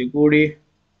 Matthew Goody,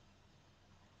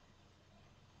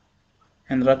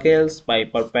 and Raquel's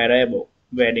Piper Perabo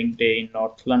wedding day in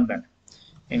North London,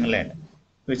 England,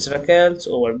 which Raquel's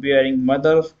overbearing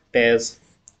mother tells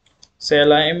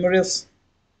Sela Emrys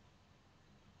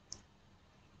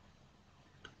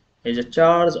is in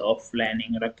charge of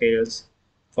planning. Raquel's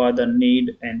father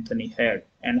Ned Anthony Head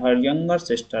and her younger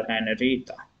sister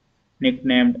Henrietta,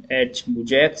 nicknamed H.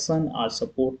 Jackson, are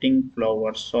supporting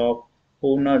flower shop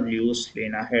owner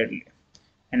Lena Headey,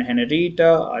 and Henrietta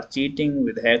are cheating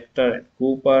with Hector and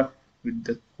Cooper with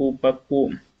the Cooper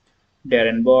coup.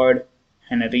 Darren Boyd,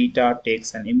 Henrietta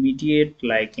takes an immediate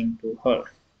liking to her,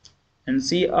 and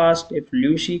she asked if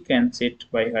Lucy can sit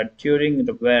by her during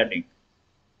the wedding.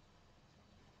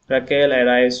 Raquel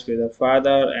arrives with her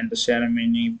father and the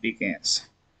ceremony begins.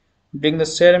 During the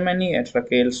ceremony, at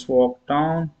Raquel's walk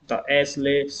down the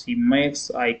aisle, she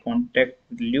makes eye contact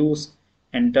with Luz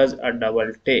and does a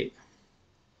double take.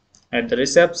 At the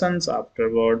receptions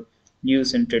afterward,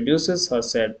 Luz introduces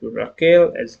herself to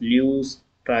Raquel as Luz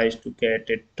tries to get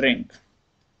a drink.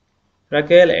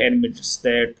 Raquel admits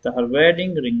that her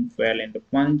wedding ring fell in the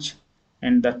punch,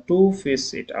 and the two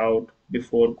fish it out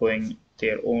before going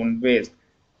their own ways.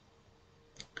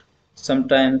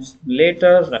 Sometimes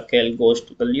later, Raquel goes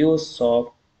to the Luz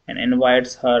shop and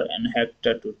invites her and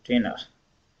Hector to dinner,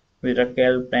 with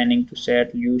Raquel planning to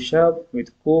set Luz up with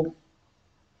Coop.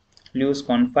 Luz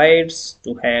confides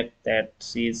to Heck that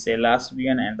she is a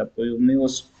lesbian and the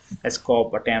Muse as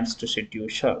Cobb attempts to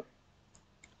seduce her.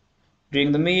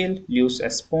 During the meal, Luz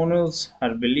espoused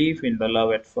her belief in the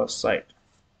love at first sight,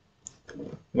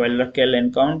 while Raquel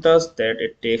encounters that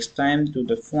it takes time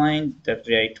to find the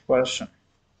right person.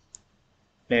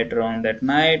 Later on that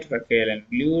night, Raquel and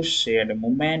Luz shared a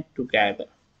moment together.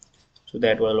 So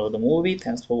that was all of the movie.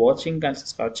 Thanks for watching. Guys,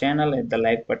 subscribe our channel, hit the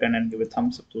like button and give a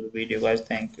thumbs up to the video, guys.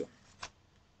 Thank you.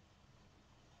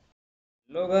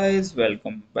 Hello guys,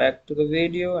 welcome back to the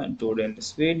video, and today in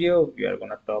this video we are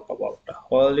gonna talk about a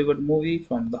Hollywood movie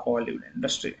from the Hollywood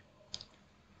industry.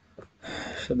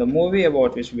 So the movie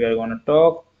about which we are gonna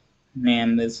talk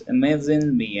name is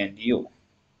Imagine Me and You.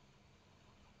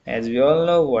 As we all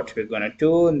know what we're gonna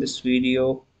do in this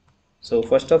video. So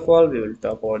first of all we will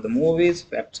talk about the movies,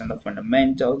 facts and the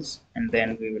fundamentals, and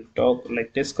then we will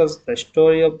discuss the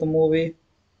story of the movie,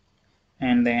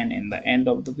 and then in the end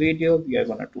of the video we are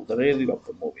gonna do the review of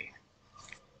the movie.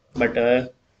 But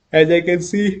as I can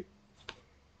see,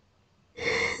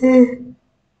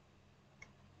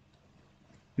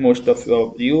 most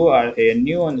of you are here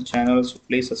new on the channel, so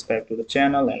please subscribe to the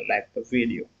channel and like the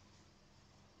video.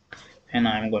 And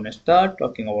I'm gonna start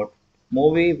talking about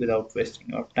movie without wasting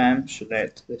your time, so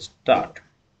let's start.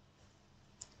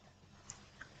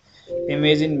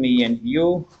 Imagine Me and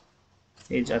You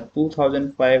is a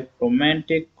 2005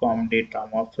 romantic comedy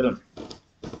drama film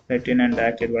written and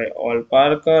directed by Al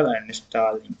Parker and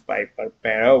starring Piper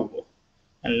Perabo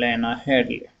and Lena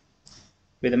Headey,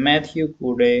 with Matthew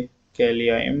Good,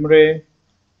 Kelia Imre,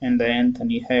 and the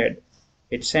Anthony Head.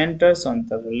 It centers on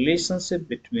the relationship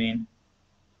between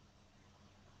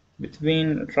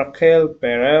Raquel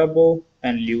Perabo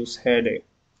and Luz Headey,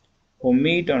 who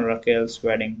meet on Raquel's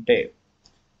wedding day.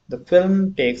 The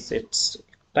film takes its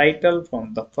title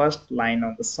from the first line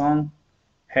of the song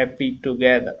Happy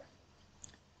Together.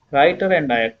 Writer and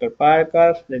director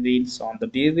Parker reveals on the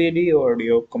DVD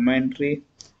audio commentary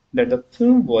that the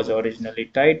film was originally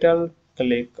titled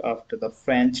Click after the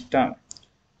French term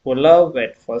for love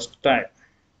at first sight,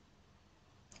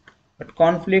 but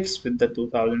conflicts with the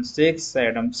 2006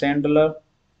 Adam Sandler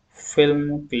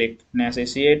film Click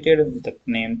necessitated the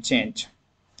name change.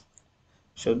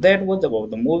 So that was about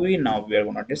the movie. Now we are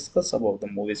going to discuss about the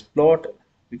movie's plot.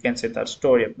 We can say the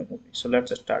story of the movie. So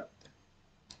let's start.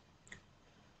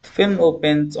 The film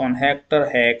opens on Hector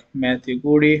Hack, Matthew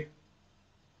Goody,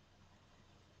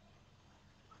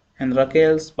 and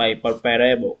Raquel's Piper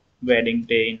Perabo wedding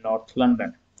day in North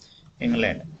London,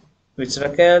 England, which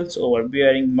Raquel's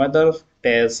overbearing mother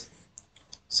tells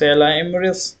Sheila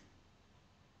Emrys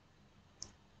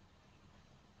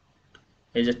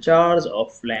is in charge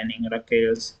of planning.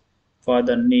 Raquel's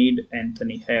father Ned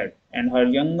Anthony Head and her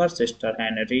younger sister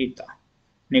Henrietta,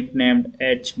 nicknamed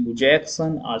H.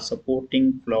 Jackson, are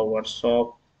supporting flower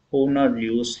shop owner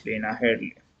Lena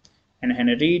Headey, and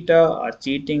Henrietta are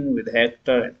cheating with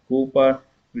Hector and Cooper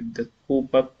with the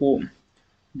Cooper coup.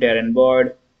 Darren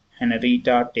Boyd,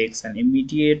 Henrietta takes an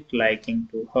immediate liking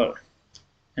to her,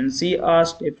 and she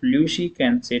asked if Lucy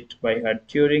can sit by her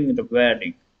during the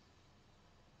wedding.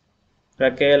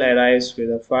 Raquel arrives with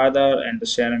her father and the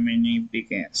ceremony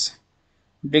begins.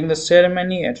 During the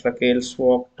ceremony, at Raquel's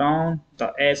walk down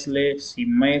the aisle, she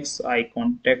makes eye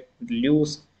contact with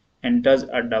Luz and does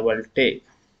a double take.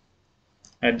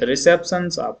 At the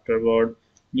receptions afterward,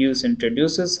 Luz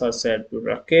introduces herself to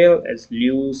Raquel as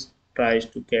Luz tries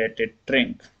to get a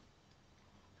drink.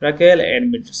 Raquel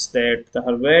admits that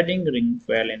her wedding ring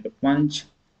fell in the punch,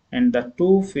 and the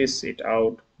two fish it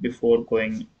out before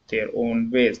going their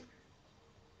own ways.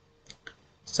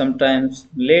 Sometimes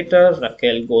later,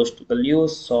 Raquel goes to the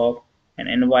Luz shop and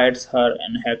invites her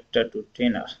and Hector to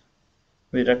dinner,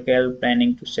 with Raquel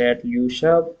planning to set Luz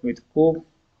up with Coop.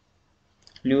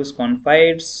 Luz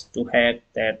confides to Heck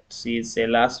that she is a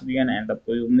lesbian and the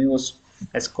Muse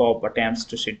as Cobb attempts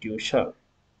to seduce her.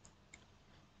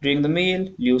 During the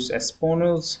meal, Luz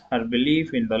espoused her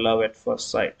belief in the love at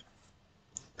first sight,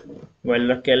 while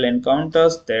Raquel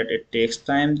encounters that it takes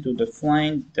time to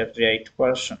find the right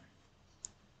person.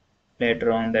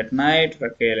 Later on that night,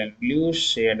 Raquel and Luz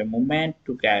shared a moment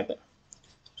together.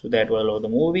 So that was all of the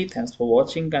movie. Thanks for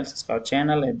watching. Guys, subscribe our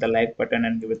channel, hit the like button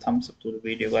and give a thumbs up to the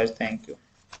video, guys. Thank you.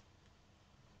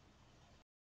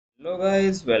 Hello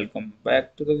guys, welcome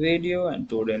back to the video, and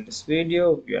today in this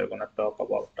video we are gonna talk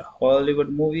about a Hollywood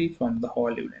movie from the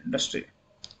Hollywood industry.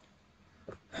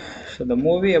 So the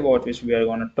movie about which we are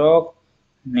gonna talk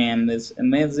name is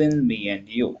Imagine Me and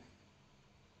You.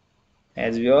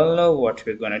 As we all know what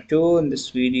we're gonna do in this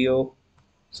video.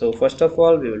 So first of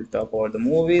all we will talk about the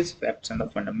movies, facts and the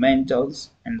fundamentals,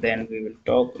 and then we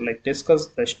will discuss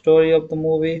the story of the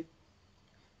movie,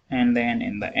 and then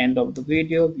in the end of the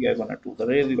video we are gonna do the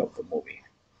review of the movie.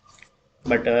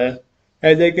 But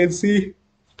as I can see,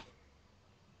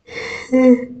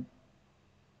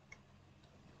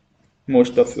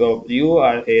 most of you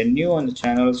are here new on the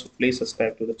channel, so please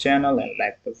subscribe to the channel and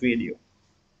like the video.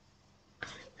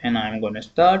 And I'm gonna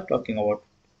start talking about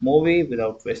movie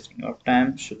without wasting your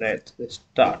time, so let's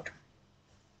start.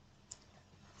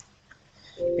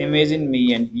 Imagine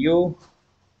Me and You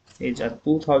is a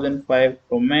 2005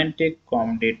 romantic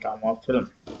comedy drama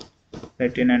film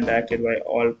written and directed by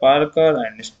Al Parker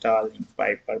and starring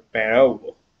Piper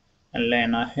Perabo and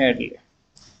Lena Headey,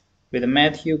 with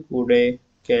Matthew Good,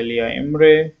 Kelia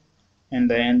Imre,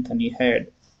 and the Anthony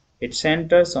Head. It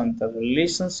centers on the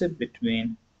relationship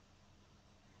between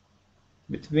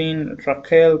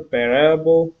Raquel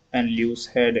Perabo and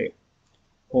Headey,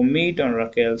 who meet on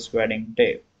Raquel's wedding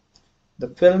day. The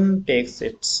film takes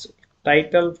its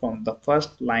title from the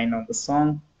first line of the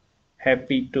song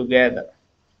Happy Together.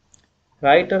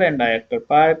 Writer and director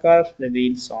Parker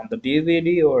reveals on the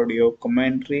DVD audio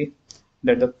commentary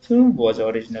that the film was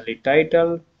originally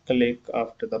titled Click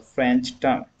after the French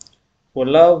term for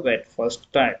love at first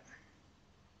sight,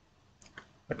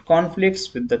 but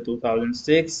conflicts with the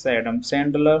 2006 Adam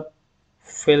Sandler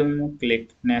film Click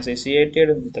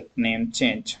necessitated the name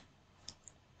change.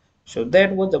 So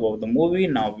that was about the movie.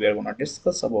 Now we are going to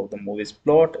discuss about the movie's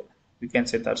plot. We can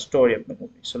say the story of the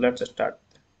movie. So let's start.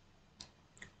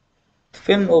 The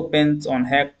film opens on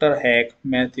Hector Hack,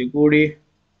 Matthew Goody,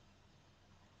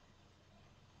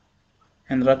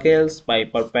 and Raquel's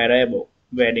Piper Perabo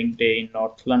wedding day in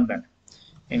North London,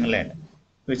 England,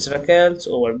 which Raquel's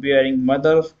overbearing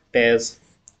mother Tess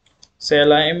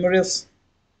Sela Emrys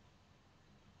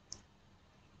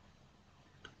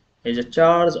is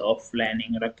charged of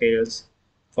planning. Raquel's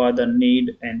father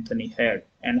Ned Anthony Head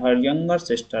and her younger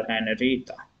sister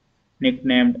Henrietta,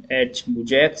 nicknamed H.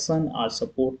 Jackson, are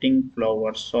supporting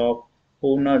flower shop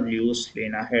owner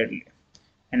Lena Headey,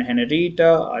 and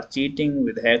Henrietta are cheating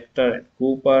with Hector and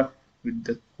Cooper with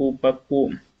the Cooper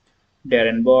coup.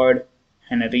 Darren Boyd,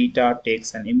 Henrietta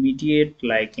takes an immediate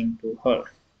liking to her,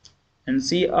 and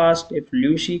she asked if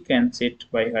Lucy can sit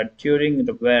by her during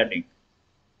the wedding.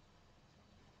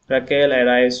 Raquel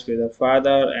arrives with her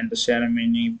father and the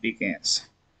ceremony begins.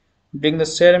 During the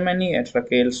ceremony, at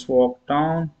Raquel's walk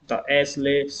down the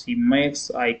aisle, she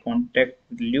makes eye contact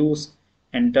with Luz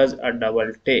and does a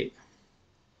double take.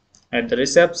 At the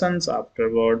receptions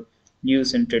afterward,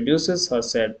 Luz introduces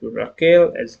herself to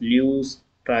Raquel as Luz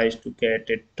tries to get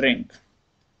a drink.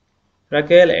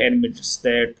 Raquel admits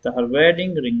that her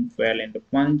wedding ring fell in the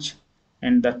punch,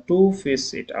 and the two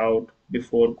fish it out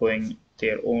before going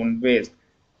their own ways.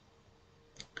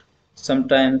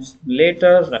 Sometimes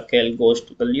later, Raquel goes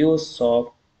to the Luz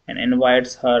shop and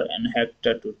invites her and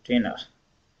Hector to dinner,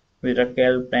 with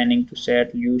Raquel planning to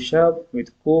set Luz up with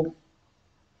Coop.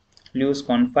 Luz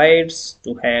confides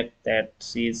to Heck that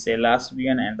she is a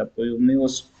lesbian and the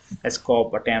Muse as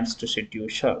Coop attempts to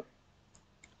seduce her.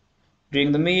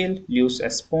 During the meal, Luz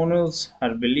espoused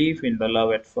her belief in the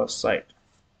love at first sight,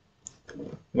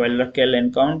 while Raquel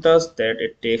encounters that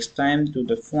it takes time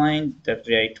to find the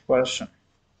right person.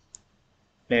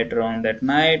 Later on that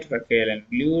night, Raquel and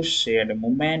Luz shared a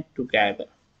moment together.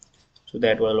 So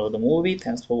that was all of the movie.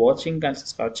 Thanks for watching. Guys,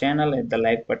 subscribe our channel, hit the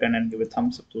like button and give a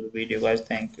thumbs up to the video, guys.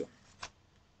 Thank you.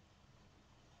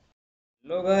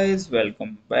 Hello guys,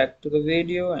 welcome back to the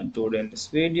video, and today in this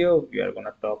video we are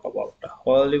gonna talk about a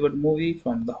Hollywood movie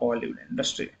from the Hollywood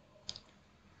industry.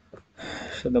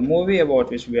 So the movie about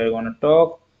which we are gonna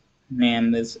talk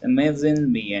name is Imagine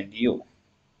Me and You.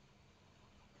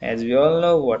 As we all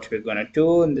know what we're gonna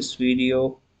do in this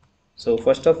video. So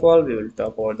first of all we will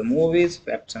talk about the movies,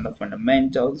 facts and the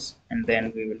fundamentals, and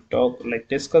then we will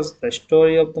discuss the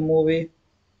story of the movie,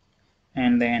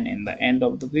 and then in the end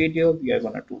of the video we are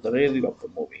gonna do the review of the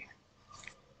movie.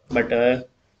 But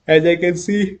as I can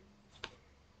see,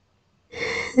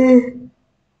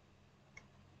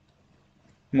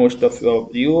 most of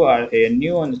you are here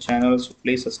new on the channel, so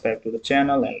please subscribe to the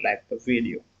channel and like the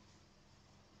video.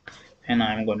 And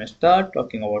I'm gonna start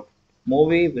talking about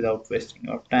movie without wasting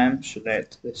your time. So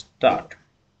let's start.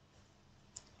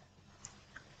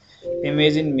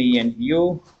 Imagine Me and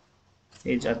You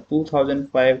is a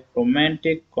 2005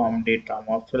 romantic comedy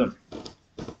drama film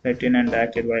written and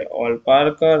directed by Al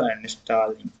Parker and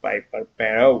starring Piper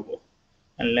Perabo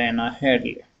and Lena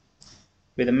Headey,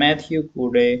 with Matthew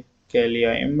Good,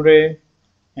 Kelia Imre,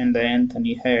 and the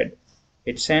Anthony Head.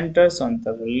 It centers on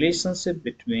the relationship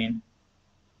between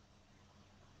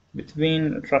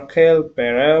Raquel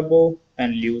Perabo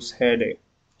and Lewis Headey,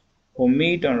 who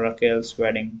meet on Raquel's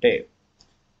wedding day.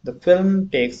 The film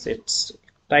takes its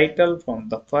title from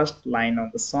the first line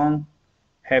of the song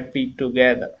 "Happy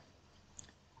Together".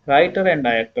 Writer and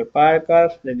director Parker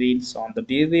reveals on the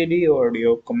DVD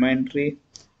audio commentary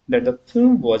that the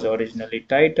film was originally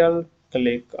titled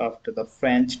 "Click" after the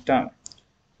French term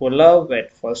for love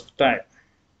at first sight,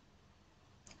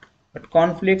 but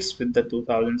conflicts with the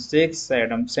 2006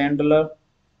 Adam Sandler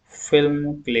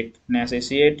film Click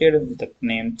necessitated the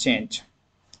name change.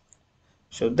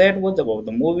 So that was about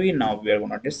the movie. Now we are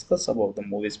going to discuss about the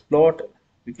movie's plot.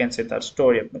 We can say the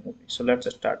story of the movie. So let's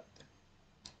start.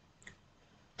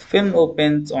 The film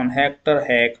opens on Hector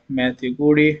Hack, Matthew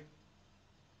Goody,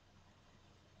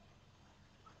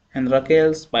 and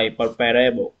Raquel's Piper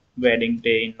Perabo wedding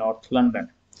day in North London,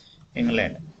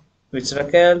 England, which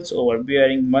Raquel's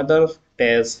overbearing mother,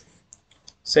 Tess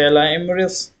Sela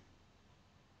Emrys,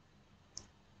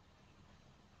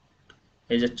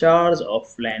 is in charge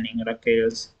of planning.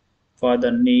 Raquel's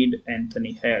father Ned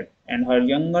Anthony Head and her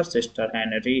younger sister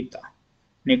Henrietta,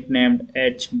 nicknamed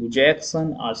H.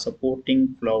 Jackson, are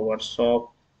supporting flower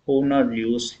shop owner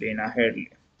Lena Headey,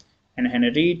 and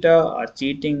Henrietta are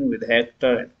cheating with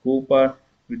Hector and Cooper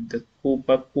with the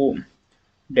Cooper coup.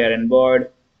 Darren Boyd,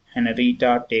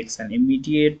 Henrietta takes an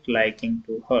immediate liking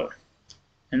to her,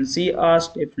 and she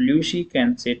asks if Lucy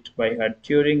can sit by her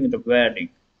during the wedding.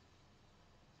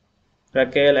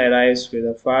 Raquel arrives with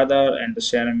her father and the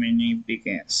ceremony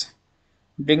begins.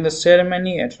 During the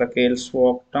ceremony, at Raquel's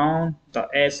walk down the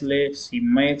aisle, she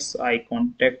makes eye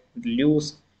contact with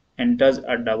Luz and does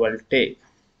a double take.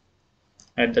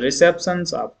 At the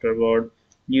receptions afterward,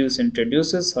 Luz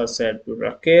introduces herself to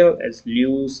Raquel as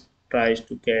Luz tries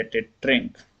to get a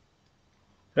drink.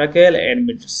 Raquel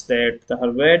admits that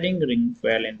her wedding ring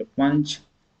fell in the punch,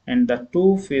 and the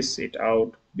two fish it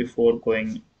out before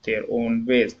going their own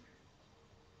ways.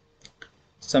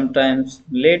 Sometimes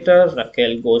later,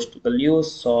 Raquel goes to the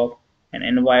Lewis shop and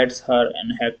invites her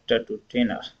and Hector to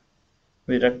dinner,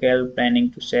 with Raquel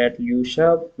planning to set Lewis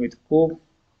up with Coop.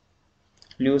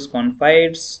 Lewis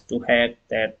confides to Hack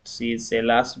that she is a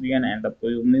lesbian and the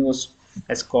Muse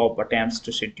as Coop attempts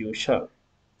to seduce her.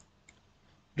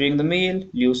 During the meal,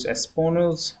 Lewis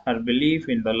espoused her belief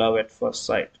in the love at first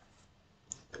sight,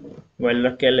 while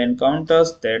Raquel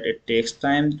encounters that it takes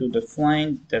time to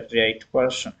find the right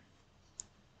person.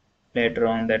 Later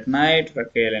on that night,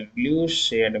 Raquel and Luz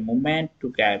shared a moment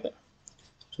together.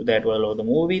 So that was all of the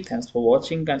movie. Thanks for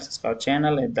watching. Guys, subscribe our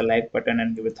channel, hit the like button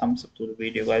and give a thumbs up to the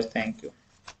video, guys. Thank you.